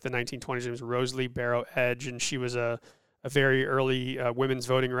conservationist from like the 1920s. It was Rosalie Barrow Edge, and she was a very early women's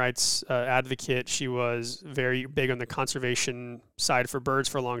voting rights advocate. She was very big on the conservation side for birds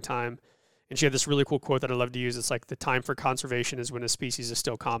for a long time. And she had this really cool quote that I love to use. It's like the time for conservation is when a species is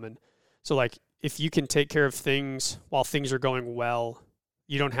still common. So like if you can take care of things while things are going well,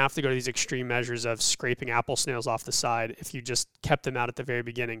 you don't have to go to these extreme measures of scraping apple snails off the side if you just kept them out at the very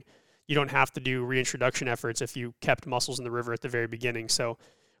beginning. You don't have to do reintroduction efforts if you kept mussels in the river at the very beginning. So,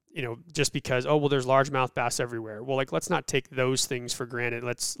 just because, there's largemouth bass everywhere. Well, like, let's not take those things for granted.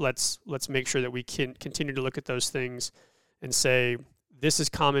 Let's make sure that we can continue to look at those things and say, this is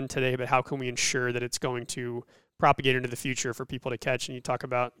common today, but how can we ensure that it's going to propagate into the future for people to catch? And you talk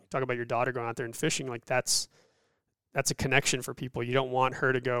about your daughter going out there and fishing, like that's a connection for people. You don't want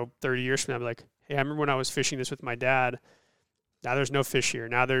her to go 30 years from now, be like, hey, I remember when I was fishing this with my dad. Now there's no fish here.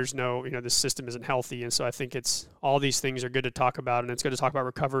 Now there's no, this system isn't healthy. And so I think all these things are good to talk about, and it's good to talk about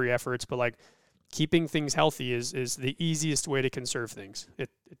recovery efforts, but like keeping things healthy is the easiest way to conserve things. It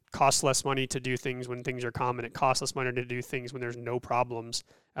costs less money to do things when things are common. It costs less money to do things when there's no problems,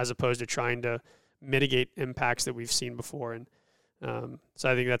 as opposed to trying to mitigate impacts that we've seen before. And so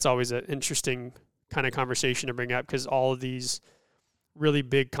I think that's always an interesting kind of conversation to bring up, because all of these really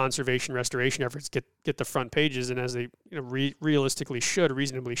big conservation restoration efforts get the front pages, and as they realistically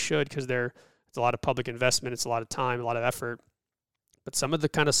reasonably should, because it's a lot of public investment, it's a lot of time, a lot of effort. But some of the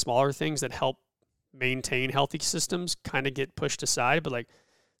kind of smaller things that help maintain healthy systems kind of get pushed aside. But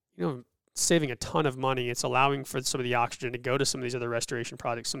saving a ton of money, it's allowing for some of the oxygen to go to some of these other restoration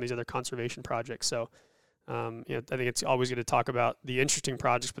projects, some of these other conservation projects. So I think it's always good to talk about the interesting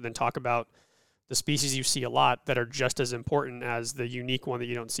projects, but then talk about the species you see a lot that are just as important as the unique one that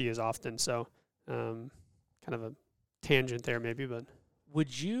you don't see as often. So kind of a tangent there maybe, but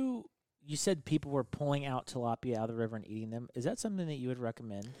you said people were pulling out tilapia out of the river and eating them. Is that something that you would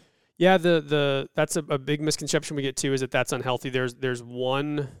recommend? Yeah, that's a big misconception we get too, is that that's unhealthy.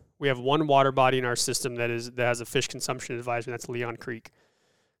 We have one water body in our system that has a fish consumption advisory, and that's Leon Creek.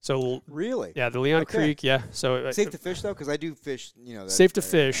 So really, yeah, the Leon Okay. Creek, yeah. So safe to fish though, because I do fish. Safe to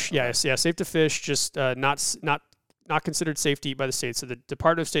fish, yes, yeah, safe to fish. Just not considered safe to eat by the state. So the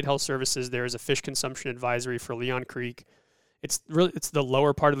Department of State Health Services, there is a fish consumption advisory for Leon Creek. It's the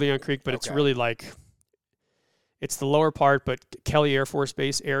lower part of Leon Creek, but it's really like it's the lower part, but Kelly Air Force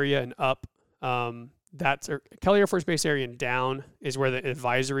Base area and up. Kelly Air Force Base area and down is where the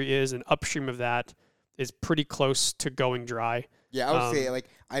advisory is, and upstream of that is pretty close to going dry. Yeah, I would say like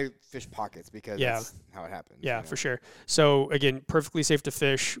I fish pockets because that's how it happens. Yeah, for sure. So again, perfectly safe to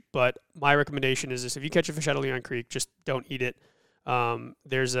fish, but my recommendation is this: if you catch a fish out of Leon Creek, just don't eat it.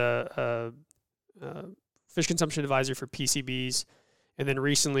 There's a fish consumption advisory for PCBs, and then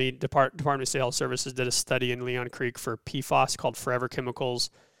recently Department of State Health Services did a study in Leon Creek for PFAS called Forever Chemicals.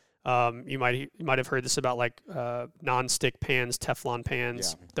 You might have heard this about like non-stick pans, Teflon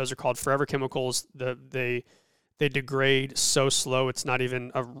pans. Yeah. Those are called Forever Chemicals. They degrade so slow, it's not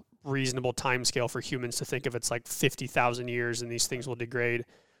even a reasonable time scale for humans to think of. It's like 50,000 years and these things will degrade.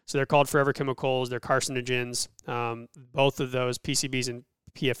 So they're called Forever Chemicals. They're carcinogens. Both of those, PCBs and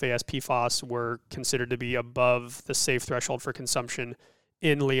PFAS, were considered to be above the safe threshold for consumption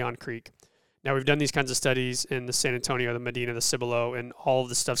in Leon Creek. Now, we've done these kinds of studies in the San Antonio, the Medina, the Cibolo, and all of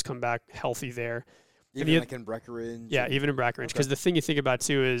the stuff's come back healthy there. Even like in Breckenridge? Yeah, even in Breckenridge. Because the thing you think about,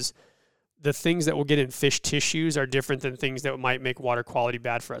 too, is the things that we'll get in fish tissues are different than things that might make water quality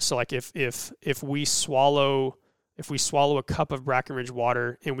bad for us. So, like, if we swallow a cup of Breckenridge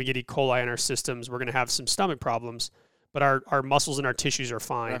water and we get E. coli in our systems, we're going to have some stomach problems. but our muscles and our tissues are We're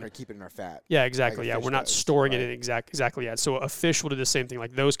fine. not gonna keep it in our fat. Yeah, exactly. a Yeah, fish we're not does, storing it right. in exactly. Yeah, so a fish will do the same thing.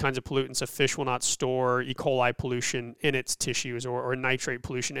 Like those kinds of pollutants, a fish will not store E. coli pollution in its tissues or nitrate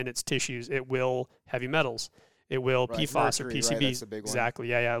pollution in its tissues. It will heavy metals. It will Right, PFAS or mercury, PCBs. right, that's a big one. Exactly.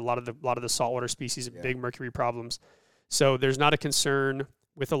 Yeah. A lot of the saltwater species have Yeah. big mercury problems. So there's not a concern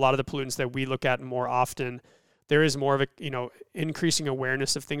with a lot of the pollutants that we look at more often. There is more of a increasing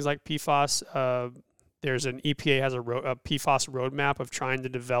awareness of things like PFAS. There's an EPA has a PFAS roadmap of trying to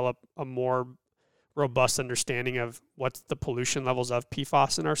develop a more robust understanding of what's the pollution levels of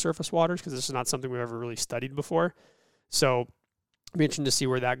PFAS in our surface waters, because this is not something we've ever really studied before. So it'll be interesting to see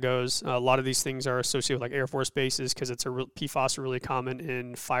where that goes. A lot of these things are associated with like Air Force bases because PFAS are really common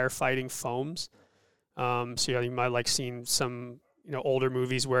in firefighting foams. So you might like seen some older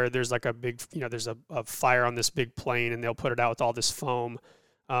movies where there's like a big there's a fire on this big plane and they'll put it out with all this foam.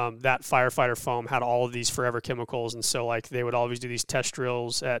 That firefighter foam had all of these forever chemicals, and so like they would always do these test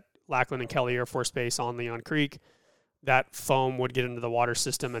drills at Lackland and Kelly Air Force Base on Leon Creek. That foam would get into the water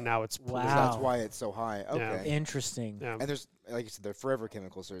system, and now it's Wow. That's why it's so high. Okay. Yeah. Interesting. yeah. And there's, like you said, they're forever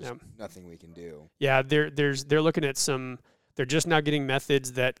chemicals. There's Yeah. nothing we can do. Yeah, they're looking at some. They're just now getting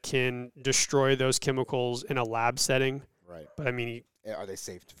methods that can destroy those chemicals in a lab setting. Right. But I mean, Are they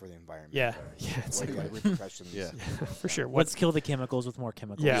safe for the environment? yeah, it's What like, are the repercussions? Yeah. for sure. Let's kill the chemicals with more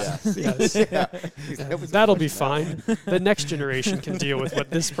chemicals. Yeah. Yes. Yes. Yeah. Yeah, That was a that'll be question, fine. The next generation can deal with what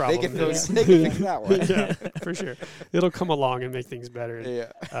this They problem can, is. they can fix that one. Yeah, for sure. It'll come along and make things better.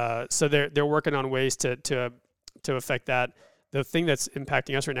 Yeah. So they're working on ways to affect that. The thing that's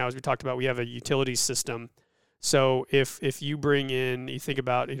impacting us right now, as we talked about, we have a utilities system. So if you bring in, you think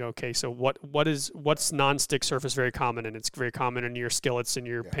about, okay, so what's nonstick surface very common, and it's very common in your skillets and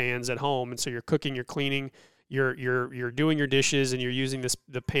your Yeah. pans at home, and so you're cooking, you're cleaning, you're doing your dishes, and you're using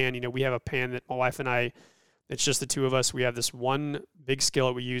the pan. We have a pan that my wife and I, it's just the two of us. We have this one big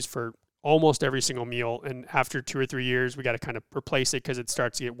skillet we use for almost every single meal, and after 2 or 3 years, we got to kind of replace it because it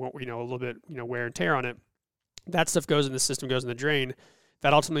starts to get a little bit wear and tear on it. That stuff goes in the system, goes in the drain.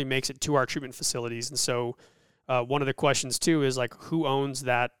 That ultimately makes it to our treatment facilities, and so. One of the questions too is like, who owns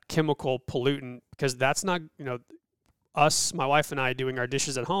that chemical pollutant? Because that's not, us, my wife and I doing our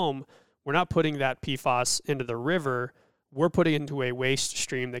dishes at home. We're not putting that PFAS into the river. We're putting it into a waste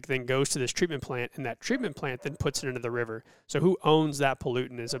stream that then goes to this treatment plant, and that treatment plant then puts it into the river. So who owns that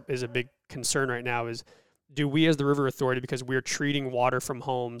pollutant is a big concern right now. Is do we as the river authority, because we're treating water from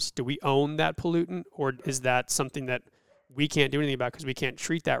homes, do we own that pollutant, or is that something that we can't do anything about because we can't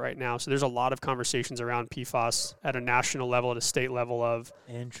treat that right now? So there's a lot of conversations around PFAS at a national level, at a state level of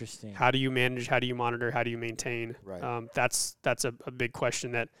Interesting. how do you manage, how do you monitor, how do you maintain? Right. That's a big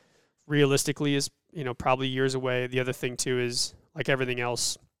question that realistically is probably years away. The other thing too is, like everything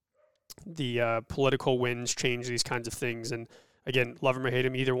else, the political winds change these kinds of things. And again, love them or hate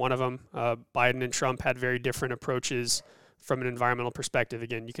them, either one of them. Biden and Trump had very different approaches from an environmental perspective.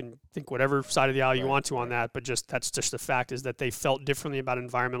 Again, you can think whatever side of the aisle you want to on that, but that's just the fact is that they felt differently about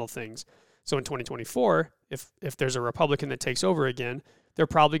environmental things. So in 2024, if there's a Republican that takes over again, they're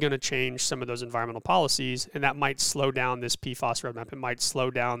probably going to change some of those environmental policies, and that might slow down this PFAS roadmap. It might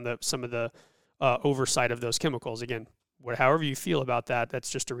slow down some of the oversight of those chemicals. Again, however you feel about that, that's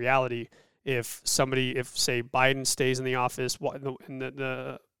just a reality. If say Biden stays in the office, in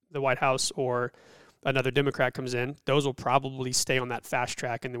the White House, or another Democrat comes in, those will probably stay on that fast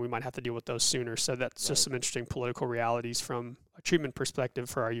track, and then we might have to deal with those sooner. So that's just some interesting political realities from a treatment perspective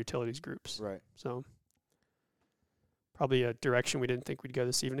for our utilities groups. Right. So probably a direction we didn't think we'd go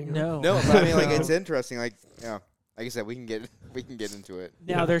this evening. huh? No. No, but I mean, like, it's interesting. Like, like I said, we can get into it.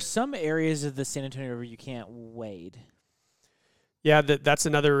 Now, Yeah. there's some areas of the San Antonio River you can't wade. Yeah, that's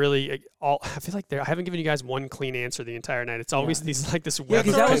another really. I feel like I haven't given you guys one clean answer the entire night. It's always Yeah. these like this Yeah, web of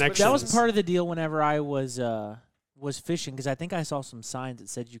because that connections. was part of the deal whenever I was fishing, because I think I saw some signs that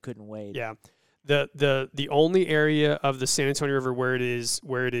said you couldn't wade. Yeah, the only area of the San Antonio River where it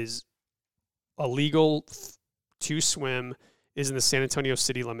is illegal to swim is in the San Antonio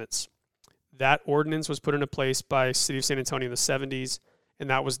city limits. That ordinance was put into place by City of San Antonio in the 70s, and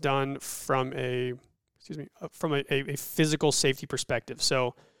that was done from a physical safety perspective.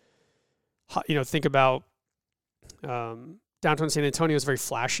 So, think about downtown San Antonio is very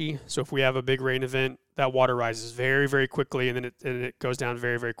flashy. So if we have a big rain event, that water rises very, very quickly, and then it goes down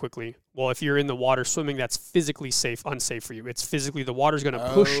very, very quickly. Well, if you're in the water swimming, that's physically unsafe for you. It's physically, the water's going to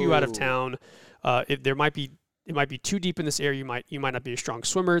push you out of town. It might be too deep in this area. You might not be a strong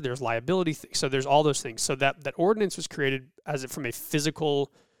swimmer. There's liability. So there's all those things. So that ordinance was created from a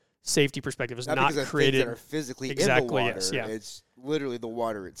physical safety perspective. It's Not not because of created. things that are physically Exactly, in the water. yes, yeah. It's literally the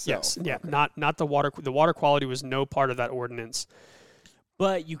water itself. Yes, yeah, not the water. The water quality was no part of that ordinance.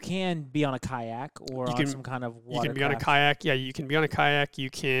 But you can be on a kayak or You on can- some kind of You can be on a watercraft. kayak. Yeah, you can be on a kayak.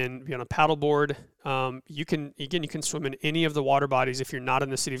 You can be on a paddleboard. You can swim in any of the water bodies. If you're not in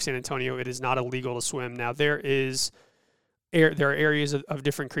the city of San Antonio, it is not illegal to swim. Now there are areas of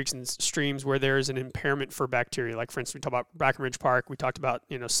different creeks and streams where there is an impairment for bacteria. Like for instance, we talked about Brackenridge Park. We talked about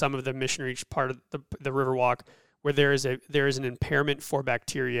some of the Mission Reach part of the Riverwalk, where there is an impairment for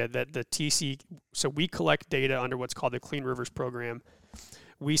bacteria that the TC. So we collect data under what's called the Clean Rivers Program.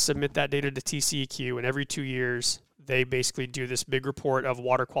 We submit that data to TCEQ, and every 2 years they basically do this big report of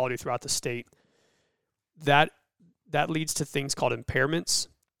water quality throughout the state. That leads to things called impairments,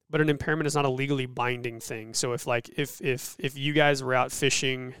 but an impairment is not a legally binding thing. So if you guys were out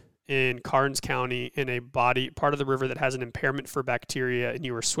fishing in Karnes County in a part of the river that has an impairment for bacteria, and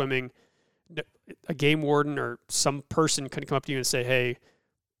you were swimming, a game warden or some person could come up to you and say, "Hey,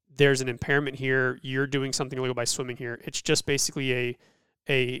 there's an impairment here. You're doing something illegal by swimming here." It's just basically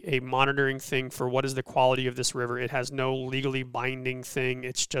a monitoring thing for what is the quality of this river. It has no legally binding thing.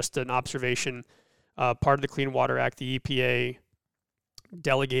 It's just an observation. Part of the Clean Water Act, the EPA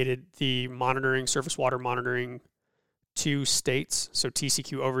delegated the surface water monitoring to states. So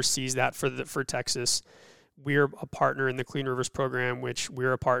TCQ oversees that for Texas. We're a partner in the Clean Rivers Program, which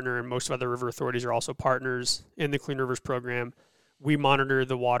we're a partner, and most of other river authorities are also partners in the Clean Rivers Program. We monitor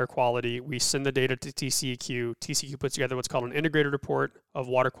the water quality. We send the data to TCEQ. TCEQ puts together what's called an integrated report of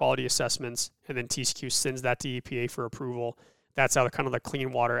water quality assessments, and then TCEQ sends that to EPA for approval. That's how the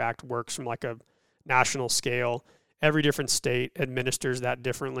Clean Water Act works from like a national scale. Every different state administers that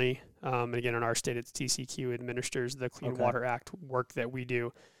differently. And again, in our state, it's TCEQ administers the Clean Water Act work that we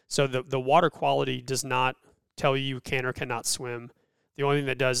do. So the water quality does not tell you can or cannot swim. The only thing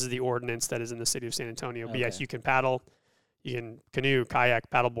that does is the ordinance that is in the city of San Antonio. But yes, you can paddle. You can canoe, kayak,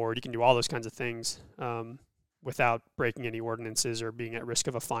 paddleboard. You can do all those kinds of things without breaking any ordinances or being at risk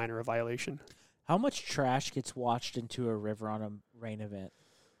of a fine or a violation. How much trash gets washed into a river on a rain event?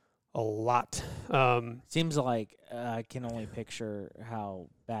 A lot. Seems like I can only picture how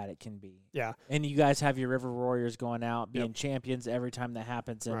bad it can be. Yeah. And you guys have your River Warriors going out, being Yep. champions every time that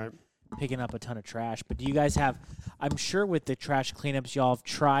happens and Right. picking up a ton of trash. But do you guys have, I'm sure with the trash cleanups, y'all have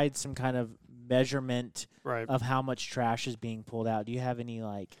tried some kind of measurement Right. of how much trash is being pulled out. Do you have any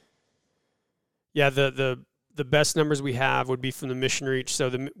Yeah, the best numbers we have would be from the Mission Reach.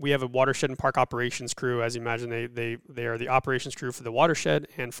 So we have a watershed and park operations crew. As you imagine, they are the operations crew for the watershed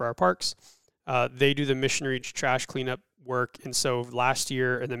and for our parks. They do the Mission Reach trash cleanup work. And so last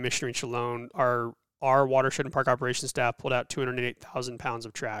year in the Mission Reach alone, our watershed and park operations staff pulled out 208,000 pounds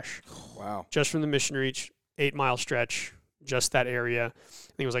of trash. Wow. Just from the Mission Reach 8-mile stretch, just that area. I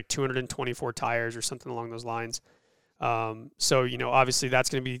think it was like 224 tires or something along those lines. So, obviously that's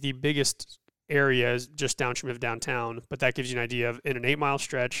going to be the biggest area is just downstream of downtown, but that gives you an idea of in an 8-mile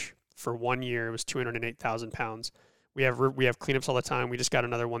stretch for 1 year, it was 208,000 pounds. We have cleanups all the time. We just got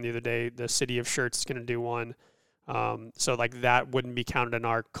another one the other day. The city of Schertz is going to do one. So like that wouldn't be counted in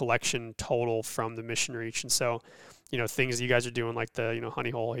our collection total from the Mission Reach. And so, things that you guys are doing, like the,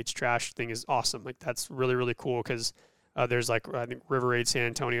 Honey Hole Hates Trash thing is awesome. Like that's really, really cool. Cause, there's I think River Aid San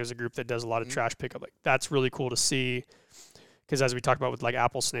Antonio is a group that does a lot of trash pickup. Like that's really cool to see. Cause as we talked about with like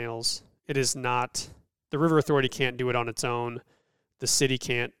apple snails, it is not, the river authority can't do it on its own. The city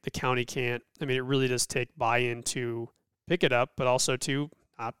can't, the county can't. I mean, it really does take buy-in to pick it up, but also to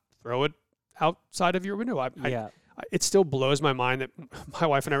not throw it outside of your window. It still blows my mind that my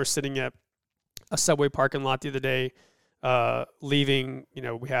wife and I were sitting at a Subway parking lot the other day, leaving,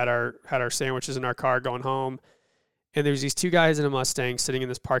 we had our sandwiches in our car going home. And there's these two guys in a Mustang sitting in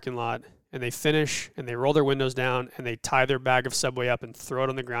this parking lot, and they finish and they roll their windows down and they tie their bag of Subway up and throw it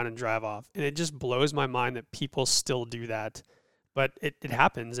on the ground and drive off. And it just blows my mind that people still do that. But it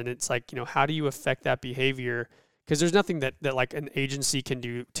happens. And it's like, how do you affect that behavior? Because there's nothing that like an agency can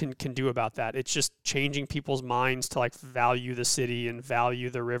do about that. It's just changing people's minds to like value the city and value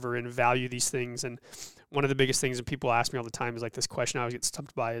the river and value these things. And one of the biggest things that people ask me all the time is like this question I always get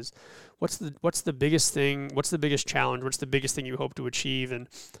stumped by is, what's the biggest thing? What's the biggest challenge? What's the biggest thing you hope to achieve? And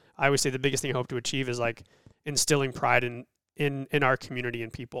I always say the biggest thing I hope to achieve is like instilling pride in our community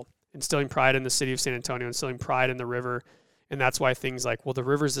and people, instilling pride in the city of San Antonio, instilling pride in the river. And that's why things like, well, the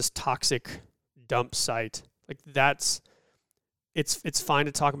river is this toxic dump site. Like it's fine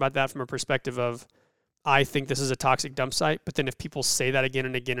to talk about that from a perspective of, I think this is a toxic dump site. But then if people say that again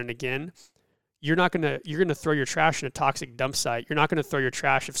and again and again, you're going to throw your trash in a toxic dump site. You're not going to throw your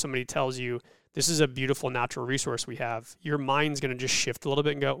trash if somebody tells you this is a beautiful natural resource we have. Your mind's going to just shift a little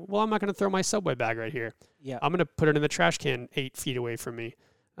bit and go, well, I'm not going to throw my Subway bag right here. Yeah. I'm going to put it in the trash can 8 feet away from me.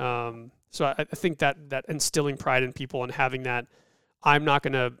 So I think that instilling pride in people and having that, I'm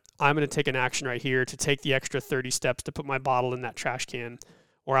going to take an action right here to take the extra 30 steps to put my bottle in that trash can,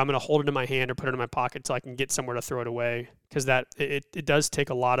 or I'm going to hold it in my hand or put it in my pocket till I can get somewhere to throw it away. Because it does take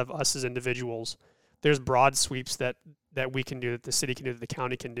a lot of us as individuals. There's broad sweeps that we can do, that the city can do, that the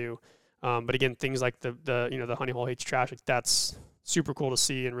county can do. But again, things like the Honey Hole Hates Trash, like that's super cool to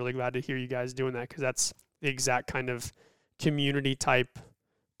see, and really glad to hear you guys doing that, because that's the exact kind of community type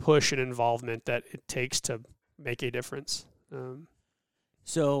push and involvement that it takes to make a difference.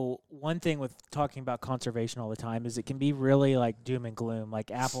 So one thing with talking about conservation all the time is it can be really like doom and gloom,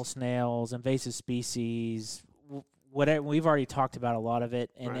 like apple snails, invasive species, whatever. We've already talked about a lot of it,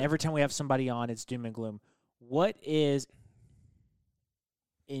 and Right. every time we have somebody on, it's doom and gloom. What is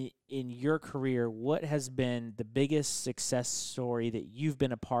in your career, what has been the biggest success story that you've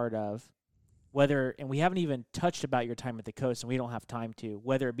been a part of? Whether, and we haven't even touched about your time at the coast, and we don't have time to,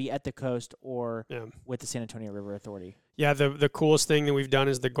 whether it be at the coast or Yeah. with the San Antonio River Authority. Yeah, the coolest thing that we've done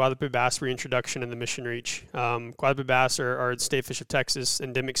is the Guadalupe bass reintroduction in the Mission Reach. Guadalupe bass are state fish of Texas,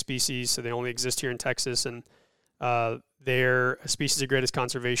 endemic species, so they only exist here in Texas, and they're a species of greatest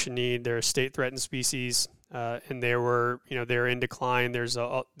conservation need. They're a state-threatened species, and they're in decline.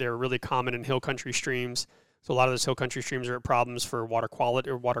 They're really common in hill country streams. So a lot of those hill country streams are at problems for water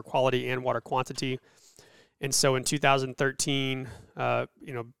quality and water quantity. And so in 2013,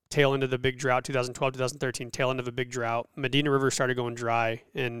 tail end of the big drought, 2012, 2013, tail end of a big drought, Medina River started going dry,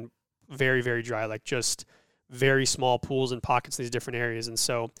 and very, very dry, like just very small pools and pockets in these different areas. And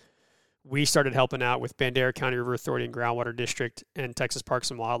so we started helping out with Bandera County River Authority and Groundwater District and Texas Parks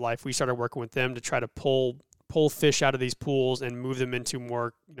and Wildlife. We started working with them to try to pull fish out of these pools and move them into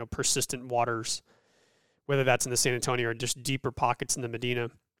more persistent waters, whether that's in the San Antonio or just deeper pockets in the Medina.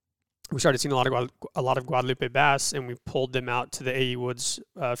 We started seeing a lot of Guadalupe bass, and we pulled them out to the A.E. Woods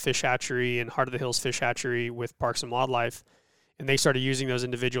Fish Hatchery and Heart of the Hills Fish Hatchery with Parks and Wildlife, and they started using those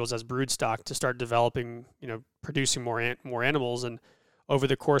individuals as broodstock to start developing, producing more animals. And over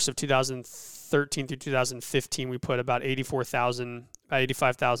the course of 2013 through 2015, we put about 85,000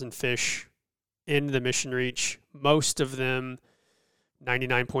 fish in the Mission Reach. Most of them,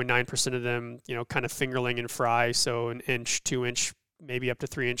 99.9% of them, kind of fingerling and fry, so an inch, 2 inch, maybe up to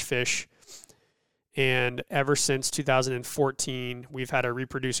 3 inch fish. And ever since 2014, we've had a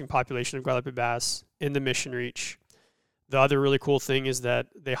reproducing population of Guadalupe bass in the Mission Reach. The other really cool thing is that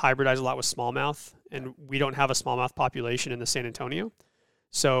they hybridize a lot with smallmouth, and we don't have a smallmouth population in the San Antonio.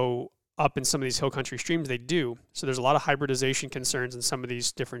 So up in some of these hill country streams, they do. So there's a lot of hybridization concerns in some of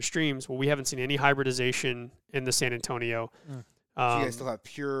these different streams. Well, we haven't seen any hybridization in the San Antonio. So you guys still have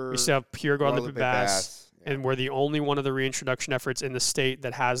pure. We still have pure Guadalupe bass. Yeah. And we're the only one of the reintroduction efforts in the state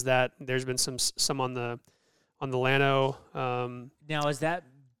that has that. There's been some on the Llano. Now, is that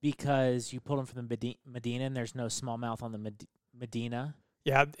because you pulled them from the Medina and there's no smallmouth on the Medina?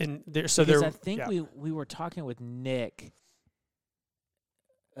 Yeah, and Because I think we were talking with Nick.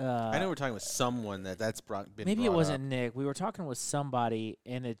 I know we're talking with someone that's been Maybe it brought wasn't up. Nick. We were talking with somebody,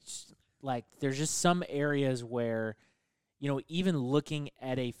 and it's like there's just some areas where, even looking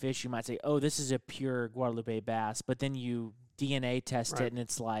at a fish, you might say, oh, this is a pure Guadalupe bass, but then you DNA test Right. it, and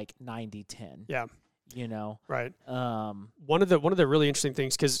it's like 90-10. Yeah. Right. One of the really interesting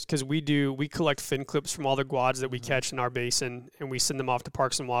things, because we collect fin clips from all the guads that we catch in our basin, and we send them off to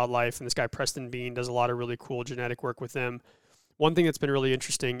Parks and Wildlife, and this guy Preston Bean does a lot of really cool genetic work with them. One thing that's been really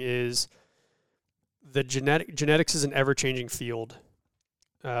interesting is the genetics is an ever-changing field.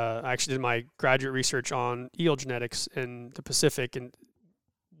 I actually did my graduate research on eel genetics in the Pacific, and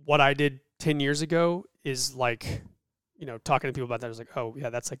what I did 10 years ago is like, talking to people about that, I was like, oh,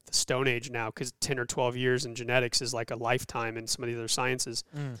 yeah, that's like the Stone Age now, because 10 or 12 years in genetics is like a lifetime in some of the other sciences.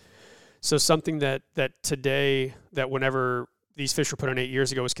 So something that today, that whenever these fish were put on 8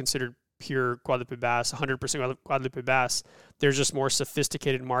 years ago was considered pure Guadalupe bass, 100% Guadalupe bass, there's just more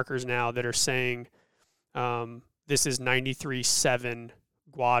sophisticated markers now that are saying this is 93.7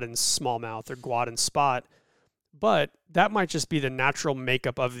 guad and smallmouth or guad and spot. But that might just be the natural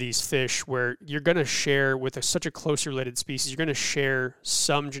makeup of these fish, where you're going to share with such a closely related species, you're going to share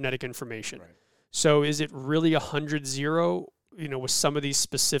some genetic information. Right. So is it really 100-0, with some of these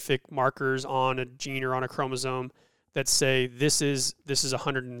specific markers on a gene or on a chromosome that say this is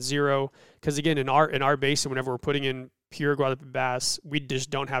 100-0? Because again, in our basin, whenever we're putting in pure Guadalupe bass, we just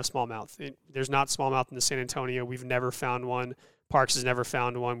don't have smallmouth. There's not smallmouth in the San Antonio. We've never found one. Parks has never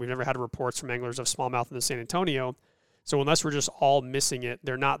found one. We've never had reports from anglers of smallmouth in the San Antonio. So unless we're just all missing it,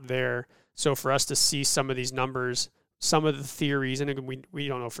 they're not there. So for us to see some of these numbers, some of the theories, and again, we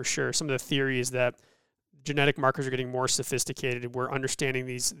don't know for sure, some of the theories that genetic markers are getting more sophisticated. We're understanding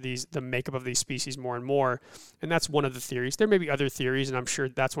the makeup of these species more and more. And that's one of the theories. There may be other theories, and I'm sure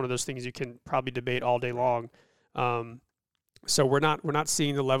that's one of those things you can probably debate all day long. So we're not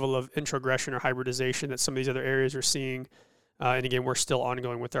seeing the level of introgression or hybridization that some of these other areas are seeing. And again, we're still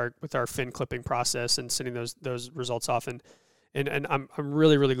ongoing with our fin clipping process and sending those results off. And I'm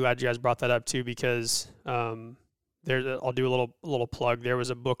really, really glad you guys brought that up too, because I'll do a little plug. There was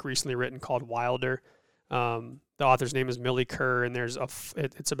a book recently written called Wilder. The author's name is Millie Kerr, and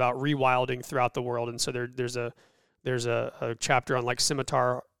it's about rewilding throughout the world. And so there's a chapter on like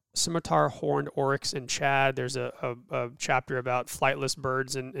scimitar horned oryx in Chad. There's a chapter about flightless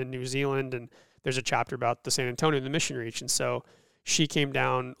birds in New Zealand, and there's a chapter about the San Antonio and the Mission Reach. And so she came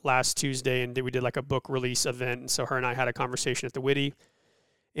down last Tuesday, and we did like a book release event. And so her and I had a conversation at the Witty,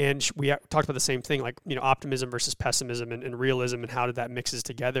 and we talked about the same thing, like, optimism versus pessimism and realism, and how did that mixes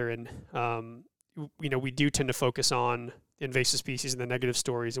together. And we do tend to focus on the invasive species and the negative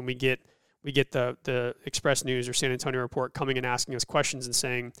stories, and we get the Express News or San Antonio Report coming and asking us questions and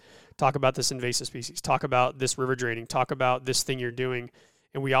saying, talk about this invasive species, talk about this river draining, talk about this thing you're doing.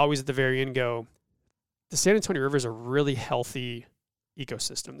 And we always at the very end go, the San Antonio River is a really healthy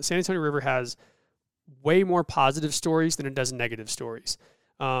ecosystem. The San Antonio River has way more positive stories than it does negative stories.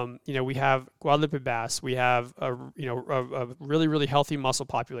 We have Guadalupe bass. We have a really, really healthy mussel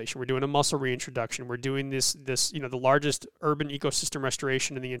population. We're doing a mussel reintroduction. We're doing this the largest urban ecosystem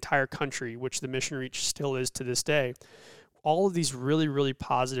restoration in the entire country, which the Mission Reach still is to this day. All of these really, really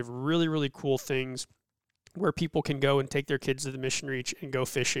positive, really, really cool things where people can go and take their kids to the Mission Reach and go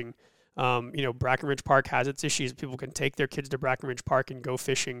fishing. Brackenridge Park has its issues. People can take their kids to Brackenridge Park and go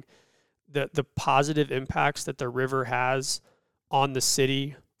fishing. The positive impacts that the river has on the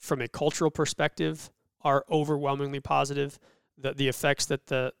city from a cultural perspective are overwhelmingly positive. The effects that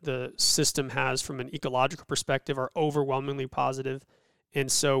the system has from an ecological perspective are overwhelmingly positive. And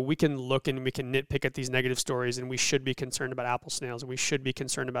so we can look and we can nitpick at these negative stories, and we should be concerned about apple snails, and we should be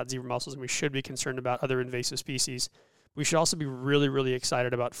concerned about zebra mussels, and we should be concerned about other invasive species. We should also be really, really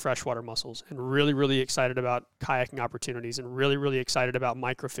excited about freshwater mussels, and really, really excited about kayaking opportunities, and really, really excited about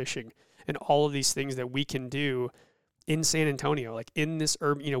microfishing and all of these things that we can do in San Antonio, like in this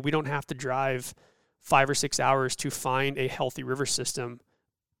urban. We don't have to drive 5 or 6 hours to find a healthy river system.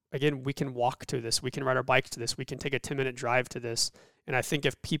 Again, we can walk to this. We can ride our bikes to this. We can take a 10-minute drive to this. And I think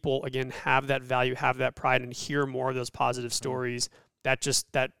if people, again, have that value, have that pride, and hear more of those positive stories, that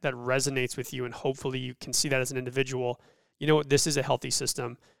resonates with you, and hopefully you can see that as an individual. This is a healthy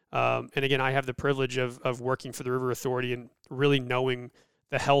system. And again, I have the privilege of working for the River Authority and really knowing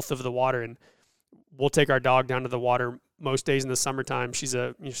the health of the water. And we'll take our dog down to the water most days in the summertime. She's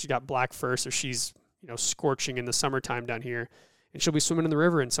got black fur, so she's scorching in the summertime down here, and she'll be swimming in the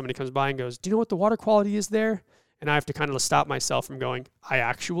river, and somebody comes by and goes, "Do you know what the water quality is there?" And I have to kind of stop myself from going, "I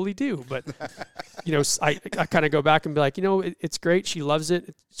actually do," but I kind of go back and be like, it's great. She loves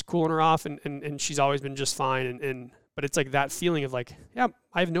it. It's cooling her off, and she's always been just fine. But it's like that feeling of like, yeah,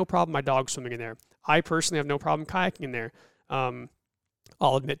 I have no problem my dog swimming in there. I personally have no problem kayaking in there.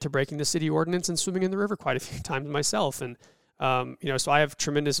 I'll admit to breaking the city ordinance and swimming in the river quite a few times myself. And, so I have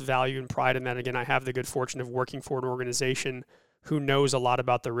tremendous value and pride in that. Again, I have the good fortune of working for an organization who knows a lot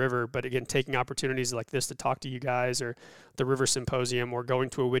about the river, but again, taking opportunities like this to talk to you guys, or the River Symposium, or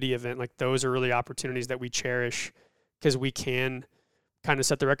going to a Witty event, like those are really opportunities that we cherish, because we can kind of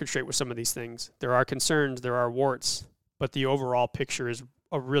set the record straight with some of these things. There are concerns, there are warts, but the overall picture is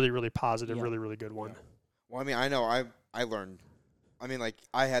a really, really positive, really, really good one. Well, I know I learned.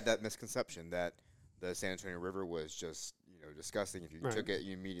 I had that misconception that the San Antonio River was just, disgusting. If you took it,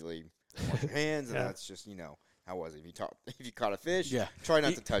 you immediately wash your hands, and that's just, how was it? If you caught a fish, try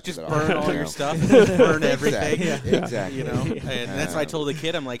not to touch it. Just burn all your stuff, burn everything. Exactly. And that's why I told the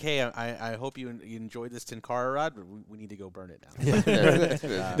kid, I'm like, hey, I hope you enjoyed this Tenkara rod, but we need to go burn it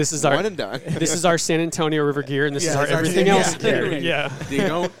now. This is our one and done. This is our San Antonio River gear, and this is our everything else gear. Yeah, they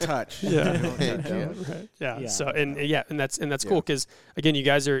don't touch. Yeah. So and that's cool, because again, you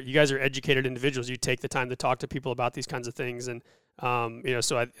guys are educated individuals. You take the time to talk to people about these kinds of things, and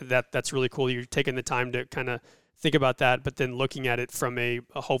so that's really cool. You're taking the time to kind of think about that, but then looking at it from a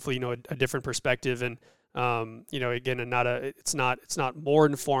hopefully a different perspective, and again, and it's not more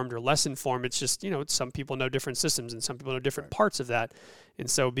informed or less informed. It's just some people know different systems, and some people know different parts of that, and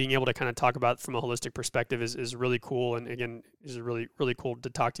so being able to kind of talk about it from a holistic perspective is really cool. And again, is really, really cool to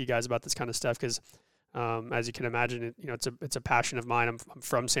talk to you guys about this kind of stuff, because as you can imagine, it's a passion of mine. I'm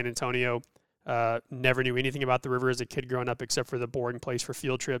from San Antonio. Never knew anything about the river as a kid growing up except for the boarding place for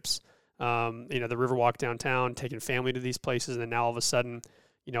field trips. The Riverwalk downtown, taking family to these places, and then now all of a sudden,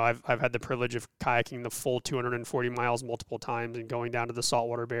 I've had the privilege of kayaking the full 240 miles multiple times and going down to the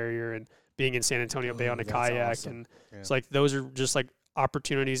saltwater barrier and being in San Antonio Bay on a that's kayak. awesome. And Yeah. it's like those are just like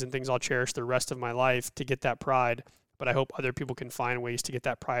opportunities and things I'll cherish the rest of my life to get that pride. But I hope other people can find ways to get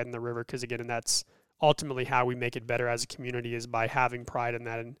that pride in the river, because again, and that's ultimately how we make it better as a community, is by having pride in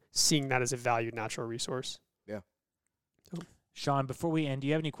that and seeing that as a valued natural resource. Sean, before we end, do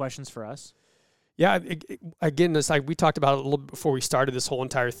you have any questions for us? Yeah, again, it's like we talked about it a little bit before we started this whole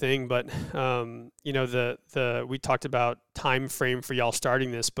entire thing, but we talked about time frame for y'all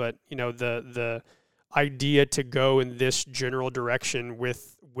starting this, but the idea to go in this general direction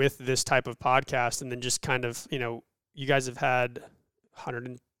with this type of podcast, and then just kind of you guys have had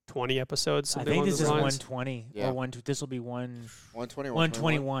 120 episodes. I Something think along this those is lines. 120 Yeah. or this will be 120 or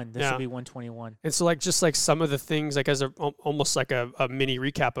 121. This Yeah. will be 121. And so just like some of the things, like as almost like a mini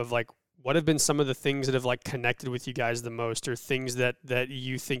recap of like, what have been some of the things that have like connected with you guys the most, or things that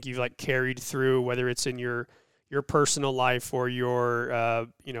you think you've like carried through, whether it's in your personal life or your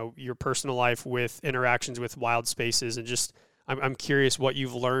personal life with interactions with wild spaces. And just, I'm curious what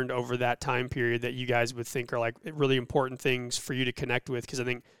you've learned over that time period that you guys would think are like really important things for you to connect with. Because I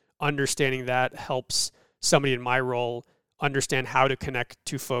think understanding that helps somebody in my role understand how to connect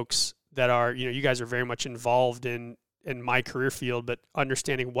to folks that are, you guys are very much involved in my career field, but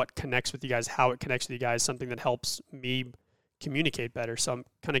understanding what connects with you guys, how it connects with you guys, something that helps me communicate better. So I'm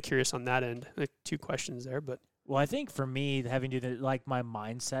kind of curious on that end. Like 2 questions there, but Well, I think for me, having to do that, my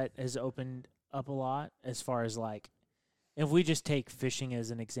mindset has opened up a lot as far as if we just take fishing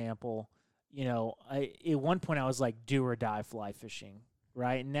as an example, at one point I was like do or die fly fishing.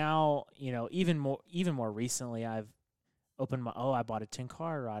 Right now, even more recently, I've opened I bought a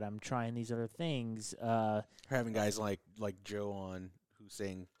Tenkara rod. I'm trying these other things. Having guys like Joe on who's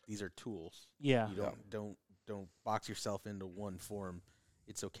saying these are tools. Yeah. You don't box yourself into one form.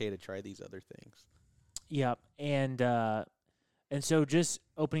 It's okay to try these other things. Yep. And so just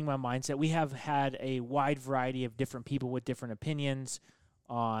opening my mindset, we have had a wide variety of different people with different opinions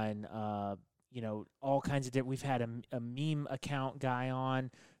on, all kinds of different. We've had a meme account guy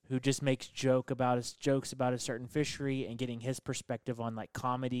on who just makes jokes about a certain fishery and getting his perspective on like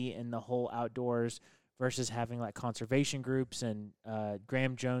comedy and the whole outdoors versus having like conservation groups and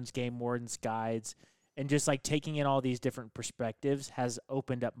Graham Jones game wardens guides, and just like taking in all these different perspectives has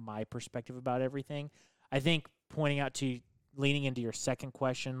opened up my perspective about everything. I think pointing out to leaning into your second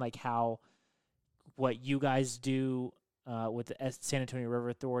question, like what you guys do with the San Antonio River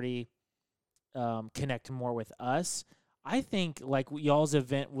Authority connect more with us. I think like y'all's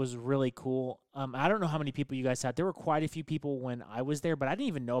event was really cool. I don't know how many people you guys had. There were quite a few people when I was there, but I didn't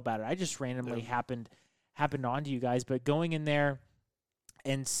even know about it. I just randomly happened on to you guys. But going in there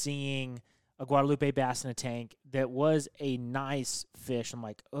and seeing a Guadalupe bass in a tank that was a nice fish, I'm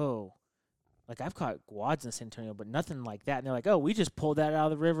like, oh, like I've caught guads in San Antonio, but nothing like that. And they're like, oh, we just pulled that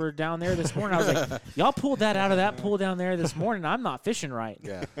out of the river down there this morning. I was like, y'all pulled that out of that pool down there this morning. I'm not fishing right.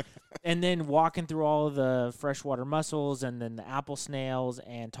 Yeah. And then walking through all of the freshwater mussels and then the apple snails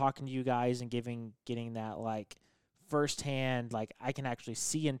and talking to you guys and getting that like firsthand, like I can actually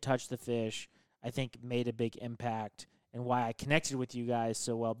see and touch the fish, I think made a big impact, and why I connected with you guys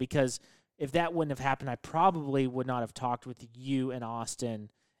so well. Because if that wouldn't have happened, I probably would not have talked with you and Austin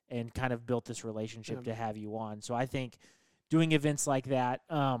and kind of built this relationship to have you on. So I think doing events like that,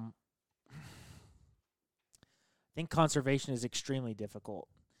 I think conservation is extremely difficult.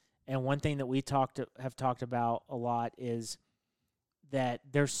 And one thing that we have talked about a lot is that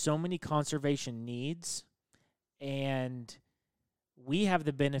there's so many conservation needs, and we have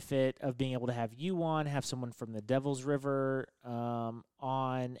the benefit of being able to have you on, have someone from the Devil's River on,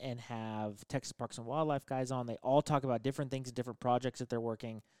 and have Texas Parks and Wildlife guys on. They all talk about different things and different projects that they're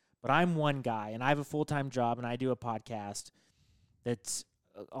working. But I'm one guy, and I have a full-time job, and I do a podcast that's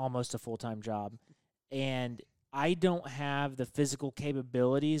almost a full-time job. And I don't have the physical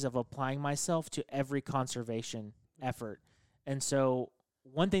capabilities of applying myself to every conservation effort. And so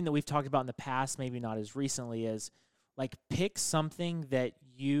one thing that we've talked about in the past, maybe not as recently, is like pick something that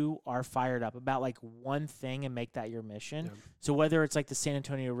you are fired up about, like one thing, and make that your mission. Yeah. So whether it's like the San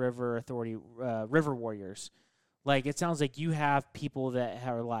Antonio River Authority, River Warriors, like it sounds like you have people that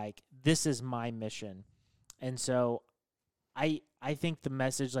are like, this is my mission. And so I think the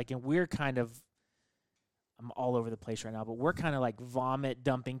message, like, and we're kind of, I'm all over the place right now, but we're kind of like vomit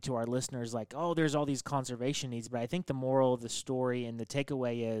dumping to our listeners like, oh, there's all these conservation needs. But I think the moral of the story and the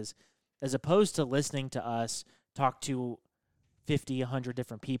takeaway is, as opposed to listening to us talk to 50, 100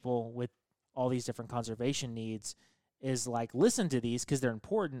 different people with all these different conservation needs is like listen to these because they're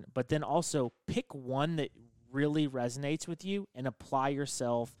important, but then also pick one that really resonates with you and apply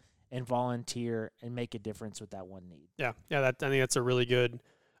yourself and volunteer and make a difference with that one need. Yeah. I think that's a really good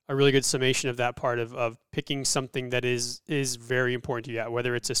summation of that part of picking something that is very important to you.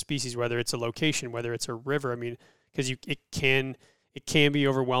 Whether it's a species, whether it's a location, whether it's a river. I mean, because it can be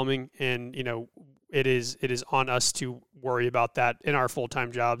overwhelming, and it is on us to worry about that in our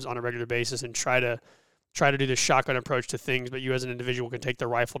full-time jobs on a regular basis and try to do the shotgun approach to things. But you as an individual can take the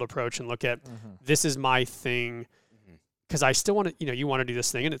rifled approach and look at this is my thing. Because I still want to, you want to do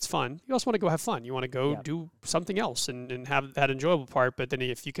this thing and it's fun. You also want to go have fun. You want to go do something else and have that enjoyable part. But then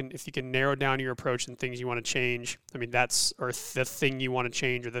if you can narrow down your approach and things you want to change, I mean, or the thing you want to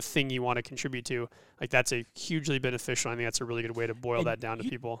change or the thing you want to contribute to, like that's a hugely beneficial. I think that's a really good way to boil that down to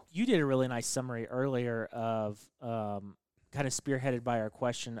people. You did a really nice summary earlier of kind of spearheaded by our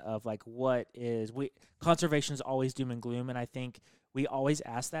question of like conservation is always doom and gloom. And I think we always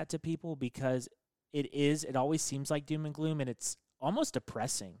ask that to people because it always seems like doom and gloom, and it's almost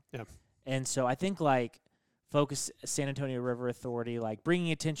depressing. Yeah. And so I think like Focus San Antonio River Authority, like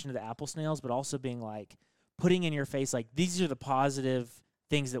bringing attention to the apple snails, but also being like putting in your face, like these are the positive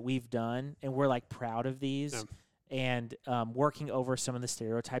things that we've done, and we're like proud of these, and working over some of the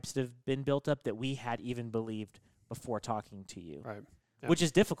stereotypes that have been built up that we had even believed before talking to you, right? Yeah. Which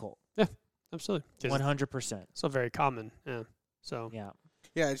is difficult. Yeah, absolutely. 100%. So very common. Yeah. So yeah,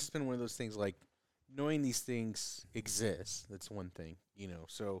 it's just been one of those things like knowing these things exist. That's one thing,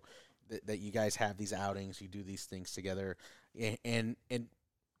 so that you guys have these outings, you do these things together, and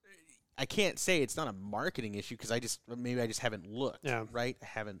I can't say it's not a marketing issue because I just haven't looked, right? I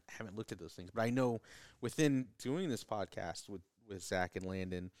haven't looked at those things, but I know within doing this podcast with Zach and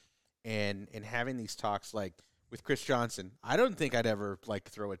Landon and having these talks like with Chris Johnson, I don't think I'd ever like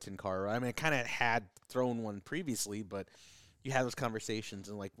throw a tin car. I mean, I kind of had thrown one previously, but you have those conversations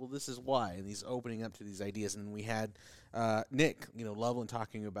and like, well, this is why, and these opening up to these ideas. And we had Nick, Loveland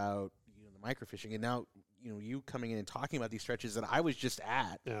talking about the microfishing, and now you coming in and talking about these stretches that I was just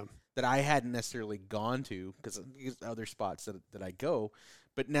at, that I hadn't necessarily gone to because other spots that I go,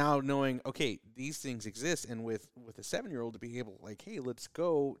 but now knowing okay, these things exist, and with a 7-year-old to be able like, hey, let's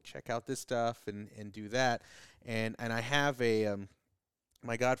go check out this stuff and do that, and I have a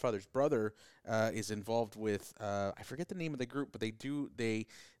my godfather's brother is involved with I forget the name of the group, but they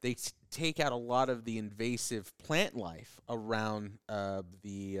take out a lot of the invasive plant life around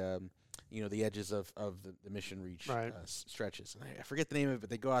the edges of the Mission Reach stretches. I forget the name of it, but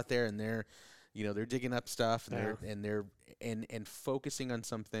they go out there and they're digging up stuff and they're focusing on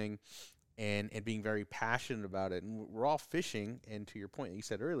something and being very passionate about it. And we're all fishing, and to your point that you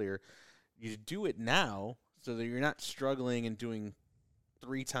said earlier, you do it now so that you're not struggling and doing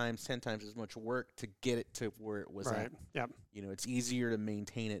 3 times, 10 times as much work to get it to where it was at. Yep. It's easier to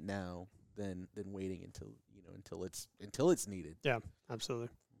maintain it now than waiting until it's needed. Yeah, absolutely.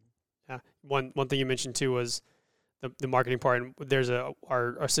 Yeah. One thing you mentioned too was the marketing part. And there's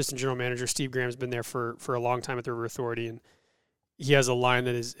our assistant general manager, Steve Graham's been there for a long time at the River Authority, and he has a line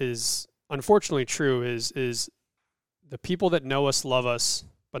that is unfortunately true. Is the people that know us love us,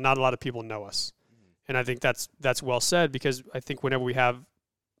 but not a lot of people know us. And I think that's well said, because I think whenever we have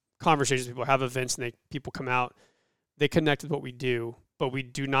conversations, people have events, and people come out, they connect with what we do, but we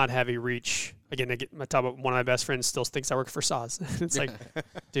do not have a reach. Again, I talk about one of my best friends still thinks I work for Saws. It's like,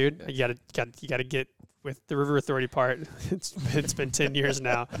 dude, you gotta get with the River Authority part. It's been 10 years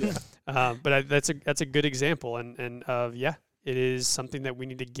now, but that's a good example, and it is something that we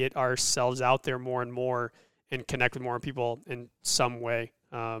need to get ourselves out there more and more and connect with more people in some way.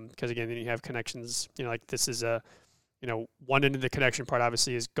 Because again, then you have connections. Like this is one end of the connection part.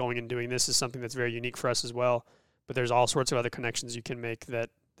 Obviously, is going and doing this is something that's very unique for us as well. But there's all sorts of other connections you can make that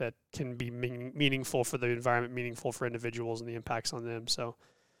can be meaningful for the environment, meaningful for individuals, and the impacts on them. So,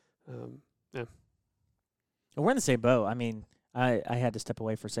 yeah. We're in the same boat. I mean, I had to step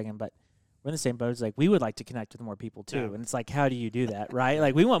away for a second, but we're in the same boat. It's like we would like to connect with more people too, and it's like, how do you do that, right?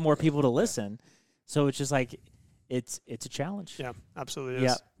 Like we want more people to listen, so it's just like it's a challenge. Yeah, absolutely.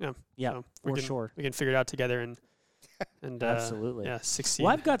 Is. Yeah, so for sure. We can figure it out together and absolutely, succeed.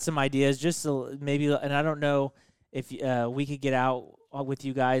 Well, I've got some ideas, just maybe, and I don't know if we could get out with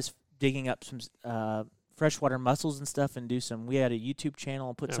you guys digging up some freshwater mussels and stuff, and we had a YouTube channel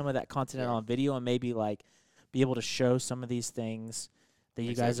and put some of that content on video, and maybe like be able to show some of these things that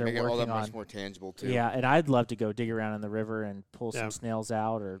you guys are working all that on. much more tangible too. Yeah, and I'd love to go dig around in the river and pull some snails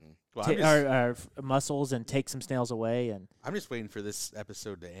out, or Well, mussels and take some snails away. And I'm just waiting for this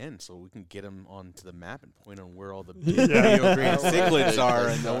episode to end so we can get them onto the map and point on where all the Rio Grande cichlids are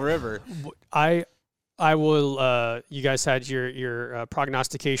in the river. I will. You guys had your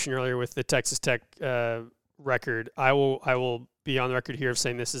prognostication earlier with the Texas Tech record. I will be on the record here of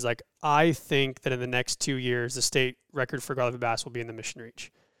saying this is like, I think that in the next 2 years, the state record for Guadalupe bass will be in the Mission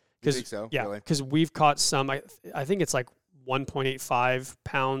Reach. You think so? Yeah, Really? because we've caught some. I think it's like 1.85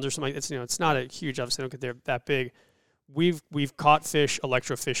 pounds or something. It's not a huge. Obviously, don't get there that big. We've caught fish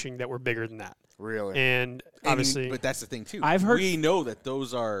electrofishing that were bigger than that. Really? And obviously, but that's the thing too. I've heard- we know that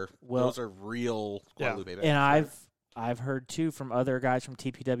those are real Guadalupe bass. And I've heard too from other guys from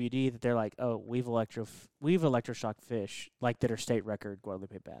TPWD that they're like, oh, we've electroshocked fish like that are state record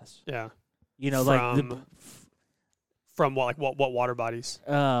Guadalupe bass. yeah. You know, From what water bodies?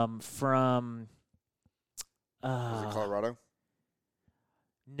 from Was it Colorado?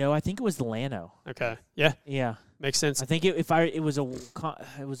 no, I think it was the Llano. Okay. Yeah. Yeah, Makes sense. I think it was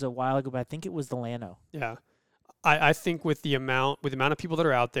a while ago, but I think it was the Llano. Yeah. I think with the amount of people that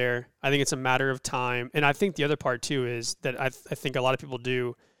are out there, I think it's a matter of time. And I think the other part too is that I think a lot of people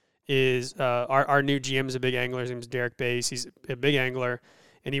do is our new GM is a big angler. His name is Derek Bass. He's a big angler.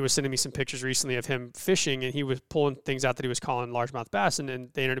 And he was sending me some pictures recently of him fishing, and he was pulling things out that he was calling largemouth bass, and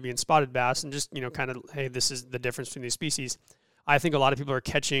they ended up being spotted bass, and just, kind of, hey, this is the difference between these species. I think a lot of people are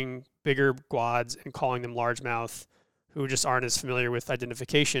catching bigger guads and calling them largemouth, who just aren't as familiar with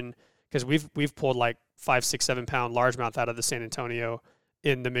identification, because we've pulled like 5, 6, 7 pound largemouth out of the San Antonio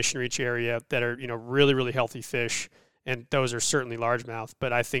in the Mission Reach area that are, really, really healthy fish, and those are certainly largemouth.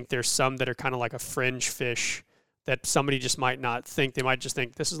 But I think there's some that are kind of like a fringe fish that somebody just might not think. They might just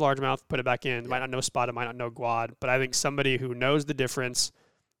think, this is largemouth, put it back in. They might not know spotted, might not know guad. But I think somebody who knows the difference,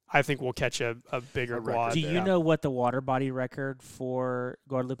 I think will catch a bigger guad. Do you know what the water body record for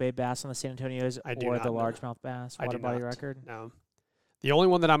Guadalupe bass on the San Antonio is, I do or not the know. largemouth bass water body record? No. The only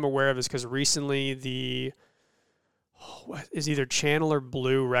one that I'm aware of is because recently is either Channel or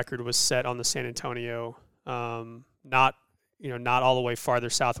Blue record was set on the San Antonio. Not all the way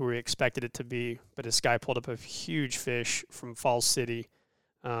farther south where we expected it to be, but this guy pulled up a huge fish from Falls City.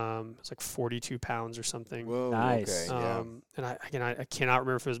 It's like 42 pounds or something. Whoa, Nice. Okay, yeah. And I cannot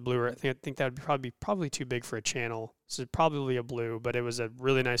remember if it was blue or I think that would probably too big for a channel. So probably a blue, but it was a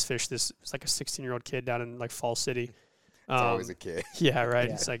really nice fish. It's like a 16-year-old kid down in like Falls City. It's always a kid. Yeah, right.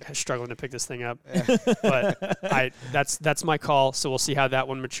 Yeah. It's like struggling to pick this thing up. But that's my call. So we'll see how that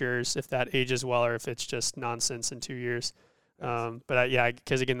one matures, if that ages well or if it's just nonsense in 2 years.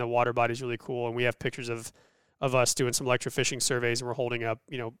 Because again, the water body is really cool, and we have pictures of us doing some electrofishing surveys, and we're holding up,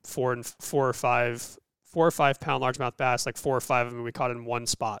 4 or 5 pound largemouth bass, like 4 or 5 of them we caught in one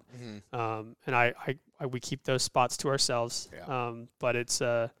spot. Mm-hmm. And we keep those spots to ourselves. Yeah. But it's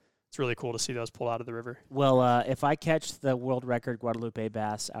really cool to see those pulled out of the river. Well, if I catch the world record Guadalupe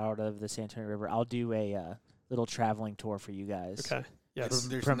bass out of the San Antonio River, I'll do a little traveling tour for you guys. Okay. Yes.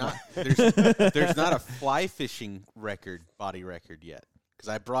 There's From- not a fly fishing body record yet, because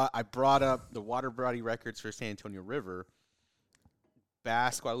I brought up the water body records for San Antonio River.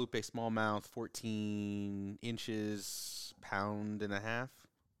 Bass Guadalupe smallmouth 14 inches, pound and a half,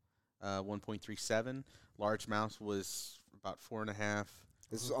 1.37. Largemouth was about 4.5.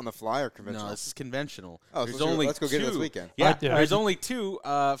 This is on the fly or conventional? No, this is conventional. Oh, There's so only let's go get it this two. weekend. Yeah, Yeah. there's only 2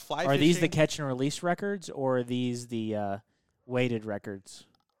 fly fishing. Are these the catch and release records, or are these the weighted records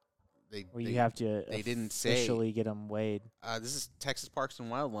where you have to they didn't say. officially get them weighed? This is Texas Parks and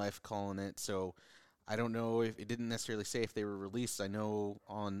Wildlife calling it, so I don't know if it didn't necessarily say if they were released. I know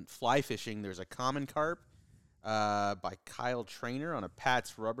on fly fishing there's a common carp by Kyle Trainer on a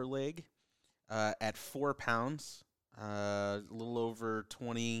Pat's rubber leg at 4 pounds, a little over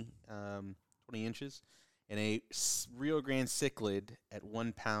 20 inches, and a Rio Grande cichlid at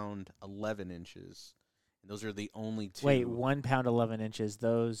 1 pound 11 inches. And those are the only 2. Wait, 1 pound 11 inches.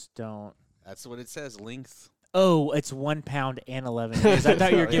 Those don't. That's what it says. Length. Oh, it's 1 pound and 11 inches. I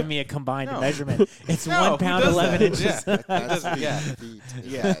thought you were giving me a combined No. measurement. It's No, 1 who pound does 11 that? inches. Yeah. That's Yeah. feet.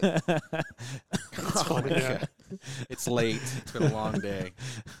 Yeah. It's funny, yeah. It's late. It's been a long day.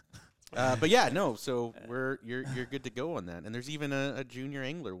 But yeah, no. So you're good to go on that. And there's even a junior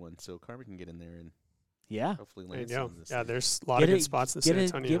angler one, so Carmen can get in there and Yeah. hopefully There you land go. some of this. Yeah, thing. there's a lot of good spots in San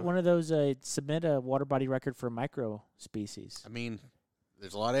Antonio. Get one of those. Submit a water body record for micro species. I mean,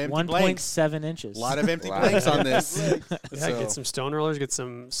 there's a lot of empty blanks. 1.7 inches. A lot of empty Wow. blanks on this. Yeah, get some stone rollers, get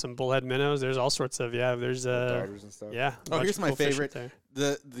some bullhead minnows. There's all sorts of there's Darters and stuff. yeah. a bunch here's of my cool fish out favorite. there.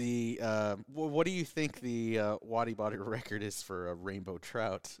 What do you think the Waddy Body record is for a rainbow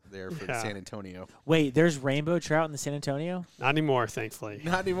trout there for San Antonio? Wait, there's rainbow trout in the San Antonio? Not anymore, thankfully.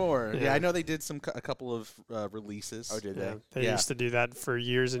 Not anymore. Yeah. Yeah, I know they did a couple of releases. Oh, did Yeah, they? they used to do that for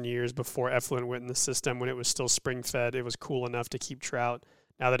years and years before effluent went in the system. When it was still spring fed, it was cool enough to keep trout.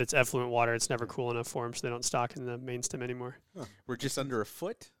 Now that it's effluent water, it's never cool enough for them, so they don't stock in the main stem anymore. We're just under a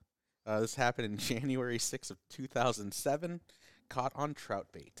foot. This happened in January 6th of 2007. Caught on trout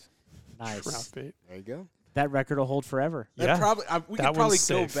bait. Nice. Trout bait. There you go. That record will hold forever. That Yeah, probably we that could probably one's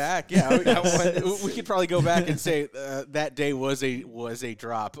go safe. back. Yeah, we could probably go back and say that day was a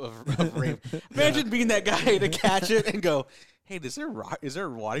drop of rain. Imagine being that guy to catch it and go, "Hey, is there a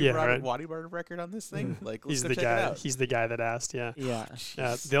Waddy Bird record on this thing?" Like, let's He's go the check it guy. out. He's the guy that asked. Yeah. Yeah.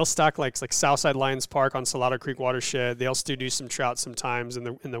 They'll stock like Southside Lions Park on Salado Creek watershed. They'll still do some trout sometimes in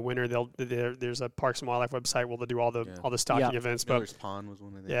the winter. There's a Parks and Wildlife website where they'll do all the stocking Yeah. events. But Miller's Pond was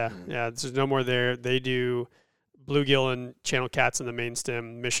one of them. yeah, there's no more there. They do bluegill and channel cats in the main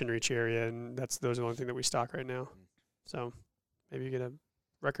stem Mission Reach area, and those are the only thing that we stock right now. So maybe you get a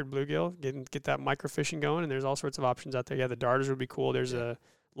record bluegill, get that microfishing going, and there's all sorts of options out there. Yeah, the darters would be cool. There's a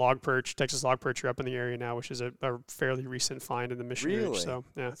log perch, Texas log perch, are up in the area now, which is a fairly recent find in the Mission Really? Reach. So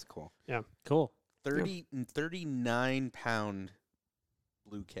yeah, That's cool. Cool. 39-pound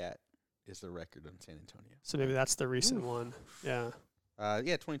blue cat is the record in San Antonio. so maybe that's the recent one. Yeah.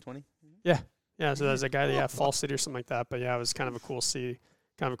 2020. Yeah, so there's a guy, Fall City or something like that. But yeah, it was kind of cool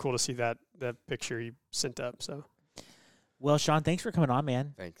to see that picture he sent up. So Well, Sean, thanks for coming on,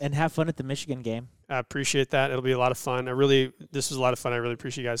 man. Thanks. And have fun at the Michigan game. I appreciate that. It'll be a lot of fun. This was a lot of fun. I really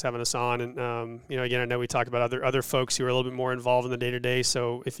appreciate you guys having us on. And again, I know we talk about other folks who are a little bit more involved in the day to day.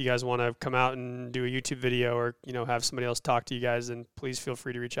 So if you guys want to come out and do a YouTube video or have somebody else talk to you guys, then please feel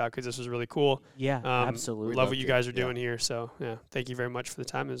free to reach out because this was really cool. Yeah, We absolutely. love what you guys are doing here. So yeah, thank you very much for the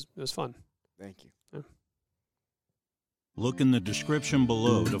time. It was fun. Thank you. Look in the description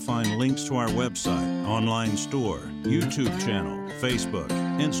below to find links to our website, online store, YouTube channel, Facebook,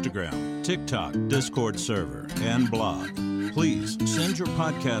 Instagram, TikTok, Discord server, and blog. Please send your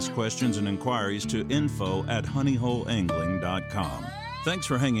podcast questions and inquiries to info@honeyholeangling.com. Thanks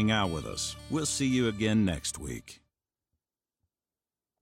for hanging out with us. We'll see you again next week.